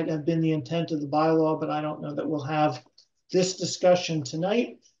thought might have been the intent of the bylaw, but I don't know that we'll have this discussion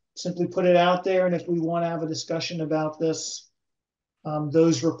tonight. Simply put it out there, and if we want to have a discussion about this,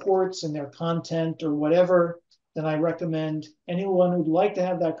 those reports and their content or whatever, then I recommend anyone who'd like to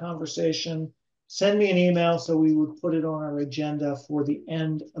have that conversation, send me an email so we would put it on our agenda for the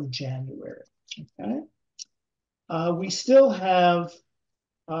end of January. Okay. We still have,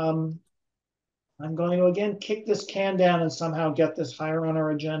 I'm going to again kick this can down and somehow get this higher on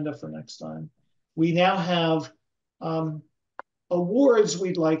our agenda for next time. We now have awards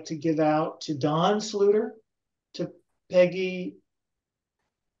we'd like to give out to Don Sluter, to Peggy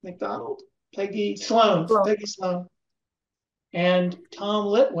McDonald, Peggy Sloan, and Tom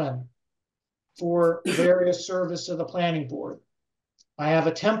Litwin for various service to the planning board. I have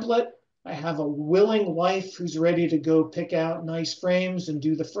a template. I have a willing wife who's ready to go pick out nice frames and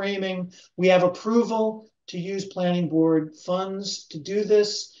do the framing. We have approval to use planning board funds to do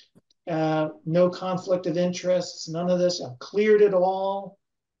this. No conflict of interests, none of this. I've cleared it all.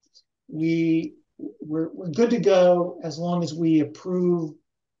 We're good to go as long as we approve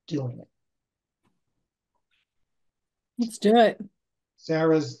doing it. Let's do it.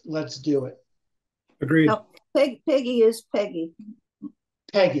 Sarah's, let's do it. Agreed. No, Peggy is Peggy.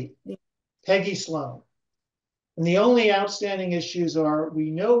 Peggy Sloan. And the only outstanding issues are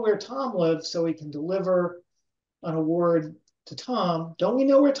we know where Tom lives, so we can deliver an award to Tom. Don't we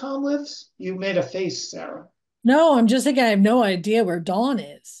know where Tom lives? You made a face, Sarah. No, I'm just thinking I have no idea where Dawn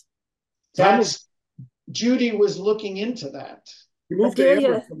is. That's Judy was looking into that.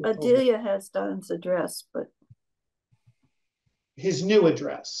 Adelia has Don's address, but his new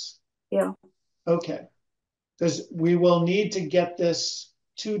address. Yeah. Okay. Because we will need to get this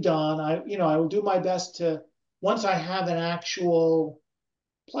to Don. I will do my best to, once I have an actual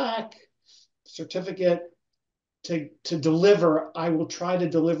plaque, certificate to deliver, I will try to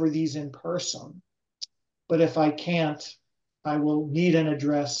deliver these in person. But if I can't, I will need an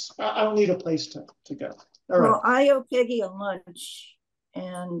address. I will need a place to go. All right. Well, I owe Peggy a lunch,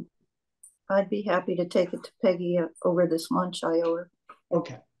 and I'd be happy to take it to Peggy over this lunch I owe her.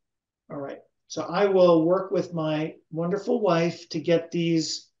 Okay. All right. So I will work with my wonderful wife to get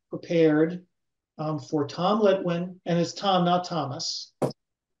these prepared for Tom Litwin, and it's Tom, not Thomas.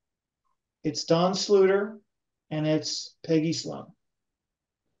 It's Don Sluter, and it's Peggy Sloan.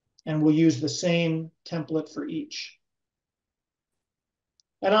 And we'll use the same template for each.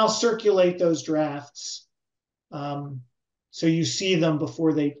 And I'll circulate those drafts so you see them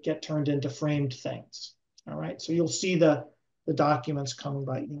before they get turned into framed things. All right, so you'll see the documents coming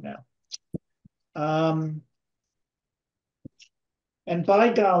by email. And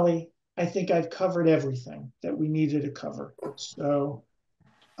by golly, I think I've covered everything that we needed to cover. So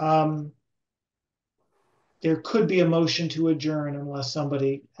there could be a motion to adjourn unless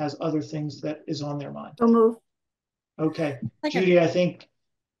somebody has other things that is on their mind. So move. Okay, Second. Judy, I think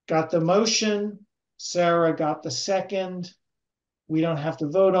got the motion. Sarah got the second. We don't have to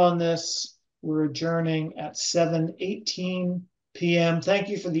vote on this. We're adjourning at 7:18 p.m. Thank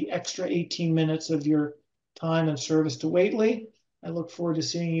you for the extra 18 minutes of your time and service to Whately. I look forward to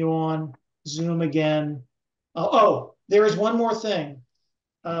seeing you on Zoom again. Oh, there is one more thing.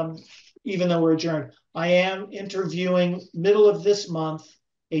 Even though we're adjourned, I am interviewing middle of this month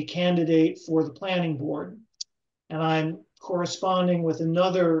a candidate for the planning board, and I'm corresponding with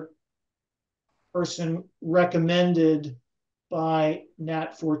another person recommended by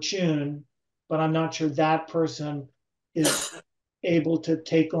Nat Fortune, but I'm not sure that person is able to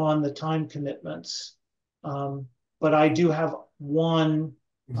take on the time commitments. But I do have one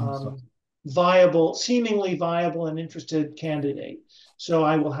seemingly viable and interested candidate. So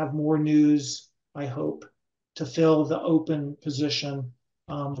I will have more news, I hope, to fill the open position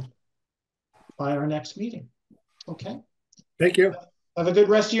by our next meeting. Okay. Thank you. Have a good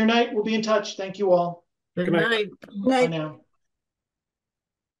rest of your night. We'll be in touch. Thank you all. Good night. Night. Bye now.